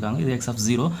மார்க் கொடுத்துருக்காங்க. இது X of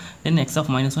 0, then X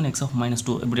of -1, X of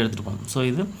 -2 இப்படி எடுத்துகிட்டு போகணும். ஸோ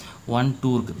இது 1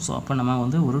 2 இருக்குது. ஸோ அப்போ நம்ம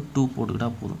வந்து ஒரு 2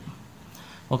 போட்டுக்கிட்டால் போதும்.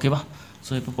 ஓகேவா.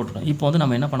 ஸோ இப்போ போட்டுருக்கோம். இப்போ வந்து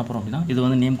நம்ம என்ன பண்ண போகிறோம் அப்படின்னா இது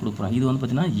வந்து நேம் கொடுக்க போகிறோம். இது வந்து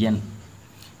பார்த்திங்கன்னா n.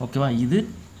 ஓகேவா. இது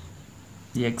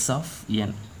x ஆஃப்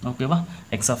n. ஓகேவா.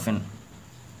 x of n.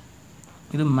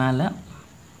 இது மேலே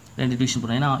 2 டிவிஷன்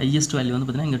போடுறேன். ஏன்னா ஹையஸ்ட் வேல்யூ வந்து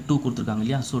பார்த்திங்கன்னா இங்கே 2 கொடுத்துருக்காங்க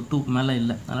இல்லையா. ஸோ 2 மேலே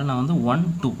இல்லை, அதனால் நான் வந்து 1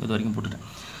 2 இது வரைக்கும் போட்டுட்டேன்.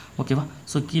 ஓகேவா.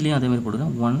 ஸோ கீழேயும் அதேமாதிரி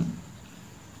போட்டுருக்கேன் 1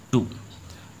 2.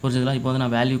 புரிஞ்சுங்களா. இப்போ வந்து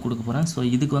நான் வேல்யூ கொடுக்க போகிறேன். ஸோ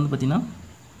இதுக்கு வந்து பார்த்திங்கன்னா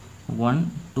 1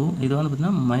 2, இது வந்து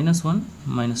பார்த்திங்கன்னா -1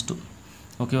 -2.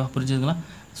 ஓகேவா. புரிஞ்சுதுங்களா.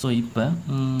 ஸோ இப்போ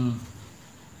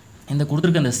இந்த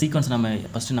கொடுத்துருக்க இந்த சீக்வன்ஸ் நம்ம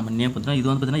ஃபஸ்ட்டு நம்ம நேம் பார்த்தீங்கன்னா இது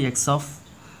வந்து பார்த்திங்கன்னா x ஆஃப்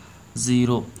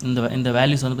 0. இந்த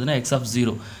வேல்யூஸ் வந்து பார்த்திங்கன்னா x ஆஃப்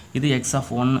 0, இது x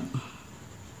ஆஃப் 1,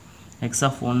 x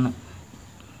ஆஃப் 1,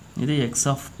 இது x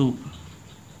ஆஃப் 2,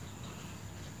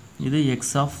 இது x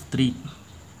ஆஃப் 3,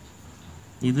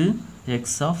 இது x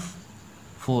ஆஃப்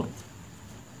 4.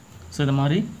 ஸோ இந்த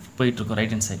மாதிரி போயிட்டுருக்கும்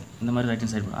ரைட் ஹேண்ட் சைடு. இந்த மாதிரி ரைட்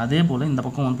ஹேண்ட் சைடு. அதே போல் இந்த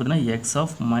பக்கம் வந்து பார்த்திங்கன்னா x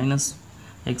of -1,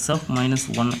 x of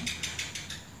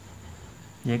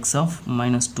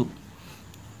 -2.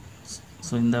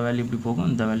 So இந்த வேல்யூ இப்படி போகும்,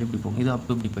 இந்த வேல்யூ இப்படி போகும், இது அப்போ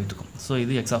இப்படி போயிட்டுருக்கும். ஸோ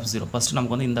இது x ஆஃப் 0. ஃபஸ்ட்டு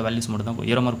நமக்கு வந்து இந்த வேல்யூஸ் மட்டும் தான்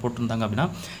ஏரோ மார்க் போட்டிருந்தாங்க அப்படின்னா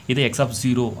இது x ஆஃப்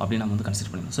 0 அப்படின்னு நம்ம வந்து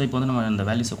கன்சிடர் பண்ணிக்கலாம். ஸோ இப்போ வந்து நம்ம இந்த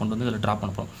வேல்யூஸை கொண்டு வந்து இதில் ட்ராப்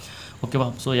பண்ண போகிறோம். ஓகேவா.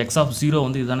 ஸோ x ஆஃப் 0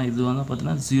 வந்து இதுதானே, இது வந்து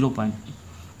பார்த்தீங்கன்னா 0 பாயிண்ட்,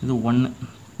 இது 1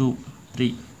 2 3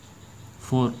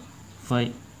 4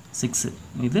 5 6,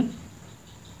 இது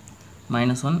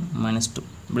 -1 -2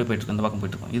 இப்படி போயிட்டுருக்கும், இந்த பக்கம்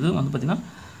போயிட்டுருக்கும். இது வந்து பார்த்திங்கன்னா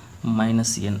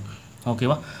 -n.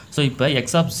 ஓகேவா. ஸோ இப்போ x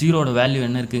ஆஃப் 0ஓட வேல்யூ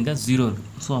என்ன இருக்குங்க, 0 இருக்குது.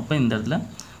 ஸோ அப்போ இந்த இடத்துல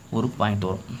ஒரு பாயிண்ட்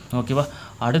வரும். ஓகேவா.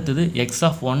 அடுத்தது x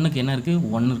ஆஃப் 1க்கு என்ன இருக்குது,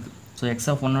 1 இருக்குது. ஸோ x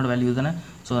ஆஃப் 1ஓட வேல்யூ தானே.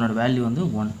 ஸோ அதனோட வேல்யூ வந்து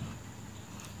 1.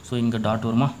 ஸோ இங்கே டாட்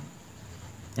வருமா,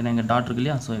 ஏன்னா இங்கே டாட் இருக்கு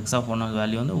இல்லையா. ஸோ x ஆஃப் 1ஓட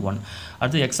வேல்யூ வந்து 1.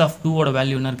 அடுத்து x ஆஃப் 2ஓட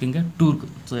வேல்யூ என்ன இருக்குங்க, 2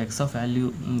 இருக்குது. ஸோ x ஆஃப்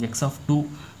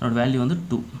 2ஓட வேல்யூ வந்து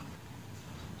 2.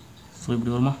 ஸோ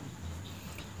இப்படி வருமா.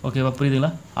 ஓகேவா.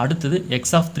 புரியுதுங்களா. அடுத்தது x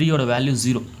of 3ஓட value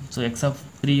 0. So x of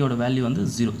 3ஓட value வந்து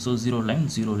 0. ஸோ 0 லைன்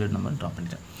 0 நம்ம ட்ராப்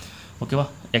பண்ணிட்டேன். ஓகேவா.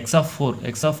 x of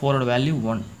 4ஓட value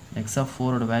 1. x of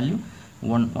 4ஓட value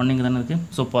 1 இங்கே தானே இருக்குது.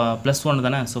 ஸோ இப்போ +1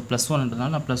 தானே. ஸோ +1ன்றதுனால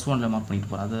நான் +1 மார்க் பண்ணிட்டு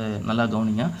போகிறேன். அது நல்லா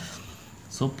கவனிங்க.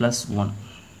 ஸோ +1.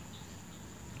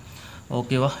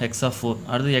 ஓகேவா. x of 4.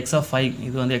 அடுத்து x ஆஃப் 5.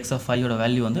 இது வந்து x ஆஃப் 5ஓட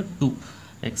வேல்யூ வந்து 2.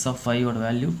 x of 5ஓட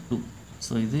value 2.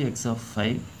 ஸோ இது x ஆஃப்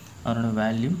 5 அதோட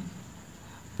வேல்யூ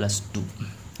 +2.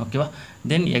 ஓகேவா.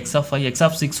 தென் x of 5, x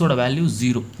of 6ஓட value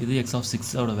 0. இது x ஆஃப்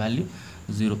 6ஓட வேல்யூ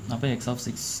 0. அப்போ x ஆஃப்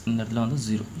 6 இந்த இடத்துல வந்து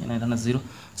 0, ஏன்னா இதான 0.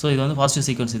 ஸோ இது வந்து பாசிட்டிவ்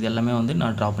சீக்வன்ஸ். இது எல்லாமே வந்து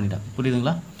நான் ட்ரா பண்ணிட்டேன்.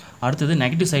 புரியுதுங்களா. அடுத்தது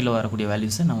நெகட்டிவ் சைடில் வரக்கூடிய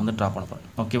வேல்யூஸை நான் வந்து ட்ரா பண்ண போகிறேன்.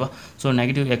 ஓகேவா. ஸோ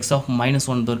நெகட்டிவ் x ஆஃப்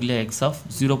 -1 இருக்குல்லையா, x ஆஃப்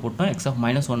 0 போட்டோம். x ஆஃப்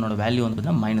 -1ஓட வேல்யூ வந்து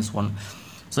பார்த்தீங்கன்னா -1.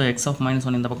 ஸோ x ஆஃப்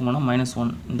 -1 இந்த பக்கம் போனால் -1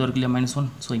 இந்த இருக்குல்லையா -1.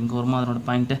 ஸோ இங்கே வருமா அதனோட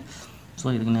பாயிண்ட்டு. ஸோ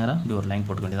இதுக்கு நேராக இப்படி ஒரு லைன்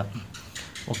போட்டுக்க வேண்டியதான்.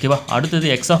 ஓகேவா. அடுத்தது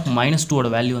x ஆஃப் -2ஓட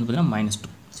வேல்யூ வந்து பார்த்தீங்கன்னா -2.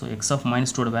 So x of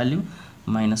 -2ஓட value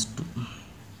 -2.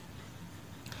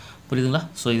 புரியுதுங்களா.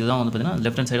 ஸோ இதுதான் வந்து பார்த்தீங்கன்னா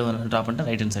லெஃப்ட் ஹேண்ட் சைடு ட்ராப் பண்ணிட்டு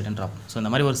right hand side drop. So இந்த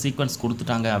மாதிரி ஒரு சீக்வன்ஸ்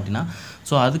கொடுத்துட்டாங்க அப்படின்னா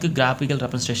ஸோ அதுக்கு கிராஃபிக்கல்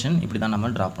ரெப்ரசன்டேஷன் இப்படி தான் நம்ம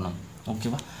ட்ராப் பண்ணணும்.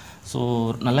 ஓகேவா. ஸோ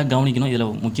நல்லா கவனிக்கணும். இதில்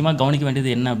முக்கியமாக கவனிக்க வேண்டியது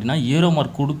என்ன அப்படின்னா ஏரோ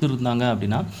மார்க் கொடுத்துருந்தாங்க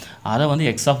அப்படின்னா அதை வந்து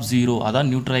x ஆஃப் 0 அதாவது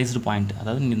நியூட்ரலைஸ்டு பாயிண்ட்,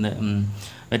 அதாவது இந்த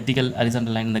வெர்டிக்கல்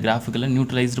ஹரிசாண்டல் லைன் இந்த கிராஃபிக்கலில்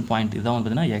நியூட்ரலைஸ்டு பாயிண்ட் இதுதான் வந்து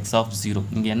பார்த்தீங்கன்னா x ஆஃப் 0.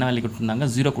 இங்கே என்ன வேல்யூ கொடுத்துருந்தாங்க,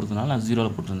 0 கொடுத்தனால நான்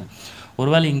 0ல் போட்டிருந்தேன்.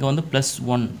 ஒருவேளை இங்கே வந்து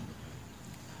 +1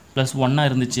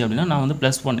 இருந்துச்சு அப்படின்னா நான் வந்து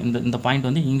 +1 இந்த பாயிண்ட்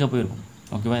வந்து இங்கே போயிருக்கும்.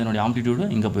 ஓகேவா. இதனுடைய ஆம்ப்ளிடியூடு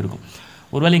இங்கே போயிருக்கும்.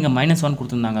 ஒருவேளை இங்கே -1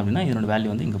 கொடுத்துருந்தாங்க அப்படின்னா இதனோட வேல்யூ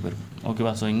வந்து இங்கே போயிருக்கும்.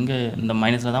 ஓகேவா. ஸோ இங்கே இந்த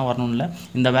மைனஸில் தான் வரணும் இல்லை,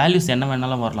 இந்த வேல்யூஸ் என்ன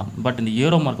வேணாலும் வரலாம். பட் இந்த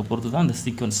ஏரோ மார்க்கை பொறுத்து தான் இந்த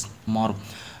சீக்வன்ஸ் மாறும்.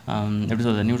 எப்படி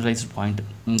சொல்கிறது, நியூட்ரலைஸ்டு பாயிண்ட்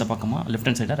இந்த பக்கமாக லெஃப்ட்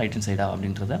ஹேண்ட் சைடா ரைட் ஹேண்ட் சைடா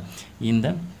அப்படின்றத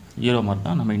இந்த ஏரோ மார்க்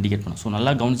தான் நம்ம இண்டிகேட் பண்ணோம். ஸோ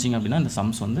நல்லா கவனிச்சிங்க அப்படின்னா இந்த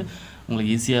சம்ஸ் வந்து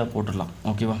உங்களுக்கு ஈஸியாக போட்டுடலாம்.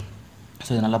 ஓகேவா. ஸோ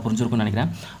இது நல்லா புரிஞ்சிருக்கும்னு நினைக்கிறேன்.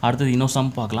 அடுத்தது இன்னும் சம்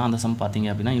பார்க்கலாம். அந்த சம் பார்த்தீங்க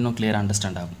அப்படின்னா இன்னும் கிளியராக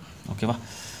அண்டர்ஸ்டாண்ட் ஆகும். ஓகேவா.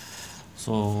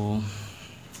 ஸோ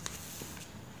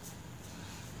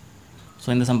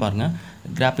இந்த சம் பாருங்கள்,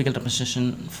 graphical representation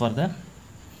for the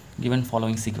given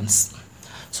following sequence.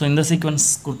 So இந்த சீக்வன்ஸ்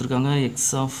கொடுத்துருக்காங்க x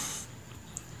ஆஃப்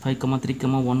 5, 3,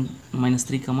 1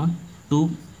 -3, 2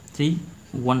 3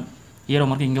 1. ஏரோ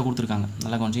மார்க் இங்கே கொடுத்துருக்காங்க.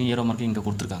 நல்லா கவனிச்சிங்க, ஏரோ மார்க் இங்கே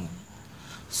கொடுத்துருக்காங்க.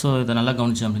 ஸோ இதை நல்லா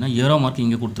கவனிச்சோம் அப்படின்னா ஏரோ மார்க்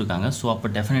இங்கே கொடுத்துருக்காங்க. ஸோ அப்போ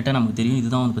டெஃபினட்டாக நமக்கு தெரியும்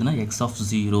இதுதான் வந்து பார்த்தீங்கன்னா x ஆஃப்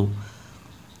 0.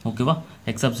 ஓகேவா.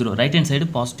 x of 0 right hand side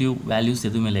positive values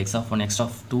எதுவுமே இல்லை. x of 1, x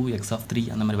of 2, x of 3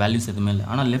 அந்த மாதிரி வேல்யூஸ் எதுவுமே இல்லை.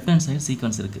 ஆனால் லெஃப்ட் ஹேண்ட் சைடு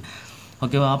சீக்வன்ஸ் இருக்குது.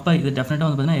 ஓகேவா. அப்போ இது டெஃபினட்டாக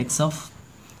வந்து பார்த்தீங்கன்னா x ஆஃப்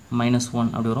 -1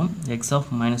 அப்படி வரும், x ஆஃப்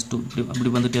 -2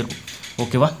 இப்படி வந்துகிட்டே இருக்கும்.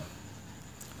 ஓகேவா.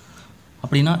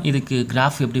 அப்படின்னா இதுக்கு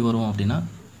கிராஃப் எப்படி வரும் அப்படின்னா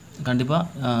கண்டிப்பாக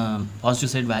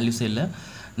பாசிட்டிவ் சைடு வேல்யூஸே இல்லை,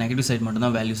 நெகட்டிவ் சைடு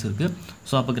மட்டும்தான் வேல்யூஸ் இருக்குது.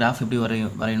 ஸோ அப்போ கிராஃப் எப்படி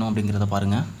வரையணும் அப்படிங்கிறத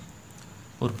பாருங்கள்.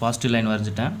 ஒரு பாசிட்டிவ் லைன்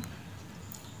வரைஞ்சிட்டேன்,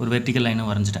 ஒரு வெர்டிக்கல் லைனும்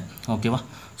வரைஞ்சிட்டேன். ஓகேவா.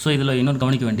 ஸோ இதில் இன்னொரு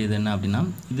கவனிக்க வேண்டியது என்ன அப்படின்னா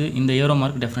இந்த ஏரோ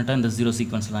மார்க் டெஃபினட்டாக இந்த 0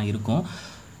 சீக்வன்ஸில் தான் இருக்கும்.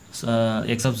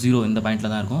 எக்ஸ் ஆஃப் 0 இந்த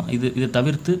பாயிண்டில் தான் இருக்கும். இது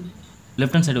தவிர்த்து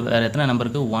லெஃப்ட் ஹேண்ட் சைடு வேறு எத்தனை நம்பர்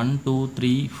இருக்குது? 1 2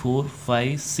 3 4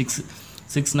 5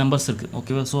 6 நம்பர்ஸ் இருக்குது.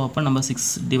 ஓகேவா? ஸோ அப்போ நம்ம 6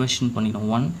 டிவிஷன் பண்ணிக்கணும்.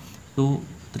 1 2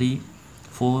 3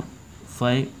 4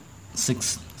 5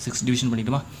 6 டிவிஷன்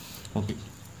பண்ணிக்கிட்டோமா? ஓகே.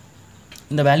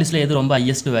 இந்த வேல்யூஸில் எது ரொம்ப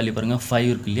ஹையஸ்ட் வேல்யூ பாருங்கள், 5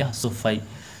 இருக்குது இல்லையா? ஸோ 5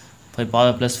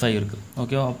 + 5 இருக்குது.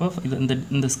 ஓகேவா? அப்போ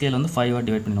இந்த ஸ்கேல் வந்து 5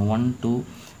 டிவைட் பண்ணிக்கணும். 1 2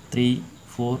 3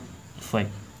 4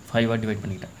 5 டிவைட்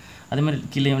பண்ணிக்கிட்டேன். அதே மாதிரி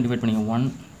கீழே டிவைட் பண்ணிக்கோங்க. 1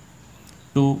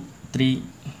 2 3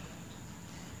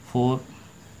 4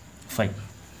 5.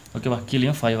 ஓகேவா?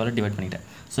 கீழேயும் 5 டிவைட் பண்ணிக்கிட்டேன்.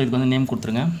 ஸோ இதுக்கு வந்து நேம்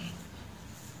கொடுத்துருங்க.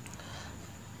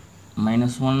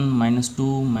 -1 -2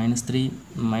 -3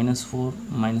 -4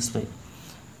 -5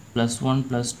 +1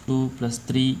 +2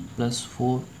 +3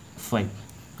 +4 5.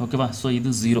 ஓகேவா? ஸோ இது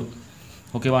 0.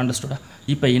 ஓகேவா? அண்டர்ஸ்டுடா?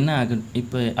 இப்போ என்ன ஆகுது?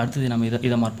 இப்போ அடுத்தது நம்ம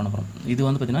இதை மார்க் பண்ண போகிறோம். இது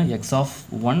வந்து பார்த்திங்கன்னா x of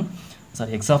 -1,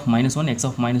 x of -1, x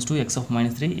of -2, x of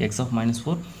 -3, x of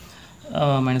 -4,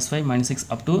 -5, -6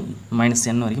 up to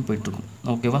 -n வரைக்கும் போயிட்டுருக்கும்.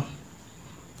 ஓகேவா?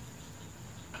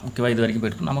 இது வரைக்கும்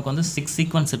போயிட்டுருக்கும். நமக்கு வந்து 6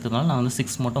 சீக்வன்ஸ் இருக்கிறதுனால நான் வந்து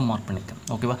 6 மட்டும் மார்க் பண்ணியிருக்கேன்.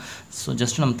 ஓகேவா? ஸோ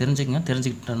ஜஸ்ட் நம்ம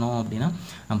தெரிஞ்சுக்கிட்டோம் அப்படின்னா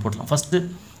நம்ம போட்டலாம். ஃபஸ்ட்டு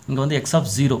இங்கே வந்து x of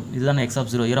 0, இதுதான் x of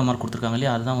 0 ஏரோ மார்க் கொடுத்துருக்காங்க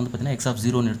இல்லையா? அதுதான் வந்து பார்த்திங்கன்னா x of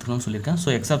 0ன்னு எடுத்துக்கணும்னு சொல்லியிருக்கேன். ஸோ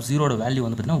x of 0 வேல்யூ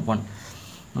வந்து பார்த்திங்கன்னா 1.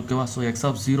 ஓகேவா? ஸோ x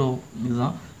of 0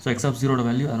 இதுதான். ஸோ x of 0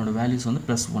 வேல்யூ, அதனோட வேல்யூஸ் வந்து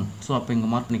 +1. ஸோ அப்போ இங்கே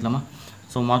மார்க் பண்ணிக்கலாமா?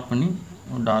 ஸோ மார்க் பண்ணி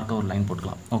டார்க்காக ஒரு லைன்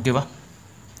போட்டுக்கலாம். ஓகேவா?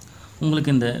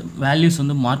 உங்களுக்கு இந்த வேல்யூஸ்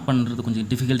வந்து மார்க் பண்ணுறது கொஞ்சம்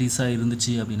டிஃபிகல்ட்டிஸாக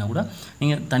இருந்துச்சு அப்படின்னா கூட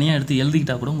நீங்கள் தனியாக எடுத்து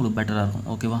எழுதிக்கிட்டால் கூட உங்களுக்கு பெட்டராக இருக்கும்.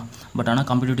 ஓகேவா? பட் ஆனால்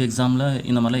காம்படிட்டிவ் எக்ஸாமில்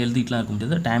இந்த மாதிரிலாம் எழுதிக்கலாம் இருக்க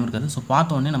முடியாது, டைம் இருக்காது. ஸோ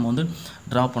பார்த்தோன்னே நம்ம வந்து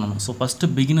ட்ரா பண்ணணும். ஸோ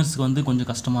ஃபஸ்ட்டு பிகினர்ஸ்க்கு வந்து கொஞ்சம்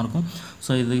கஷ்டமாக இருக்கும்.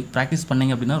 ஸோ இது ப்ராக்டிஸ்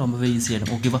பண்ணிங்க அப்படின்னா ரொம்பவே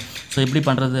ஈஸியாகிடும். ஓகேவா? ஸோ எப்படி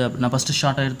பண்ணுறது? நான் ஃபஸ்ட்டு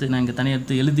ஷார்ட்டாக எடுத்து நான் இங்கே தனியாக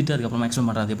எடுத்து எழுதிட்டு அதுக்கப்புறம் மேக்ஸிமம்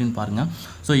பண்ணுறது எப்படின்னு பாருங்கள்.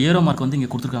 ஸோ ஏரோ மார்க் வந்து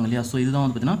இங்கே கொடுத்துருக்காங்க இல்லையா? ஸோ இதுதான்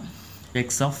வந்து பார்த்திங்கன்னா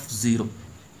x of 0.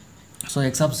 So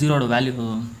x of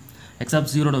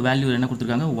 0 value என்ன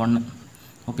கொடுத்துருக்காங்க? 1.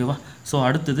 ஓகேவா? ஸோ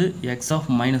அடுத்தது x of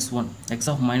 -1. x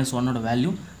of -1ஓட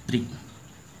value 3.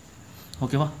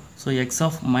 ஓகேவா? ஸோ x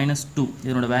of -2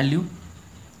 இதனோட வேல்யூ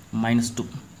 -2.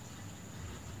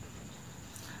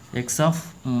 x of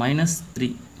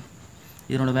 -3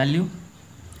 இதனோட வேல்யூ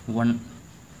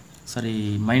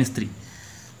 -3.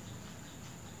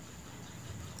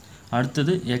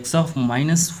 அடுத்தது x of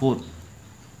 -4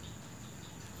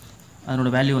 அதனோட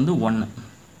வேல்யூ வந்து 1.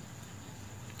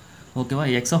 ஓகேவா?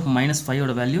 x of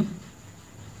 -5ஓட value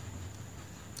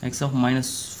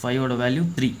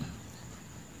 -3.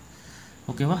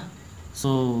 ஓகேவா? ஸோ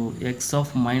x of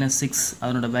 -6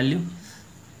 அதனோட வேல்யூ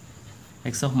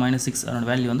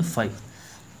வந்து 5.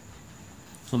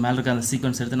 ஸோ மேலே இருக்க அந்த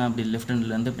சீக்வன்ஸ் எடுத்து நான் அப்படி லெஃப்ட்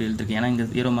ஹேண்ட்லேருந்து இப்படி எழுதிருக்கேன். ஏன்னா இங்கே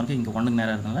ஏரோ மார்க்கு இங்கே 1க்கு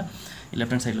நேராக இருக்கிறதுனால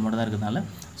லெஃப்ட் ஹேண்ட் சைடில் மட்டும் தான் இருக்கிறதுனால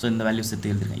ஸோ இந்த வேல்யூஸ்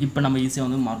எடுத்து எழுதிருக்கேன். இப்போ நம்ம ஈஸியாக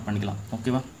வந்து மார்க் பண்ணிக்கலாம்.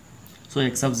 ஓகேவா? ஸோ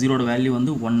x of 0ஓட வேல்யூ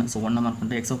வந்து 1. ஸோ 1 மார்க்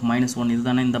பண்ணிட்டு x of -1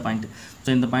 இதுதானே இந்த பாயிண்ட். ஸோ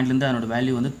இந்த பாயிண்ட்லேருந்து அதனோட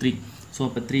வேல்யூ வந்து 3. ஸோ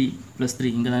இப்போ 3 + 3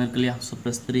 இங்கே தான் இருக்கு இல்லையா? ஸோ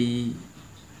 +3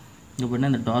 இங்கே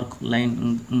போய்ட்டு இந்த டார்க் லைன்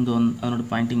இங்கே வந்து அதனோட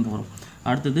பாயிண்ட் இங்கே வரும்.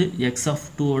 அடுத்தது x of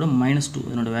 2ஓட -2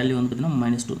 அதனோட வேல்யூ வந்து பார்த்திங்கன்னா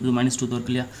 -2. இது -2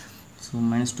 இருக்கு இல்லையா? ஸோ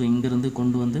 -2 இங்கேருந்து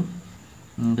கொண்டு வந்து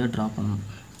இங்கே ட்ரா பண்ணணும்.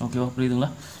 ஓகேவா?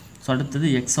 புரியுதுங்களா? ஸோ அடுத்தது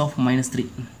x of -3.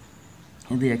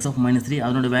 இது x of -3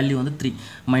 அதனோட வேல்யூ வந்து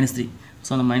 -3. ஸோ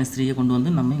அந்த -3யை கொண்டு வந்து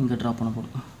நம்ம இங்கே ட்ரா பண்ண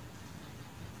போகிறோம்.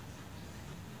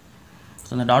 ஸோ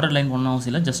அந்த டாட்டட் லைன் பண்ண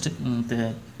அவசியம் இல்லை, ஜஸ்ட்டு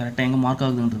கரெக்டாக எங்கே மார்க்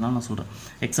ஆகுதுன்றதுனால நான் சொல்கிறேன்.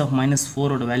 x of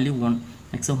 -4ஓட value 1.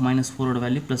 x of -4ஓட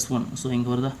value +1. So இங்கே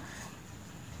வருதா?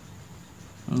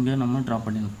 இங்கே நம்ம ட்ரா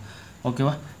பண்ணிடணும்.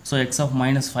 ஓகேவா? So x of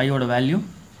 -5ஓட value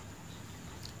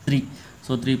 3.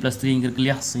 So 3 + 3 இங்கே இருக்கு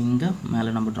இல்லையா? ஸோ இங்கே மேலே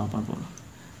நம்ம ட்ரா பண்ண போகிறோம்.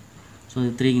 ஸோ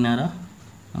இது 3க்கு நேராக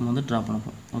நம்ம வந்து ட்ரா பண்ண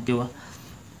போகிறோம். ஓகேவா?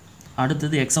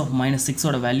 அடுத்தது x of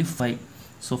 -6ஓட வேல்யூ 5.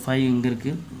 ஸோ 5 இங்கே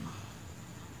இருக்குது.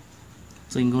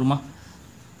 ஸோ இங்கே வருமா?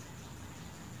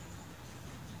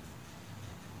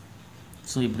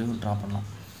 ஸோ இப்படி ட்ரா பண்ணலாம்.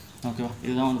 ஓகேவா?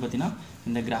 இதுதான் வந்து பார்த்திங்கன்னா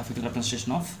இந்த graphical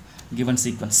representation of given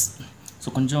sequence. So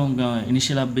கொஞ்சம்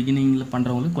இனிஷியலாக பிகினிங்கில்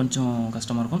பண்ணுறவங்களுக்கு கொஞ்சம்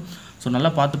கஷ்டமாக இருக்கும். ஸோ நல்லா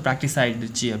பார்த்து ப்ராக்டிஸ்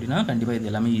ஆகிடுச்சு அப்படின்னா கண்டிப்பாக இது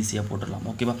எல்லாமே ஈஸியாக போட்டுடலாம்.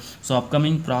 ஓகேவா? ஸோ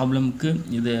அப்கமிங் ப்ராப்ளம்க்கு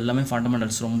இது எல்லாமே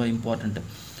ஃபண்டமெண்டல்ஸ் ரொம்ப இம்பார்ட்டண்ட்டு.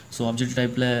 ஸோ ஆப்ஜெக்ட்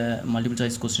டைப்பில் மல்டிபிள்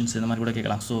சாய்ஸ் கொஸ்டின்ஸ் இந்த மாதிரி கூட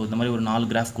கேட்கலாம். ஸோ இந்த மாதிரி ஒரு 4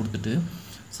 கிராஃப் கொடுத்துட்டு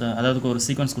ஸோ அதாவது ஒரு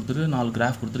சீக்வன்ஸ் கொடுத்துட்டு 4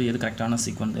 கிராஃப் கொடுத்துட்டு எது கரெக்டான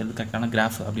சீக்வன்ஸ் எது கரெக்டான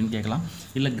கிராஃப் அப்படின்னு கேட்கலாம்.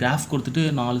 இல்லை கிராஃப் கொடுத்துட்டு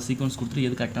 4 சீக்வன்ஸ் கொடுத்துட்டு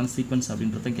எது கரெக்டான சீக்வன்ஸ்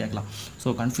அப்படின்றத கேட்கலாம். ஸோ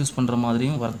கன்ஃபியூஸ் பண்ணுற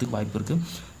மாதிரியும் வரதுக்கு வாய்ப்பு இருக்குது.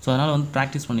 ஸோ அதனால் வந்து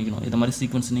ப்ராக்டிஸ் பண்ணிக்கணும். இந்த மாதிரி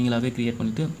சீக்வன்ஸ் நீங்களாகவே க்ரியேட்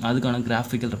பண்ணிவிட்டு அதுக்கான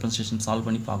கிராஃபிக்கல் ரெப்ரசன்டேஷன் சால்வ்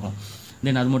பண்ணி பார்க்கலாம்.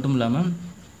 தென் அது மட்டும் இல்லாமல்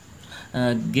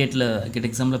கேட்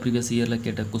எக்ஸாமில் ப்ரீவியஸ் இயரில்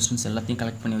கேட்ட கொஸ்டின்ஸ் எல்லாத்தையும்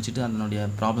கலெக்ட் பண்ணி வச்சுட்டு அதனுடைய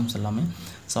ப்ராப்ளம்ஸ் எல்லாமே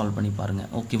சால்வ் பண்ணி பாருங்கள்.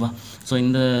 ஓகேவா? ஸோ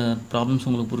இந்த ப்ராப்ளம்ஸ்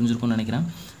உங்களுக்கு புரிஞ்சிருக்கும்னு நினைக்கிறேன்.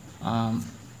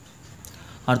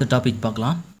 அடுத்த டாபிக்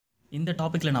பார்க்கலாம். இந்த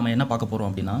டாப்பிக்கில் நம்ம என்ன பார்க்க போகிறோம்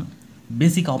அப்படின்னா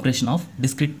பேசிக் operation of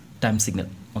discrete time signal.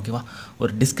 ஓகேவா,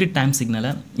 ஒரு டிஸ்க்ரீட் டைம்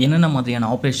சிக்னலை என்னென்ன மாதிரியான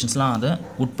ஆப்ரேஷன்ஸ்லாம் அதை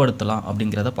உட்படுத்தலாம்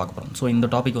அப்படிங்கிறத பார்க்க போகிறோம். ஸோ இந்த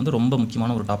டாபிக் வந்து ரொம்ப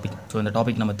முக்கியமான ஒரு டாபிக். ஸோ இந்த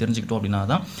டாபிக் நம்ம தெரிஞ்சுக்கிட்டோம் அப்படின்னா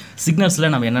தான் சிக்னல்ஸில்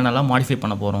நம்ம என்னென்னலாம் மாடிஃபை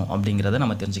பண்ண போகிறோம் அப்படிங்கிறத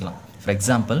நம்ம தெரிஞ்சுக்கலாம். ஃபார்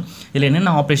எக்ஸாம்பிள் இதில்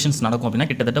என்னென்ன ஆப்ரேஷன்ஸ் நடக்கும் அப்படின்னா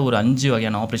கிட்டத்தட்ட ஒரு 5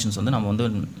 வகையான ஆப்ரேஷன்ஸ் வந்து நம்ம வந்து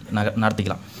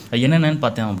நடத்திக்கலாம். என்னென்னு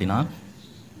பார்த்தோம் அப்படின்னா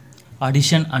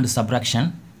addition and subtraction,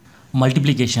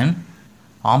 multiplication,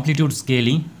 amplitude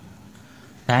scaling,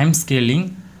 time scaling,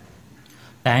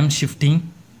 time shifting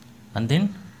and then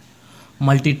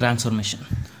multi transformation.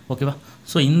 ஓகேவா,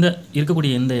 ஸோ இந்த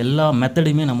இருக்கக்கூடிய இந்த எல்லா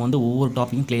மெத்தடையுமே நம்ம வந்து ஒவ்வொரு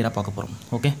டாப்பிக்கும் கிளியராக பார்க்க போகிறோம்.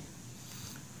 ஓகே,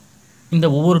 இந்த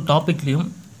ஒவ்வொரு டாப்பிக்லேயும்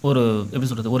ஒரு எப்படி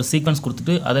சொல்கிறது, ஒரு சீக்வன்ஸ்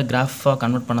கொடுத்துட்டு அதை கிராஃபாக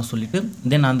கன்வெர்ட் பண்ண சொல்லிவிட்டு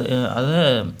தென் அந்த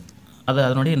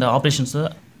அதனுடைய இந்த ஆப்ரேஷன்ஸை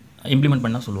இம்ப்ளிமெண்ட்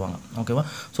பண்ணால் சொல்லுவாங்க. ஓகேவா,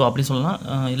 ஸோ அப்படி சொல்லலாம்.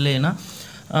 இல்லைன்னா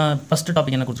ஃபஸ்ட்டு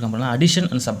டாபிக் என்ன கொடுத்துருக்காங்க அப்படின்னா அடிஷன்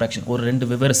அண்ட் சப்ராக்ஷன். ஒரு 2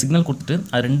 வெவ்வேறு சிக்னல் கொடுத்துட்டு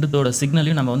அது 2தோட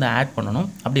சிக்னலையும் நம்ம வந்து ஆட் பண்ணணும்,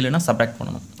 அப்படி இல்லைனா சப்ராக்ட்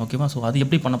பண்ணணும். ஓகேவா, ஸோ அது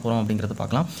எப்படி பண்ண போகிறோம் அப்படிங்கிறத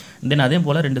பார்க்கலாம். தென் அதே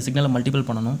போல் 2 சிக்னலை மல்டிபிள்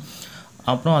பண்ணணும்,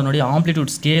 அப்புறம் அதனுடைய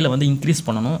ஆம்ப்ளிடியூட் ஸ்கேலை வந்து இன்க்ரீஸ்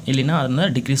பண்ணணும், இல்லைனா அதை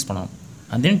டிக்ரீஸ் பண்ணணும்.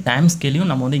 அண்ட் தென் டைம்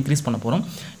ஸ்கேலையும் நம்ம வந்து இன்க்ரீஸ் பண்ண போகிறோம்,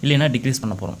 இல்லைனா டிக்ரீஸ்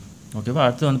பண்ண போகிறோம். ஓகேவா,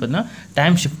 அடுத்து வந்து பார்த்திங்கன்னா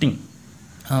டைம் ஷிஃப்டிங்.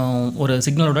 ஒரு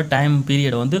சிக்னலோட டைம்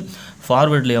பீரியடை வந்து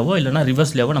ஃபார்வர்ட்லேயாவோ இல்லைனா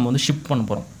ரிவர்ஸ்லேயாவோ நம்ம வந்து ஷிஃப்ட் பண்ண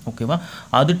போகிறோம். ஓகேவா,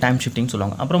 அது டைம் ஷிஃப்டிங்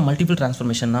சொல்லுவாங்க. அப்புறம் மல்டிபிள்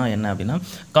டிரான்ஸ்ஃபர்மேஷன்னா என்ன அப்படின்னா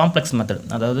காம்ப்ளெக்ஸ் மெத்தட்,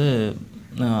 அதாவது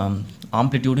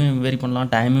ஆம்ப்ளிடியூடும் வேரி பண்ணலாம்,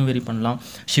 டைமும் வேரி பண்ணலாம்,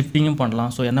 ஷிஃப்டிங்கும்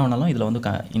பண்ணலாம். ஸோ என்ன வேணாலும் இதில் வந்து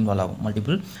இன்வால்வ் ஆகும்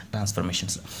மல்டிபிள்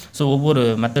டிரான்ஸ்ஃபர்மேஷன்ஸ். ஸோ ஒவ்வொரு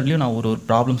மெத்தட்லேயும் நான் ஒரு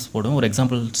ப்ராப்ளம்ஸ் போடுவேன், ஒரு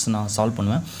எக்ஸாம்பிள்ஸ் நான் சால்வ்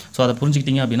பண்ணுவேன். ஸோ அதை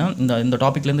புரிஞ்சுக்கிட்டீங்க அப்படின்னா இந்த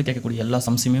டாப்பிக்லேருந்து கேட்கக்கூடிய எல்லா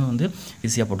சம்ஸுமே வந்து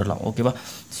ஈஸியாக போட்டுடலாம். ஓகேவா,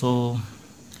 ஸோ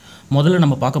முதல்ல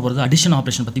நம்ம பார்க்க போகிறது அடிஷன்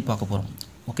ஆப்ரேஷன் பற்றி பார்க்க போகிறோம்.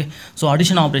 ஓகே, ஸோ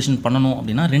அடிஷன் ஆப்ரேஷன் பண்ணணும்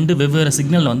அப்படின்னா 2 வெவ்வேறு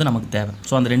சிக்னல் வந்து நமக்கு தேவை.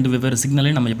 ஸோ அந்த 2 வெவ்வேறு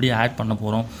சிக்னலையும் நம்ம எப்படி ஆட் பண்ண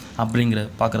போகிறோம் அப்படிங்கிற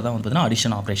பார்க்குறதா வந்து பார்த்தீங்கன்னா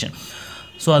அடிஷன் ஆப்ரேஷன்.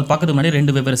 ஸோ அது பார்க்கறதுக்கு முன்னாடி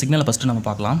 2 வெவ்வேறு சிக்னலை ஃபஸ்ட்டு நம்ம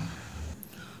பார்க்கலாம்.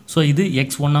 ஸோ இது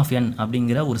x1 of n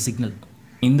அப்படிங்கிற ஒரு சிக்னல்,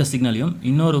 இந்த சிக்னலையும்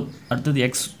இன்னொரு அடுத்தது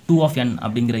x2 of n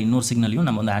அப்படிங்கிற இன்னொரு சிக்னலையும்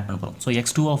நம்ம வந்து ஆட் பண்ண போகிறோம். ஸோ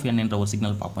x2 of n என்ற ஒரு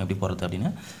சிக்னல் பார்ப்போம் எப்படி போகிறது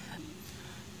அப்படின்னு.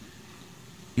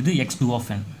 இது x2 of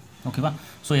n. ஓகேவா,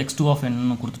 ஸோ x2 of n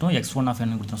கொடுத்துட்டோம், x1 of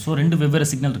n கொடுத்துட்டோம். ஸோ 2 வெவ்வேறு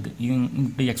சிக்னல் இருக்குது.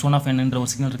 இப்படி x1 of n என்ற ஒரு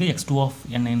சிக்னல் இருக்குது, x2 of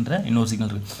n என்ற இன்னொரு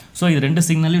சிக்னல் இருக்குது. ஸோ இது 2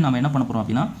 சிக்னலையும் நம்ம என்ன பண்ண போகிறோம்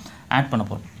அப்படின்னா ஆட் பண்ண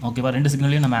போகிறோம். ஓகேவா, 2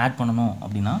 சிக்னலையும் நம்ம ஆட் பண்ணணும்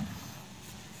அப்படின்னா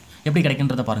எப்படி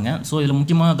கிடைக்கின்றதை பாருங்கள். ஸோ இதில்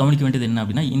முக்கியமாக கவனிக்க வேண்டியது என்ன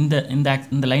அப்படின்னா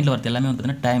இந்த லைனில் வரது எல்லாமே வந்து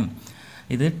பார்த்தீங்கன்னா டைம்.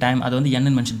 இது டைம், அதை வந்து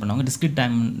n மென்ஷன் பண்ணுவாங்க.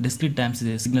 டிஸ்க்ரீட் டைம்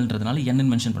சிக்னல்ன்றதுனால n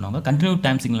மென்ஷன் பண்ணுவாங்க. கண்டினியூ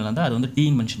டைம் சிக்னல் வந்து அது வந்து t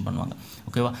மென்ஷன் பண்ணுவாங்க.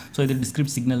 ஓகேவா, ஸோ இது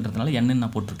டிஸ்க்ரீட் சிக்னல்ன்றதுனால n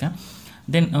நான் போட்டிருக்கேன்.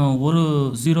 தென் ஒரு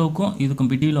 0க்கும் இதுக்கும்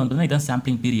பிட்வீனில் வந்து இதான்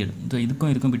சாம்பிளிங் பீரியட். ஸோ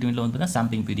இதுக்கும் பிட்வீனில் வந்து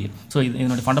சாம்பிளிங் பீரியட். ஸோ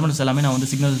இதனுடைய ஃபண்டமெண்டல்ஸ் எல்லாமே நான் வந்து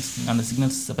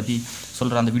சிக்னல்ஸை பற்றி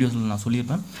சொல்கிற அந்த வீடியோஸில் நான்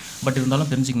சொல்லியிருப்பேன். பட் இருந்தாலும்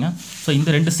தெரிஞ்சுக்கங்க. ஸோ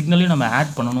இந்த 2 சிக்னலையும் நம்ம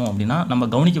ஆட் பண்ணணும் அப்படின்னா நம்ம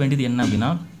கவனிக்க வேண்டியது என்ன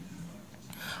அப்படின்னா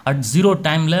அட் 0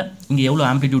 டைமில் இங்கே எவ்வளோ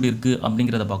ஆம்ப்ளிடியூட் இருக்குது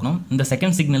அப்படிங்கிறத பார்க்கணும். இந்த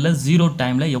செகண்ட் சிக்னலில் 0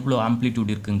 டைமில் எவ்வளோ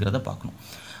ஆம்ப்ளிடியூட் இருக்குங்கிறத பார்க்கணும்.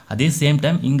 அதே சேம்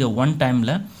டைம் இங்கே 1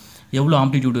 டைமில் எவ்வளோ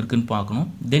ஆம்ப்ளிடியூட் இருக்குன்னு பார்க்கணும்.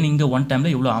 தென் இங்கே 1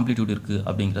 டைமில் எவ்வளோ ஆம்ப்ளிடியூட் இருக்குது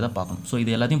அப்படிங்கிறத பார்க்கணும். ஸோ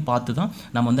இது எல்லாத்தையும் பார்த்து தான்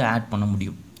நம்ம வந்து ஆட் பண்ண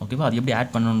முடியும். ஓகேவா, அது எப்படி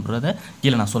ஆட் பண்ணணுன்றத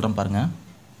கீழே நான் சொல்கிறேன் பாருங்கள்.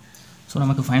 ஸோ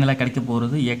நமக்கு ஃபைனலாக கிடைக்க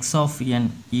போகிறது x of n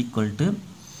equal to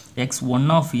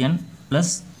x1 of n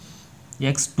plus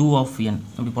x2 of n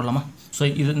இப்படி போடலாமா? ஸோ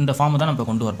இந்த ஃபார்மை தான் நம்ம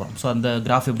கொண்டு வர போகிறோம். ஸோ அந்த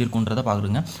கிராஃப் எப்படி இருக்குன்றதை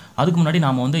பார்க்குறோங்க. அதுக்கு முன்னாடி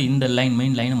நாம் வந்து இந்த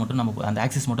மெயின் லைனை மட்டும் நம்ம அந்த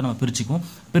ஆக்சிஸ் மட்டும் நம்ம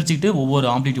பிரிச்சுக்கிட்டு ஒவ்வொரு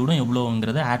ஆம்ப்ளிடியூடும்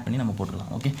எவ்வளோங்கிறத ஆட் பண்ணி நம்ம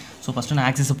போட்டுடலாம். ஓகே, ஸோ ஃபஸ்ட்டு நான்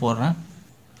ஆக்சிஸை போடுறேன்.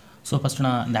 ஸோ ஃபஸ்ட்டு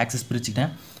நான் இந்த ஆக்சிஸ்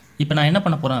பிரிச்சுக்கிட்டேன். இப்போ நான் என்ன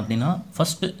பண்ண போகிறேன் அப்படின்னா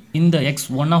ஃபஸ்ட்டு இந்த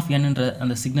x1 of n என்ற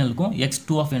அந்த சிக்னலுக்கும்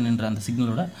x2 of n என்ற அந்த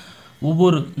சிக்னலோட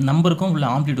ஒவ்வொரு நம்பருக்கும் உள்ள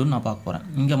ஆம்ப்ளிடியூட் நான் பார்க்க போகிறேன்.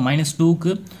 இங்கே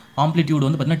 -2க்கு ஆம்ப்ளிடியூட்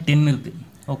வந்து பார்த்திங்கன்னா 10 இருக்குது.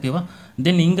 ஓகேவா,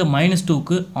 தென் இங்கே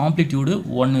 -2க்கு ஆம்ப்ளிடியூடு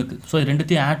 1 இருக்குது. ஸோ இது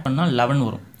ரெண்டுத்தையும் ஆட் பண்ணால் 11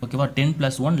 வரும். ஓகேவா, 10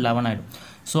 + 1 11 ஆகிடும்.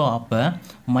 ஸோ அப்போ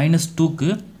 -2க்கு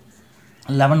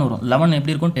 11 வரும். 11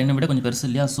 எப்படி இருக்கும், 10 விட கொஞ்சம் பெருசு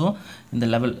இல்லையா? ஸோ இந்த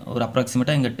லெவல் ஒரு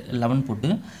அப்ராக்சிமேட்டாக இங்கே 11 போட்டு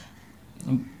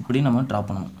இப்படி நம்ம ட்ரா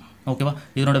பண்ணணும். ஓகேவா,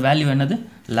 இதனோட வேல்யூ என்னது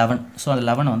 11. ஸோ அந்த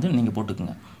 11 வந்து நீங்கள்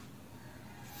போட்டுக்குங்க.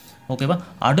 ஓகேவா,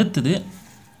 அடுத்தது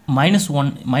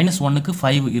 -1க்கு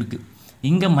 5 இருக்குது,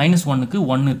 இங்கே -1க்கு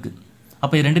 1 இருக்குது.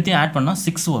 அப்போ இது ரெண்டுத்தையும் ஆட் பண்ணால்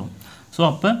 6 வரும். ஸோ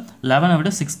அப்போ 11 விட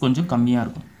 6 கொஞ்சம் கம்மியாக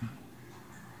இருக்கும்.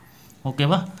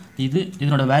 ஓகேவா,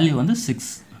 இதனோட வேல்யூ வந்து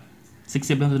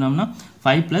 6 எப்படி வந்துட்டோம்னா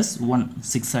 5 + 1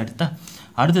 6 ஆகிடுதா.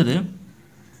 அடுத்தது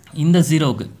இந்த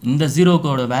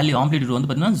ஜீரோக்கோட வேல்யூ ஆம்ப்ளிடியூட் வந்து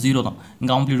பார்த்தீங்கன்னா 0 தான்.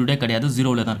 இங்கே ஆம்ப்ளிடியூடே கிடையாது,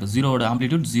 0வில் தான் இருக்குது. 0வோட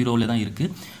ஆம்ப்ளிடியூட் 0வில் தான்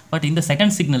இருக்குது. பட் இந்த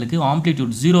செகண்ட் சிக்னலுக்கு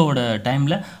ஆம்ப்ளிடியூட் 0வோட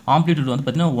டைமில் ஆம்ப்ளிடியூட் வந்து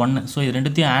பார்த்தீங்கன்னா 1. ஸோ இது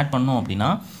ரெண்டுத்தையும் ஆட் பண்ணோம்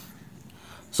அப்படின்னா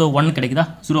ஸோ 1 கிடைக்குதா,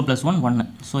 0 + 1 1.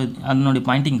 ஸோ அதனுடைய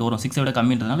பாயிண்ட் இங்கே வரும், 6 விட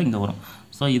கம்மின்றதுனால இங்கே வரும்.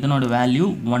 ஸோ இதனோட வேல்யூ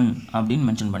 1 அப்படின்னு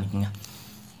மென்ஷன் பண்ணிக்கோங்க.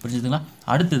 புரிஞ்சுதுங்களா?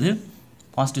 அடுத்தது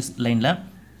பாசிட்டிவ் லைனில்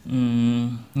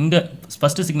இங்கே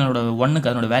ஃபஸ்ட்டு சிக்னலோட ஒன்னுக்கு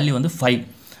அதனோட வேல்யூ வந்து 5.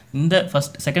 இந்த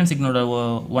செகண்ட் சிக்னலோட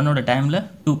ஒன்னோட டைமில்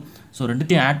 2. ஸோ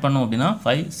ரெண்டுத்தையும் ஆட் பண்ணோம் அப்படின்னா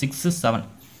 5 6 7.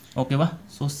 ஓகேவா?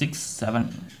 ஸோ 6 7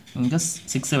 இங்கே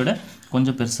 6 விட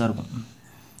கொஞ்சம் பெருசாக இருக்கும்.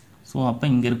 ஸோ அப்போ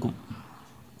இங்கே இருக்கும்.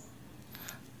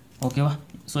 ஓகேவா?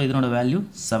 ஸோ இதனோட வேல்யூ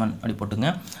 7 அப்படி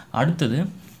போட்டுங்க. அடுத்தது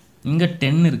இங்கே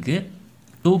 10 இருக்குது,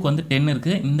 2க்கு வந்து 10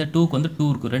 இருக்குது, இந்த 2க்கு வந்து 2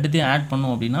 இருக்குது. ரெண்டுத்தையும் ஆட்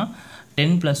பண்ணோம் அப்படின்னா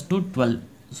 10 + 2 12.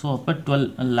 ஸோ அப்போ 12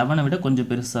 11 விட கொஞ்சம்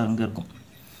பெருசாக இங்கே இருக்கும்.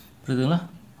 புரியுதுங்களா?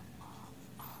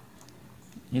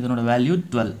 இதனோட வேல்யூ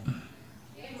 12.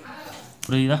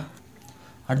 புரியுதா?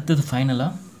 அடுத்தது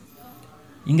ஃபைனலாக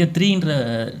இங்கே 3ன்ற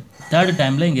தேர்டு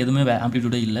டைமில் இங்கே எதுவுமே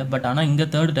ஆம்ப்ளிடியூடே இல்லை. பட் ஆனால் இங்கே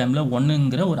தேர்டு டைமில்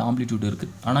 1ங்கிற ஒரு ஆம்ப்ளிடியூட்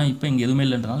இருக்குது. ஆனால் இப்போ இங்கே எதுவுமே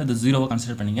இல்லைன்றனால இது 0வாக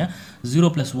கன்சிடர் பண்ணிங்க.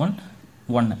 0 + 1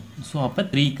 1. ஸோ அப்போ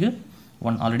 3க்கு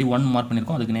 1 ஆல்ரெடி 1 மார்க்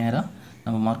பண்ணியிருக்கோம். அதுக்கு நேராக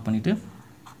நம்ம மார்க் பண்ணிவிட்டு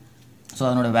ஸோ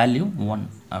அதனோட வேல்யூ 1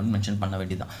 அப்படின்னு மென்ஷன் பண்ண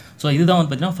வேண்டியதுதான். ஸோ இதுதான் வந்து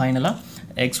பார்த்திங்கன்னா ஃபைனலாக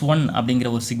x1 அப்படிங்கிற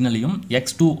ஒரு சிக்னலையும்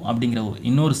x2 அப்படிங்கிற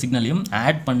இன்னொரு சிக்னலையும்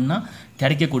ஆட் பண்ணால்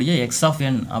கிடைக்கக்கூடிய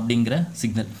x(n) அப்படிங்கிற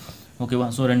சிக்னல். ஓகேவா?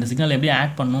 ஸோ ரெண்டு சிக்னல் எப்படி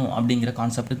ஆட் பண்ணும் அப்படிங்கிற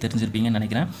கான்செப்ட் தெரிஞ்சிருப்பீங்கன்னு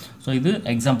நினைக்கிறேன். ஸோ இது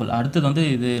எக்ஸாம்பிள். அடுத்தது வந்து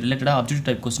இது ரிலேட்டடாக ஆப்ஜெக்டிவ்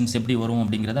டைப் கொஸ்டின்ஸ் எப்படி வரும்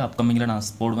அப்படிங்கிறத அப்கமிங்கில் நான்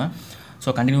போடுவேன்.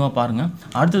 ஸோ கண்டினியூவாக பாருங்கள்.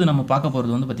 அடுத்தது நம்ம பார்க்க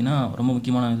போகிறது வந்து பார்த்திங்கன்னா ரொம்ப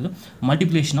முக்கியமான இது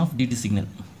மல்டிப்ளிகேஷன் ஆஃப் டிடி சிக்னல்.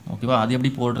 ஓகேவா? அது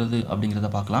எப்படி போடுறது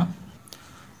அப்படிங்கிறத பார்க்கலாம்.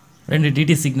 2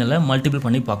 டிடி சிக்னலை மல்டிபிள்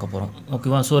பண்ணி பார்க்க போகிறோம்.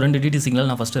 ஓகேவா? ஸோ 2 டிடி சிக்னல்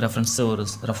நான் ஃபஸ்ட்டு ரெஃபரன்ஸ் ஒரு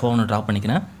ரஃபாக ஒன்று ட்ரா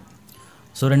பண்ணிக்கிறேன்.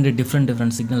 ஸோ 2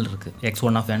 டிஃப்ரெண்ட் சிக்னல் இருக்குது.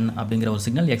 x1(n) அப்படிங்கிற ஒரு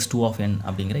சிக்னல், x2(n)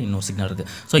 அப்படிங்கிற இன்னொரு சிக்னல் இருக்குது.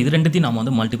 ஸோ இது ரெண்டுத்தையும் நம்ம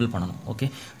வந்து மல்டிபிள் பண்ணணும். ஓகே?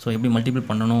 ஸோ எப்படி மல்டிபிள்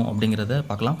பண்ணணும் அப்படிங்கிறத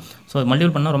பார்க்கலாம். ஸோ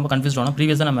மல்டிபிள் பண்ணால் ரொம்ப கன்ஃபியூஸ் ஆகணும்.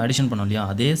 ப்ரீவியஸாக நம்ம அடிஷன் பண்ணோம் இல்லையா,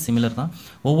 அதே சிமிலர் தான்.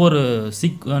 ஒவ்வொரு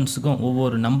சீக்வன்ஸுக்கும்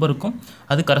ஒவ்வொரு நம்பருக்கும்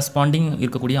அது கரஸ்பாண்டிங்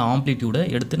இருக்கக்கூடிய ஆம்ப்ளிடியூடை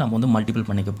எடுத்து நம்ம வந்து மல்டிபிள்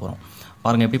பண்ணிக்க போகிறோம்.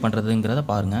 பாருங்கள் எப்படி பண்ணுறதுங்கிறத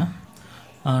பாருங்கள்.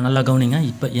 நல்லா கவனிங்க.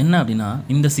 இப்போ என்ன அப்படின்னா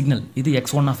இந்த சிக்னல் இது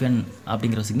x1(n)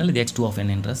 அப்படிங்கிற சிக்னல், இது x2(n)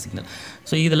 என்ற சிக்னல்.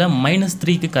 ஸோ இதில்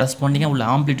 -3க்கு கரஸ்பாண்டிங்காக உள்ள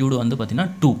ஆம்ப்ளிடியூடு வந்து பார்த்திங்கன்னா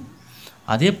 2.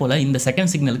 அதே போல் இந்த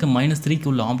செகண்ட் சிக்னலுக்கு -3க்கு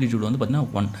உள்ள ஆம்ப்ளிடியூடு வந்து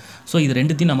பார்த்திங்கன்னா 1. ஸோ இது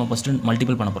ரெண்டுத்தையும் நம்ம ஃபஸ்ட்டு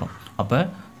மல்டிபிள் பண்ண போகிறோம். அப்போ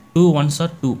 2 1s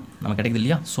are 2 நமக்கு கிடைக்குது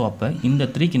இல்லையா? ஸோ அப்போ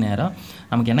இந்த 3க்கு நேராக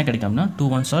நமக்கு என்ன கிடைக்கும் அப்படின்னா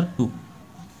 2 1s are 2.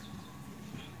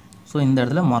 ஸோ இந்த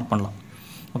இடத்துல மார்க் பண்ணலாம்.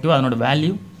 ஓகேவா? அதனோட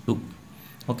வேல்யூ 2.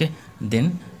 ஓகே?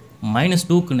 தென்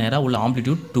 -2க்கு நேராக உள்ள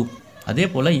ஆம்ப்ளிடியூட் 2. அதே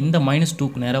போல் இந்த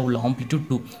 -2க்கு நேராக உள்ள ஆம்ப்ளிடியூட்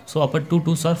 2. ஸோ அப்போ 2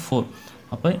 2s are 4.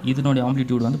 அப்போ இதனுடைய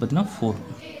ஆம்ப்ளிடியூட் வந்து பார்த்திங்கன்னா 4.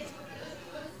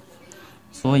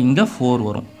 ஸோ இங்கே 4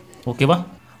 வரும். ஓகேவா?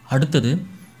 அடுத்தது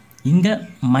இங்கே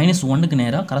 -1க்கு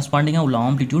நேராக கரஸ்பாண்டிங்காக உள்ள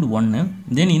ஆம்ப்ளிடியூட் 1.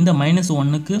 தென் இந்த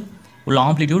 -1க்கு உள்ள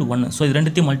ஆம்ப்ளிடியூட் 1. ஸோ இது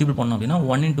ரெண்டுத்தையும் மல்டிபிள் பண்ணோம் அப்படின்னா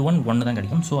 1 × 1 1 தான்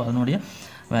கிடைக்கும். ஸோ அதனுடைய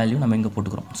வேல்யூ நம்ம இங்கே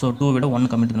போட்டுக்கிறோம். ஸோ 2 விட 1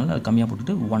 கம்மிட்டதுனால அது கம்மியாக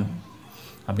போட்டுட்டு 1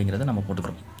 அப்படிங்கிறத நம்ம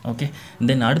போட்டுக்கிறோம். ஓகே?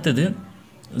 தென் அடுத்தது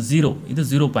 0. இது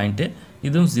 0 பாயிண்ட்டு,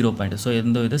 இதுவும் 0 பாயிண்ட்டு. ஸோ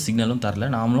எந்த வித சிக்னலும் தரல,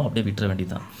 நாமளும் அப்படியே விட்டுற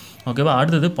வேண்டியது தான். ஓகேவா?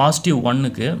 அடுத்தது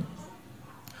 +1க்கு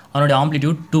அதனுடைய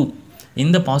ஆம்ப்ளிடியூட் 2.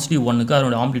 இந்த +1க்கு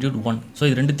அதனுடைய ஆம்ப்ளிடியூட் 1. ஸோ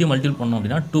இது ரெண்டுத்தையும் மல்டிபிள் பண்ணோம்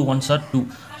அப்படின்னா 2 1s are 2.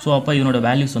 ஸோ அப்போ இதனோட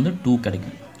வேல்யூஸ் வந்து 2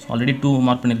 கிடைக்கும். ஸோ ஆல்ரெடி 2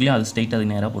 மார்க் பண்ணிருக்கலையா, அது ஸ்ட்ரைட்டாக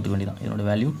அது நேராக போட்டுக்க வேண்டியதான். இதனோட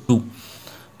வேல்யூ 2.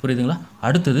 புரியுதுங்களா?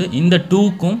 அடுத்தது இந்த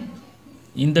 2க்கும்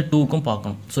இந்த 2க்கும்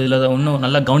பார்க்கணும். ஸோ இதில் இன்னும்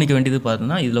நல்லா கவனிக்க வேண்டியது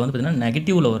பார்த்தீங்கன்னா இதில் வந்து பார்த்திங்கன்னா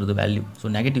நெகட்டிவில் வருது வேல்யூ. ஸோ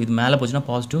நெகட்டிவ் இது மேலே போச்சுன்னா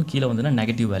பாசிட்டிவ், கீழே வந்துன்னா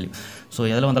நெகட்டிவ் வேல்யூ. ஸோ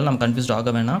எதில் வந்தாலும் நம்ம கன்ஃபியூஸ்ட்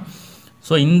ஆக வேணாம்.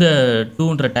 ஸோ இந்த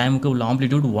 2ன்ற டைமுக்கு உள்ள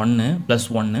ஆம்ப்ளிடியூட் 1 +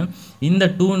 1. இந்த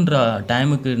 2ன்ற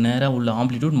டைமுக்கு நேராக உள்ள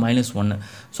ஆம்ப்ளிடியூட் -1.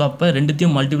 ஸோ அப்போ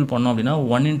ரெண்டுத்தையும் மல்டிபிள் பண்ணோம் அப்படின்னா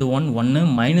 1 × 1 1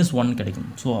 -1 கிடைக்கும்.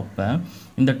 ஸோ அப்போ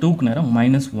இந்த 2க்கு நேரம்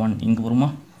 -1 இங்கே வருமா,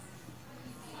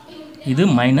 இது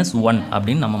 -1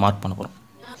 அப்படின்னு நம்ம மார்க் பண்ண போகிறோம்.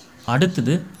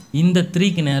 அடுத்தது இந்த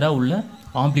 3க்கு நேராக உள்ள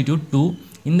ஆம்ப்ளிடியூட் 2,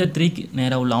 இந்த 3க்கு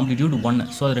நேராக உள்ள ஆம்ப்ளிடியூட் 1.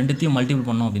 ஸோ அது ரெண்டுத்தையும் மல்டிபிள்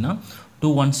பண்ணோம் அப்படின்னா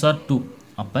 2 1s are 2.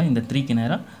 அப்போ இந்த 3க்கு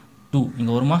நேராக 2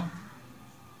 இங்கே வருமா?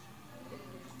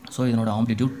 ஸோ இதனோட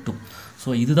ஆம்ப்ளிடியூட் 2. ஸோ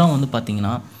இதுதான் வந்து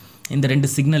பார்த்திங்கன்னா இந்த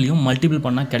 2 சிக்னலையும் மல்டிபிள்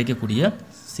பண்ணால் கிடைக்கக்கூடிய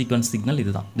சீக்வன்ஸ் சிக்னல்.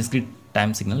 இதுதான் டிஸ்க்ரீட்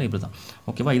டைம் சிக்னல். இப்படி தான்.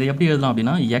 ஓகேவா? இதை எப்படி எழுதலாம்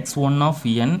அப்படின்னா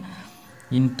x1(n)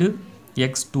 ×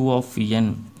 x2(n)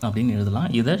 அப்படின்னு எழுதலாம்.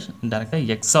 இதை டேரெக்டாக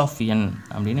x(n)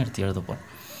 அப்படின்னு எடுத்து எழுத போகிறோம்.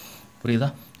 புரியுதா?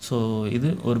 ஸோ இது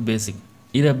ஒரு பேசிக்.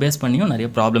 இதை பேஸ் பண்ணியும் நிறைய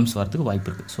ப்ராப்ளம்ஸ் வரதுக்கு வாய்ப்பு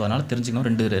இருக்குது. ஸோ அதனால் தெரிஞ்சுக்கணும்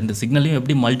ரெண்டு சிக்னலையும்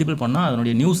எப்படி மல்டிபிள் பண்ணால்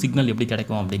அதனுடைய நியூ சிக்னல் எப்படி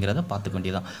கிடைக்கும் அப்படிங்கிறத பார்த்துக்க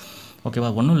வேண்டியதான். ஓகேவா?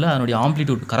 ஒன்றும் இல்லை, அதனுடைய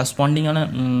ஆம்ப்ளிடியூட் கரஸ்பாண்டிங்கான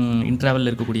இன்ட்ராவலில்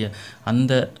இருக்கக்கூடிய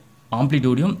அந்த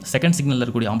ஆம்ப்ளிடியூடையும் செகண்ட் சிக்னலில்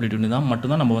இருக்கக்கூடிய ஆம்ப்ளிடியூட் தான்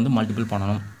மட்டும்தான் நம்ம வந்து மல்டிபிள்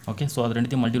பண்ணணும். ஓகே? ஸோ அது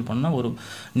ரெண்டுத்தையும் மல்டிபிள் பண்ணால் ஒரு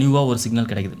நியூவாக ஒரு சிக்னல்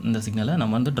கிடைக்குது. இந்த சிக்னலை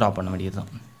நம்ம வந்து ட்ரா பண்ண வேண்டியது தான்.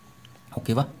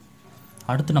 ஓகேவா?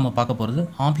 அடுத்து நம்ம பார்க்க போகிறது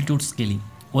ஆம்ப்ளிடியூட் ஸ்கேலிங்.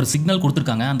 ஒரு சிக்னல்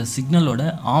கொடுத்துருக்காங்க, அந்த சிக்னலோட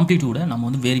ஆம்ப்ளிடியூடை நம்ம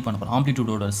வந்து வேரி பண்ண போகிறோம்.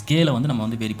 ஆம்ப்ளிடியூடோட ஸ்கேலை வந்து நம்ம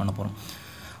வந்து வேரி பண்ண போகிறோம்.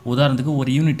 உதாரணத்துக்கு ஒரு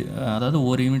யூனிட், அதாவது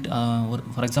ஒரு யூனிட், ஒரு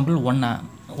ஃபார் எக்ஸாம்பிள்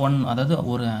ஒன் அதாவது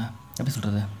ஒரு எப்படி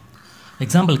சொல்கிறது,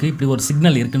 எக்ஸாம்பிளுக்கு இப்படி ஒரு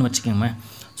சிக்னல் இருக்குதுன்னு வச்சுக்கோங்க.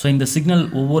 ஸோ இந்த சிக்னல்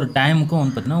ஒவ்வொரு டைமுக்கும்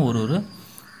வந்து பார்த்திங்கன்னா ஒரு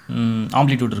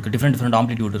ஆம்ப்ளிடியூட் இருக்குது, டிஃப்ரெண்ட்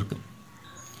ஆம்ப்ளிடியூட் இருக்குது.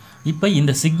 இப்போ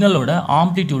இந்த சிக்னலோட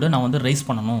ஆம்ப்ளிடியூடை நான் வந்து ரைஸ்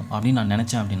பண்ணணும் அப்படின்னு நான்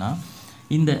நினச்சேன் அப்படின்னா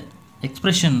இந்த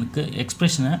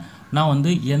எக்ஸ்ப்ரெஷனை நான் வந்து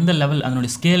எந்த லெவல்,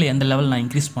 அதனுடைய ஸ்கேலை எந்த லெவல் நான்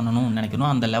இன்க்ரீஸ் பண்ணணும்னு நினைக்கணும்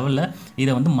அந்த லெவலில்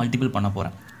இதை வந்து மல்டிபிள் பண்ண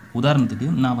போகிறேன். உதாரணத்துக்கு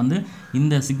நான் வந்து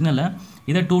இந்த சிக்னலை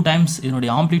இதை 2 டைம்ஸ்,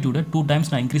 இதனுடைய ஆம்ப்ளிடியூடை 2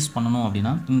 டைம்ஸ் நான் இன்க்ரீஸ் பண்ணணும்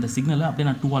அப்படின்னா இந்த சிக்னலை அப்படியே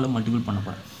நான் 2ஆல் மல்டிபிள் பண்ண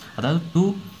போகிறேன். அதாவது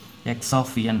 2x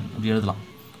ஆஃப் n அப்படி எழுதலாம்.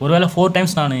 ஒருவேளை 4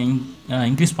 டைம்ஸ் நான்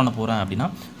இன்க்ரீஸ் பண்ண போகிறேன் அப்படின்னா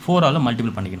 4ஆல்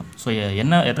மல்டிபிள் பண்ணிக்கணும். ஸோ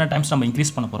எத்தனை டைம்ஸ் நம்ம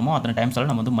இன்க்ரீஸ் பண்ண போகிறோமோ அத்தனை டைம்ஸால்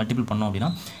நம்ம வந்து மல்டிபிள் பண்ணோம் அப்படின்னா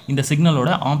இந்த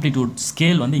சிக்னலோட ஆம்ப்ளிடியூட்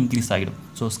ஸ்கேல் வந்து இன்க்ரீஸ் ஆகிடும்.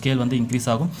 ஸோ ஸ்கேல் வந்து இன்க்ரீஸ்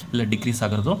ஆகும் இல்லை டிக்ரீஸ்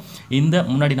ஆகிறதோ இந்த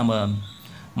முன்னாடி நம்ம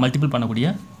மல்டிபிள்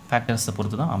பண்ணக்கூடிய ஃபேக்டர்ஸை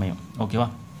பொறுத்து தான் அமையும். ஓகேவா?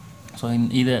 ஸோ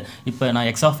இதை இப்போ நான்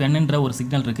எக்ஸ் ஆஃப் என்னன்ற ஒரு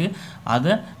சிக்னல் இருக்குது,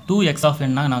 அதை 2x ஆஃப்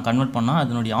என்னா நான் கன்வெர்ட் பண்ணால்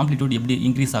அதனுடைய ஆம்ப்ளிடியூட் எப்படி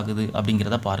இன்க்ரீஸ் ஆகுது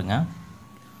அப்படிங்கிறத பாருங்கள்.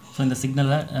 ஸோ இந்த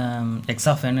சிக்னலில் எக்ஸ்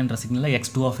ஆஃப் என்னன்ற சிக்னலில்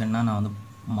x2 ஆஃப் என்னா நான் வந்து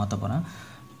மாற்ற போகிறேன்.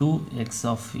 2x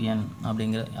ஆஃப் n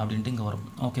அப்படின்ட்டு இங்கே வரும்.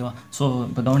 ஓகேவா? ஸோ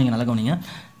இப்போ கவனிங்க, நல்லா கவனிங்க.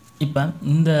 இப்போ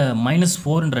இந்த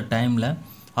 -4ன்ற டைமில்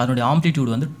அதனுடைய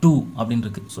ஆம்ப்ளிடியூட் வந்து 2 அப்படின்னு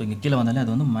இருக்குது. ஸோ இங்கே கீழே வந்தாலே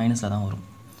அது வந்து மைனஸில் தான் வரும்.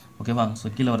 ஓகேவா? ஸோ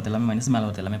கீழே வரது எல்லாமே மைனஸ், மேலே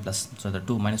வரது எல்லாமே ப்ளஸ். ஸோ இதை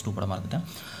 -2 போட மறந்துட்டேன்.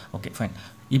 Okay fine.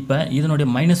 இப்போ இதனுடைய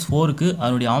 -4க்கு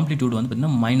அதனுடைய ஆம்ப்ளிடியூட் வந்து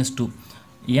பார்த்திங்கன்னா -2.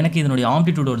 எனக்கு இதனுடைய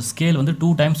ஆம்ப்ளிடியூடோட ஸ்கேல் வந்து 2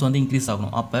 டைம்ஸ் வந்து இன்க்ரீஸ்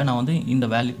ஆகணும். அப்போ நான் வந்து இந்த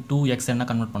வேல்யூ 2x என்ன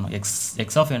கன்வெர்ட் பண்ணணும்,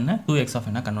 எக்ஸ் ஆஃப் என்ன 2x ஆஃப்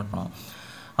என்ன கன்வெர்ட் பண்ணணும்.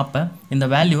 அப்போ இந்த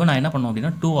வேல்யூவை நான் என்ன பண்ணுவோம்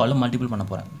அப்படின்னா 2ஆல் மல்டிபிள் பண்ண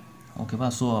போகிறேன். ஓகேவா?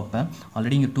 ஸோ அப்போ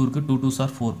ஆல்ரெடி இங்கே 2 இருக்குது, 2 2s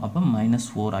are 4, அப்போ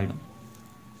 -4 ஆகிடும்.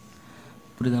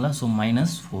 புரியுதுங்களா? ஸோ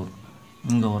 -4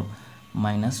 இங்கே வரும்,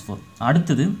 -4.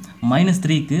 அடுத்தது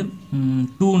 -3க்கு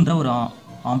 2ன்ற ஒரு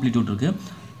ஆம்ப்ளிடியூட் இருக்குது.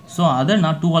 ஸோ அதை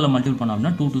நான் 2ஆல் மல்டிபிள் பண்ணோம்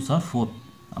அப்படின்னா 2 2s are 4,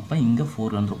 அப்போ இங்கே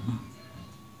 4 வந்துடும்.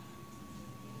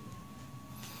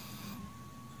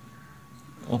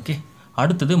 ஓகே.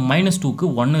 அடுத்தது -2க்கு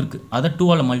 1 இருக்குது, அதை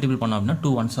 2ஆல் மல்டிபிள் பண்ணோம் அப்படின்னா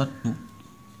 2 1s are 2.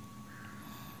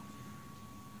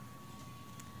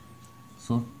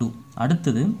 ஸோ 2.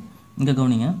 அடுத்தது இங்கே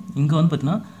கவனிங்க, இங்கே வந்து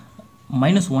பார்த்தீங்கன்னா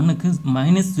 -1க்கு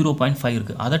 -0.5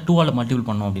 இருக்குது, அதை 2ஆல் மல்டிபிள்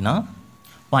பண்ணோம் அப்படின்னா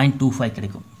 0.25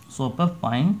 கிடைக்கும். ஸோ அப்போ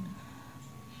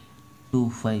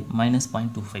 0.25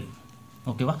 -0.25.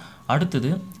 ஓகேவா? அடுத்தது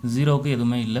 0க்கு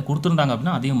எதுவுமே இல்லை, கொடுத்துருந்தாங்க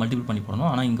அப்படின்னா அதையும் மல்டிபிள் பண்ணி போடணும்.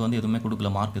 ஆனால் இங்கே வந்து எதுவுமே கொடுக்கல,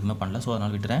 மார்க் எதுவுமே பண்ணல. ஸோ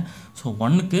அதனால் விட்டுறேன். ஸோ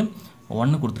 1க்கு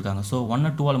 1 கொடுத்துருக்காங்க. ஸோ 1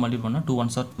 2ஆல் மல்டிபிள் பண்ணால் 2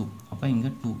 1s are 2, அப்போ இங்கே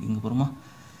 2 இங்கே போகிறோமா?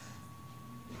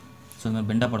 ஸோ இந்த மாதிரி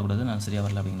பெண்டாக போடக்கூடாது, நான் சரியாக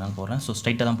வரல அப்படிங்கிறனால போடுறேன். ஸோ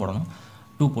ஸ்ட்ரைட்டாக தான் போடணும்.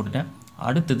 2 போட்டுட்டேன்.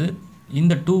 அடுத்தது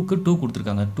இந்த 2க்கு 2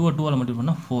 கொடுத்துருக்காங்க, 2ஆல் மல்டிபிள்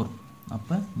பண்ணால் 4,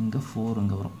 அப்போ இங்கே 4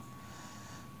 இங்கே வரும்.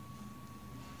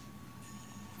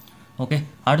 ஓகே.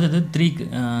 அடுத்தது 3க்கு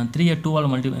 3 2ஆல்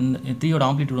மல்டிபிள், இந்த 3யோட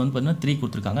ஆம்ப்ளிடியூட் வந்து பார்த்தீங்கன்னா 3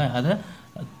 கொடுத்துருக்காங்க, அதை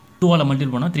 2ஆல்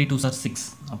மல்டிபிள் பண்ணால் 3 2s are 6,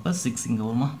 அப்போ 6 இங்கே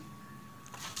வருமா?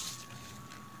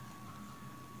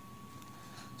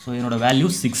 ஸோ என்னோட வேல்யூ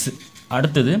 6.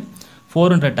 அடுத்தது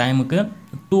 4ன்ற டைமுக்கு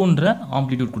 2ன்ற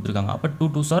ஆம்ப்ளிடியூட் கொடுத்துருக்காங்க, அப்போ 2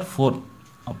 2s are 4,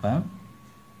 அப்போ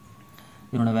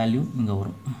என்னோட வேல்யூ இங்கே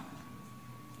வரும்.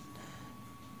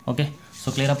 ஓகே. ஸோ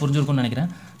கிளியராக புரிஞ்சிருக்கும்னு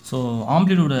நினைக்கிறேன். ஸோ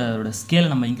ஆம்ப்ளிடியூடோட ஸ்கேலை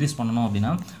நம்ம இன்க்ரீஸ் பண்ணணும்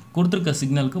அப்படின்னா கொடுத்துருக்க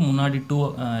சிக்னலுக்கு முன்னாடி 2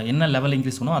 என்ன லெவலில்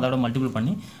இன்க்ரீஸ் பண்ணுவோம் அதோட மல்டிபிள்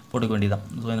பண்ணி போட்டுக்க வேண்டியதான்.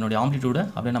 ஸோ இதனுடைய ஆம்ப்ளிடியூடை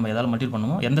அப்படியே நம்ம எதாவது மல்டிபிள்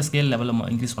பண்ணுவோம், எந்த ஸ்கேல் லெவலில்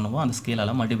இன்க்ரீஸ் பண்ணுவோம் அந்த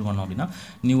ஸ்கேலால் மல்டிபிள் பண்ணோம் அப்படின்னா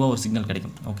நியூவாக ஒரு சிக்னல்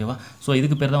கிடைக்கும். ஓகேவா? ஸோ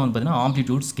இதுக்கு பேர் தான் வந்து பார்த்தீங்கன்னா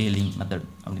ஆம்ப்ளிடியூட் ஸ்கேலிங் மெத்தட்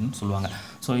அப்படின்னு சொல்லுவாங்க.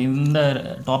 ஸோ இந்த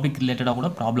டாபிக் ரிலேட்டடாக கூட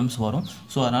ப்ராப்ளம்ஸ் வரும்.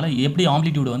 ஸோ அதனால் எப்படி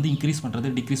ஆம்ப்ளிடியூடை வந்து இன்க்ரீஸ்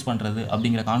பண்ணுறது டிக்ரீஸ் பண்ணுறது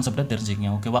அப்படிங்கிற கான்செப்டை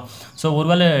தெரிஞ்சுக்கங்க. ஓகேவா? ஸோ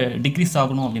ஒருவேளை டிக்ரீஸ்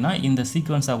ஆகணும் அப்படின்னா இந்த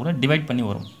சீக்வன்ஸாக கூட டிவைட் பண்ணி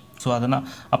வரும். ஸோ அதை நான்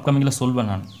அப்கமிங்கில் சொல்வேன்.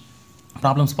 நான்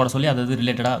ப்ராப்ளம்ஸ் போட சொல்லி அது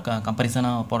ரிலேட்டடாக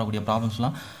கம்பேரிசனாக போடக்கூடிய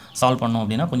ப்ராப்ளம்ஸ்லாம் சால்வ் பண்ணோம்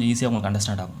அப்படின்னா கொஞ்சம் ஈஸியாக உங்களுக்கு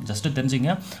அண்டர்ஸ்டாண்ட் ஆகும். ஜஸ்ட்டு தெரிஞ்சுங்க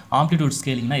ஆம்ப்ளிடியூட்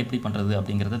ஸ்கேலிங்னா எப்படி பண்ணுறது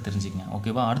அப்படிங்கிறத தெரிஞ்சுங்க.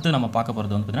 ஓகேவா? அடுத்து நம்ம பார்க்க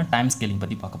போகிறது வந்து பார்த்தீங்கன்னா டைம் ஸ்கேலிங்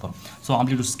பற்றி பார்க்க போகிறோம். ஸோ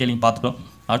ஆம்ப்ளிடியூட் ஸ்கேலிங் பார்த்துட்டோம்.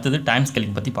 அடுத்தது டைம்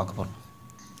ஸ்கேலிங் பற்றி பார்க்க போகிறோம்.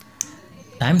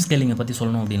 டைம் ஸ்கேலிங்கை பற்றி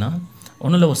சொல்லணும் அப்படின்னா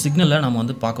ஒன்றும் இல்லை, ஒரு சிக்னலில் நம்ம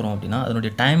வந்து பார்க்குறோம் அப்படின்னா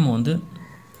அதனுடைய டைம் வந்து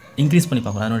இன்க்ரீஸ் பண்ணி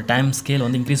பார்க்குறோம், அதனுடைய டைம் ஸ்கேல்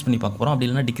வந்து இன்க்ரீஸ் பண்ணி பார்க்க போகிறோம், அப்படி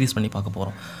இல்லைனா டிக்ரீஸ் பண்ணி பார்க்க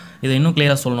போகிறோம். இதை இன்னும்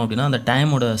கிளியராக சொல்லணும் அப்படின்னா அந்த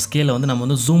டைமோட ஸ்கேலை வந்து நம்ம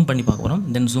வந்து ஜூம் பண்ணி பார்க்க போகிறோம்,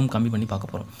 தென் ஜூம் கம்மி பண்ணி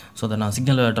பார்க்க போகிறோம். ஸோ அதை நான்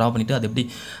சிக்னலை ட்ரா பண்ணிவிட்டு அது எப்படி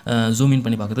ஜூம் இன்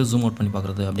பண்ணி பார்க்குறது, ஜூம் அவுட் பண்ணி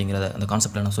பார்க்குறது அப்படிங்கிறத அந்த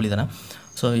கான்செப்ட்டில் நான் சொல்லி தரேன்.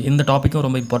 ஸோ இந்த டாப்பிக்கும்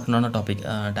ரொம்ப இம்பார்ட்டண்டான டாபிக்.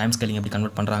 டைம் ஸ்கேலிங் எப்படி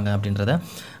கன்வெர்ட் பண்ணுறாங்க அப்படின்றத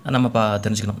நம்ம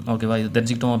தெரிஞ்சுக்கணும். ஓகேவா? இது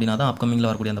தெரிஞ்சுக்கிட்டோம் அப்படின்னா தான் அப்கமிங்கில்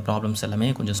வரக்கூடிய அந்த ப்ராப்ளம்ஸ் எல்லாமே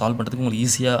கொஞ்சம் சால்வ் பண்ணுறதுக்கு உங்களுக்கு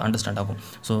ஈஸியாக அண்டர்ஸ்டாண்ட் ஆகும்.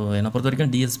 ஸோ என்னை பொறுத்த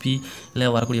வரைக்கும் டிஎஸ்பி இல்லை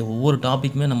வரக்கூடிய ஒவ்வொரு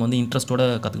டாப்பிக்குமே நம்ம வந்து இன்ட்ரெஸ்ட்டோட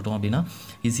கற்றுக்கிட்டோம் அப்படின்னா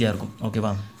ஈஸியாக இருக்கும்.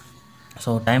 ஓகேவா?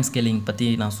 ஸோ டைம் ஸ்கேலிங் பற்றி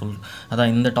நான்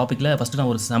அதான் இந்த டாப்பிக்கில் ஃபஸ்ட்டு நான்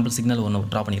ஒரு சாம்பிள் சிக்னல் ஒன்று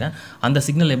ட்ரா பண்ணிக்கிறேன். அந்த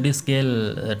சிக்னல் எப்படி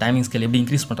டைமிங் ஸ்கேல் எப்படி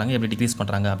இன்க்ரீஸ் பண்ணுறாங்க எப்படி டிக்ரீஸ்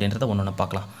பண்ணுறாங்க அப்படின்றத ஒன்று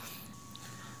பார்க்கலாம்.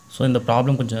 ஸோ இந்த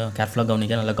ப்ராப்ளம் கொஞ்சம் கேர்ஃபுல்லாக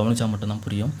கவனிக்க, நல்லா கவனித்தா மட்டும்தான்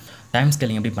புரியும். டைம்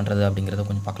ஸ்கேலிங் எப்படி பண்ணுறது அப்படிங்கிறத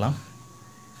கொஞ்சம் பார்க்கலாம்.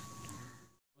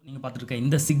 நீங்கள் பார்த்துருக்க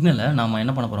இந்த சிக்னலை நம்ம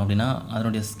என்ன பண்ண போகிறோம் அப்படின்னா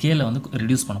அதனுடைய ஸ்கேலை வந்து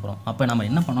ரெடியூஸ் பண்ண போகிறோம். அப்போ நம்ம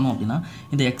என்ன பண்ணணும் அப்படின்னா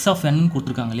இந்த எக்ஸ் ஆஃப் என்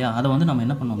கொடுத்துருக்காங்க இல்லையா, அதை வந்து நம்ம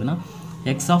என்ன பண்ணோம் அப்படின்னா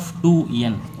எக்ஸ் ஆஃப்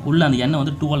 2n உள்ள அந்த எண்ணை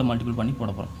வந்து 2ஆல் மல்டிபிள் பண்ணி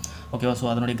போட போகிறோம். ஓகேவா? ஸோ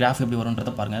அதனுடைய கிராஃப் எப்படி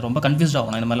வரும்ன்றதை பாருங்கள். ரொம்ப கன்ஃபியூஸ்ட்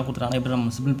ஆகணும். இந்த மாதிரிலாம் கொடுத்துட்டாங்க எப்படி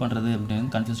நம்ம சிம்பிள் பண்ணுறது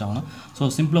அப்படின்னு கன்ஃபியூஸ்ட் ஆகணும். ஸோ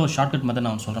சிம்பிளாக ஒரு ஷார்ட்கட் மெத்தட்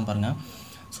நான் சொல்கிறேன் பாருங்கள்.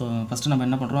 ஸோ ஃபஸ்ட்டு நம்ம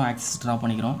என்ன பண்ணுறோம், ஆக்சிஸ் ட்ரா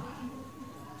பண்ணிக்கிறோம்.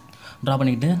 ட்ரா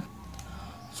பண்ணிக்கிட்டு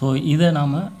ஸோ இதை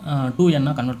நாம் 2n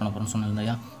கன்வெர்ட் பண்ண போகிறோம் சொன்னேன்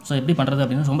இல்லையா. ஸோ எப்படி பண்ணுறது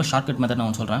அப்படின்னு ரொம்ப ஷார்ட்கட் மெத்தட்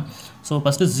நான் சொல்கிறேன். ஸோ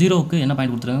ஃபஸ்ட்டு 0க்கு என்ன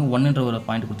பாயிண்ட் கொடுத்துருக்காங்க, 1 ஒரு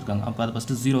பாயிண்ட் கொடுத்துருக்காங்க. அப்போ அது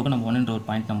ஃபஸ்ட்டு 0க்கு நம்ம 1 ஒரு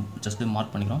பாயிண்ட் நம்ம ஜஸ்ட்டு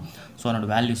மார்க் பண்ணிக்கிறோம். ஸோ அதோட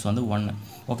வேல்யூஸ் வந்து 1.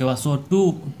 ஓகேவா? ஸோ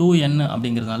 2n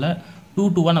அப்படிங்கிறதுனால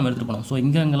 2 நம்ம எடுத்துகிட்டு போனோம். ஸோ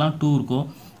இங்கெங்கெல்லாம் 2 இருக்கோ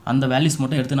அந்த வேல்யூஸ்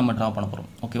மட்டும் எடுத்து நம்ம ட்ரா பண்ண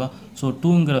போகிறோம். ஓகேவா? ஸோ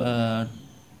 2ங்கிற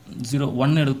 0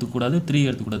 1 எடுத்துக்கூடாது, 3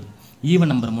 எடுத்துக்கூடாது,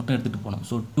 ஈவன் நம்பரை மட்டும் எடுத்துகிட்டு போகணும்.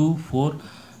 ஸோ 2 4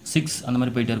 6 அந்த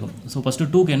மாதிரி போயிட்டே இருக்கும். ஸோ ஃபஸ்ட்டு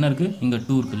 2க்கு என்ன இருக்குது, இங்கே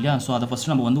 2 இருக்குது இல்லையா. ஸோ அதை ஃபஸ்ட்டு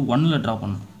நம்ம வந்து 1ல் ட்ரா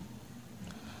பண்ணணும்.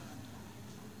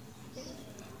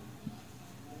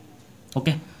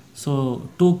 ஓகே, ஸோ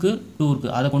 2க்கு 2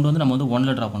 இருக்குது, அதை கொண்டு வந்து நம்ம வந்து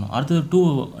 1ல் ட்ரா பண்ணணும். அடுத்தது 2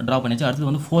 ட்ரா பண்ணிச்சு, அடுத்தது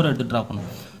வந்து 4 எடுத்து ட்ரா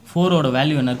பண்ணணும். 4ஓட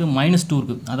வேல்யூ என்ன இருக்குது, -2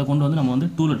 இருக்குது, அதை கொண்டு வந்து நம்ம வந்து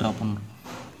 2ல் ட்ரா பண்ணணும்.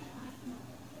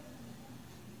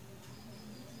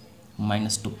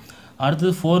 -2.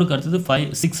 அடுத்தது 4க்கு அடுத்தது 5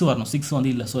 6 வரணும். 6 வந்து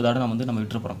இல்லை. ஸோ இதோட நம்ம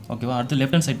விட்டுற போகிறோம். ஓகேவா? அடுத்து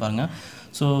லெஃப்ட் ஹேண்ட் சைட் பாருங்கள்.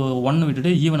 ஸோ 1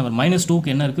 விட்டுட்டு ஈவன் நம்பர்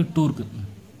 -2க்கு என்ன இருக்குது, 2 இருக்குது.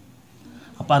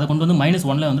 அப்போ அதை கொண்டு வந்து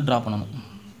 -1ல் வந்து ட்ரா பண்ணணும்.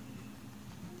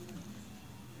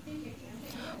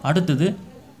 அடுத்தது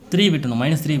 3 விட்டணும்,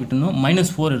 -3 விட்டணும்,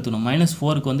 -4 எடுத்துக்கணும்.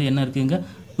 -4க்கு வந்து என்ன இருக்குது, இங்கே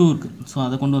 2 இருக்குது. ஸோ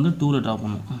அதை கொண்டு வந்து 2ல் ட்ரா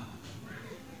பண்ணணும்.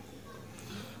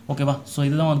 ஓகேவா? ஸோ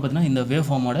இதுதான் வந்து பார்த்தீங்கன்னா இந்த வேவ்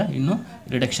ஃபார்மோட இன்னும்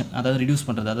ரிடக்ஷன், அதாவது ரிடியூஸ்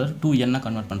பண்ணுறது, அதாவது 2n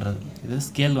கன்வெர்ட் பண்ணுறது. இது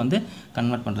ஸ்கேல் வந்து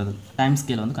கன்வெர்ட் பண்ணுறது, டைம்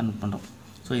ஸ்கேல் வந்து கன்வெர்ட் பண்ணுறோம்.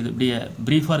 ஸோ இது இப்படி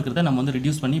ப்ரீஃபாக இருக்கிறத நம்ம வந்து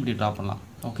ரிடியூஸ் பண்ணி இப்படி ட்ரா பண்ணலாம்.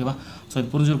 ஓகேவா? ஸோ இது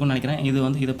புரிஞ்சிருக்கும்னு நினைக்கிறேன்.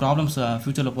 இது ப்ராப்ளம்ஸ்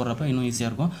ஃபியூச்சரில் போடுறப்ப இன்னும் ஈஸியாக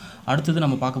இருக்கும். அடுத்தது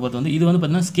நம்ம பார்க்க போகிறது வந்து இது வந்து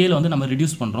பார்த்தீங்கன்னா ஸ்கேலை வந்து நம்ம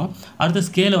ரிடியூஸ் பண்ணுறோம். அடுத்த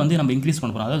ஸ்கேலை வந்து நம்ம இன்க்ரீஸ்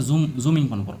பண்ண போகிறோம், அதாவது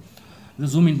ஜூமிங் பண்ண போகிறோம்.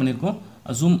 இது ஜூம் இன் பண்ணியிருக்கோம்.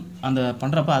 ஜூம் அந்த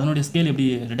பண்ணுறப்ப அதனுடைய ஸ்கேல் எப்படி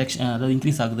ரிடக்ஷன், அதாவது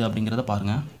இன்க்ரீஸ் ஆகுது அப்படிங்கிறத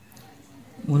பாருங்கள்.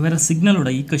 ஒருவேளை சிக்னலோட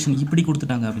ஈக்குவேஷன் இப்படி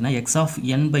கொடுத்துட்டாங்க அப்படின்னா எக்ஸ் ஆஃப்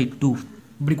n/2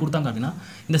 இப்படி கொடுத்தாங்க அப்படின்னா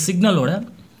இந்த சிக்னலோட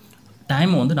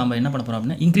டைமை வந்து நம்ம என்ன பண்ண போகிறோம்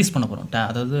அப்படின்னா இன்க்ரீஸ் பண்ண போகிறோம்.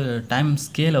 அதாவது டைம்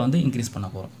ஸ்கேலை வந்து இன்க்ரீஸ் பண்ண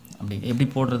போகிறோம். அப்படி எப்படி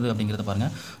போடுறது அப்படிங்கிறத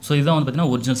பாருங்கள். ஸோ இதுதான் வந்து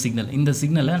பார்த்தீங்கன்னா ஒரிஜினல் சிக்னல். இந்த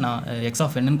சிக்னலை நான் எக்ஸ்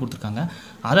ஆஃப் n கொடுத்துருக்காங்க.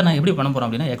 அதை நான் எப்படி பண்ண போகிறேன்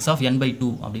அப்படின்னா எக்ஸ் ஆஃப்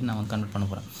n/2 அப்படின்னு நான் வந்து கன்வெர்ட் பண்ண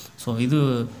போகிறேன். ஸோ இது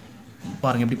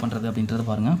பாருங்கள் எப்படி பண்ணுறது அப்படின்றத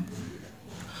பாருங்கள்.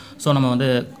 ஸோ நம்ம வந்து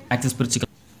ஆக்சிஸ் பிரிச்சுக்கலாம்.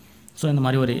 ஸோ இந்த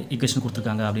மாதிரி ஒரு ஈக்குவேஷன்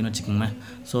கொடுத்துருக்காங்க அப்படின்னு வச்சுக்கோங்க.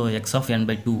 ஸோ எக்ஸ் ஆஃப்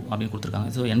n/2 அப்படின்னு கொடுத்துருக்காங்க.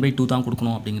 ஸோ n/2 தான்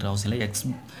கொடுக்கணும் அப்படிங்கிற அவசியம் இல்லை.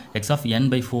 எக்ஸ் ஆஃப்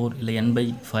n/4 இல்லை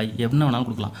n/5 என்ன வேணாலும்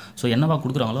கொடுக்கலாம். ஸோ என்னவா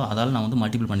கொடுக்குறாங்களோ அதால் நான் வந்து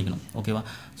மல்டிபிள் பண்ணிக்கணும். ஓகேவா?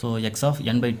 ஸோ எக்ஸ் ஆஃப்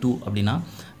n/2 அப்படின்னா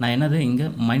நான் என்னது இங்கே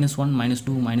 -1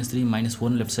 -2 -3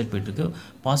 -4 லெஃப்ட் சைட் போயிட்டுருக்கு.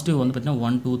 பாசிட்டிவ் வந்து பார்த்தீங்கன்னா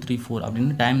 1 2 3 4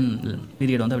 அப்படின்னு டைம்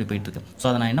பீரியட் வந்து அப்படி போயிட்டுருக்கு. ஸோ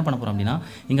அதை நான் என்ன பண்ண போகிறேன் அப்படின்னா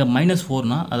இங்கே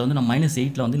 -4னா அதை வந்து நான்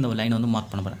 -8ல் வந்து இந்த லைனை வந்து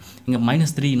மார்க் பண்ண போகிறேன். இங்கே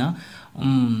 -3னா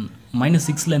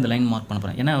 -6ல் இந்த லைன் மார்க் பண்ண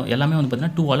போகிறேன். ஏன்னா எல்லாமே வந்து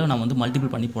பார்த்தீங்கன்னா 2ஆல் நான் வந்து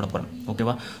மல்டிபிள் பண்ணி போட போகிறேன்.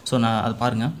 ஓகேவா? ஸோ நான் அதை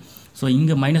பாருங்கள். ஸோ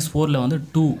இங்கே -4ல் வந்து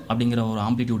 2 அப்படிங்கிற ஒரு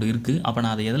ஆம்ப்ளிடியூட் இருக்குது. அப்போ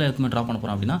நான் அதை எதில் எதுவுமே ட்ரா பண்ண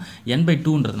போகிறேன் அப்படின்னா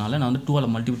n/2ன்றதுனால நான் வந்து 2ஆல்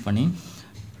மல்டிபிள் பண்ணி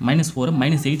 -4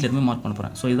 -8ல் எதுவுமே மார்க் பண்ண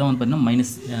போகிறேன். ஸோ இதான் வந்து பார்த்தீங்கன்னா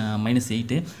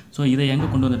 -8. ஸோ இதை எங்கே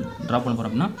கொண்டு வந்து ட்ரா பண்ண போகிறேன்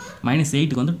அப்படின்னா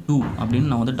 -8க்கு வந்து 2 அப்படின்னு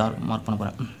நான் வந்து மார்க் பண்ண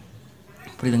போகிறேன்.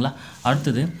 புரியுதுங்களா?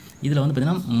 அடுத்தது இதில் வந்து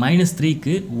பார்த்தீங்கன்னா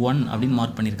 -3க்கு 1 அப்படின்னு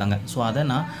மார்க் பண்ணியிருக்காங்க. ஸோ அதை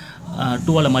நான்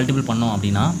 2ஆல் மல்டிபிள் பண்ணோம்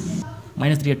அப்படின்னா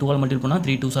 -3 2ஆல் மல்டிபிள் பண்ணால்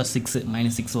 3 2s are 6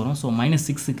 -6 வரும். ஸோ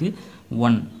 -6க்கு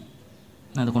 1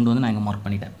 அதை கொண்டு வந்து நான் இங்கே மார்க்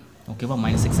பண்ணிட்டேன். ஓகேவா?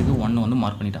 -6க்கு 1 வந்து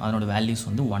மார்க் பண்ணிட்டேன். அதனோட வேல்யூஸ்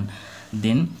வந்து 1.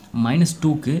 தென்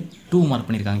 -2க்கு 2 மார்க்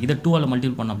பண்ணியிருக்காங்க. இதை 2ஆல்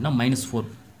மல்டிபிள் பண்ணோம் அப்படின்னா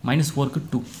 -4க்கு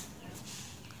 2.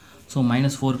 ஸோ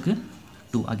 -4க்கு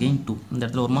 2 அகெயின் 2 இந்த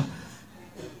இடத்துல வருமா,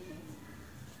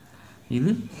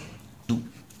 இது 2.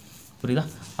 புரியுதா?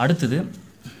 அடுத்தது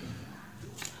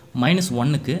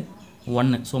 -1க்கு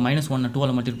 1. ஸோ -1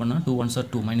 2ஆல் மல்டிபிள் பண்ணால் 2 1s are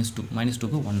 2 -2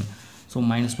 -2க்கு 1. ஸோ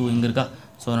 -2 இங்கே இருக்கா.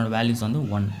 ஸோ அதனோட வேல்யூஸ் வந்து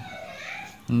 1.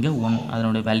 இங்கே 1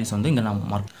 அதனோட வேல்யூஸ் வந்து இங்கே நான்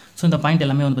மார்க். ஸோ இந்த பாயிண்ட்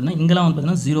எல்லாமே வந்து பார்த்தீங்கன்னா இங்கெல்லாம் வந்து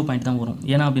பார்த்தீங்கன்னா 0 பாயிண்ட் தான் வரும்.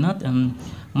 ஏன்னா அப்படின்னா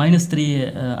 -3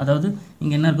 அதாவது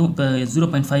இங்கே என்ன இருக்கும், இப்போ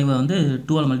 0.5 வந்து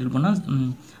 2ஆல் மல்டிபிள் பண்ணால்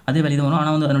அதே வேல்யூ தான் வரும்.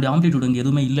 ஆனால் வந்து அதனுடைய ஆம்ப்ளிடியூட் இங்கே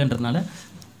எதுவுமே இல்லைன்றதுனால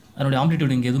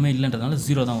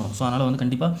 0 தான் வரும். ஸோ அதனால் வந்து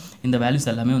கண்டிப்பாக இந்த வேல்யூஸ்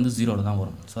எல்லாமே வந்து 0 தான்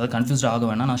வரும். ஸோ அதை கன்ஃபியூஸ்ட் ஆக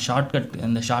வேணாம். நான்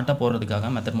இந்த ஷார்ட்டாக போடுறதுக்காக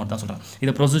மெத்தட் மட்டும் தான் சொல்கிறேன்.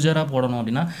 இதை ப்ரொசீஜராக போடணும்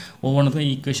அப்படின்னா ஒவ்வொன்றுக்கும்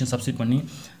ஈக்குவேஷன் சப்ஸ்டிட் பண்ணி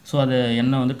ஸோ அதை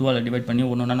என்ன வந்து 2ஆல் டிவைட் பண்ணி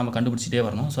ஒன்று நம்ம கண்டுபிடிச்சிட்டே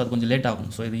வரணும். ஸோ அது கொஞ்சம் லேட் ஆகும்.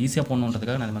 ஸோ இது ஈஸியாக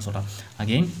போடணுன்றதுக்காக நான் இந்த மாதிரி சொல்கிறேன்.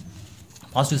 அகெயின்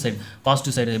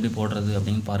பாசிட்டிவ் சைடு எப்படி போடுறது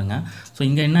அப்படின்னு பாருங்கள். ஸோ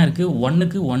இங்கே என்ன இருக்குது,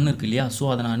 1க்கு 1 இருக்குது இல்லையா. ஸோ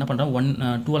அதை நான் என்ன பண்ணுறேன்,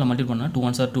 2ஆல் மல்டிபிள் பண்ணால் 2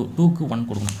 1s are 2 2க்கு 1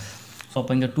 கொடுக்கணும். ஸோ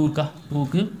அப்போ இங்கே 2 இருக்கா,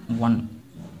 2க்கு 1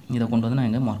 இதை கொண்டு வந்து நான்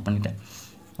இங்கே மார்க் பண்ணிட்டேன்.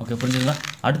 ஓகே, புரிஞ்சுங்களா?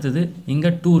 அடுத்தது இங்கே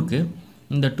 2 இருக்குது,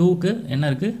 இந்த 2க்கு என்ன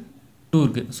இருக்குது 2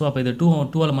 இருக்குது. ஸோ அப்போ இதை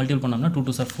 2ஆல் மல்டிபிள் பண்ணோம்னா 2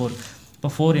 2 சார் 4. இப்போ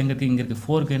 4 எங்கே இருக்குது இங்கே இருக்குது.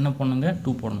 4க்கு என்ன பண்ணுங்க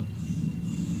 2 போடணும்.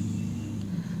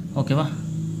 ஓகேவா.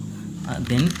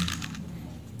 தென்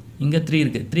இங்கே 3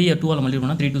 இருக்குது. 3 2ஆல் மல்டிபிள்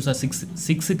பண்ணால் 3 2 சார் 6.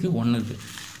 6க்கு 1 இருக்குது.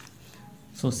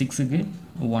 ஸோ 6க்கு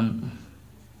 1.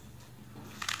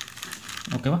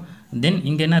 ஓகேவா. தென்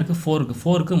இங்கே என்ன இருக்குது 4 இருக்குது.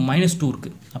 4க்கு -2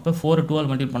 இருக்குது. அப்போ 4 2ஆல்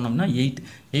மல்டிபிள் பண்ணோம்னா 8.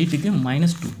 8க்கு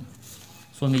 -2.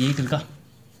 ஸோ அங்கே 8 இருக்கா.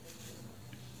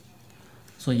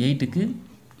 ஸோ 8க்கு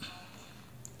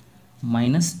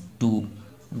 -2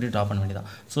 இப்படி ட்ரா பண்ண வேண்டியதான்.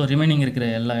 ஸோ ரிமைனிங் இருக்கிற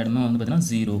எல்லா இடமும் வந்து பார்த்திங்கன்னா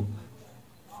 0.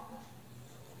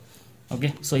 ஓகே.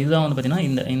 ஸோ இதுதான் வந்து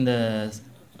பார்த்திங்கன்னா இந்த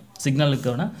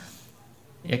சிக்னலுக்கான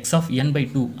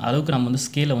x(n/2) அளவுக்கு நம்ம வந்து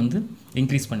ஸ்கேலை வந்து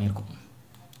இன்க்ரீஸ் பண்ணியிருக்கோம்.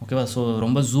 ஓகேவா. ஸோ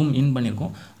ரொம்ப ஜூம் இன்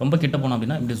பண்ணியிருக்கோம். ரொம்ப கிட்ட போனோம்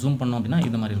அப்படின்னா இப்படி ஜூம் பண்ணோம் அப்படின்னா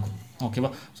இது மாதிரி இருக்கும். ஓகேவா.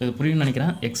 ஸோ இது புரியும்னு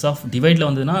நினைக்கிறேன். x(டிவைடில்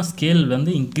வந்ததுன்னா ஸ்கேல்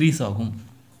வந்து இன்க்ரீஸ் ஆகும்.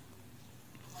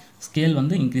 ஸ்கேல்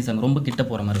வந்து இன்க்ரீஸ் ஆகும், ரொம்ப கிட்ட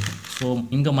போகிற மாதிரி இருக்கும். ஸோ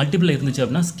இங்கே மல்டிபிள் இருந்துச்சு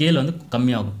அப்படின்னா ஸ்கேல் வந்து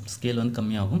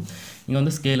கம்மியாகும். இங்கே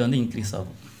வந்து ஸ்கேல் வந்து இன்க்ரீஸ்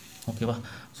ஆகும். ஓகேவா.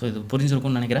 ஸோ இது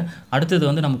புரிஞ்சிருக்கும்னு நினைக்கிறேன். அடுத்தது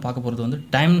வந்து நம்ம பார்க்க போகிறது வந்து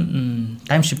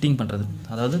டைம் ஷிஃப்டிங் பண்ணுறது.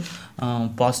 அதாவது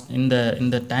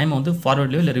இந்த டைமை வந்து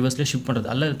ஃபார்வர்ட்லேயோ இல்லை ரிவர்ஸ்லேயோ ஷிஃப்ட் பண்ணுறது,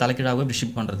 அல்லது தலைக்கீழாகவோ இப்படி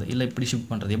ஷிஃப்ட் பண்ணுறது, இல்லை இப்படி ஷிஃப்ட்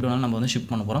பண்ணுறது, எப்படி வேணாலும் நம்ம வந்து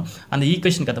ஷிஃப்ட் பண்ண போகிறோம். அந்த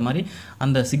ஈக்குவேஷனுக்கு ஏற்ற மாதிரி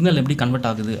அந்த சிக்னல் எப்படி கன்வெர்ட்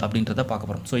ஆகுது அப்படின்றத பார்க்க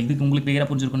போகிறோம். ஸோ இதுக்கு உங்களுக்கு கிளியராக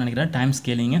புரிஞ்சிருக்கும்னு நினைக்கிறேன். டைம்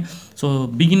ஸ்கேலிங்கு ஸோ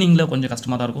பிகினிங்கில் கொஞ்சம்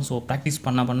கஷ்டமாக தான் இருக்கும். ஸோ ப்ராக்டிஸ்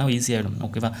பண்ண ஈஸியாகிடும்.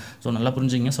 ஓகேவா. ஸோ நல்லா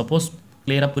புரிஞ்சுங்க. சப்போஸ்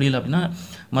கிளியராக புரியல அப்படின்னா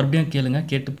மறுபடியும் கேளுங்க.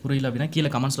 கேட்டு புரியல அப்படின்னா கீழே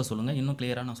கமெண்ட்ஸில் சொல்லுங்கள். இன்னும்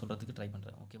கிளியராக நான் சொல்கிறதுக்கு ட்ரை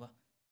பண்ணுறேன். ஓகேவா.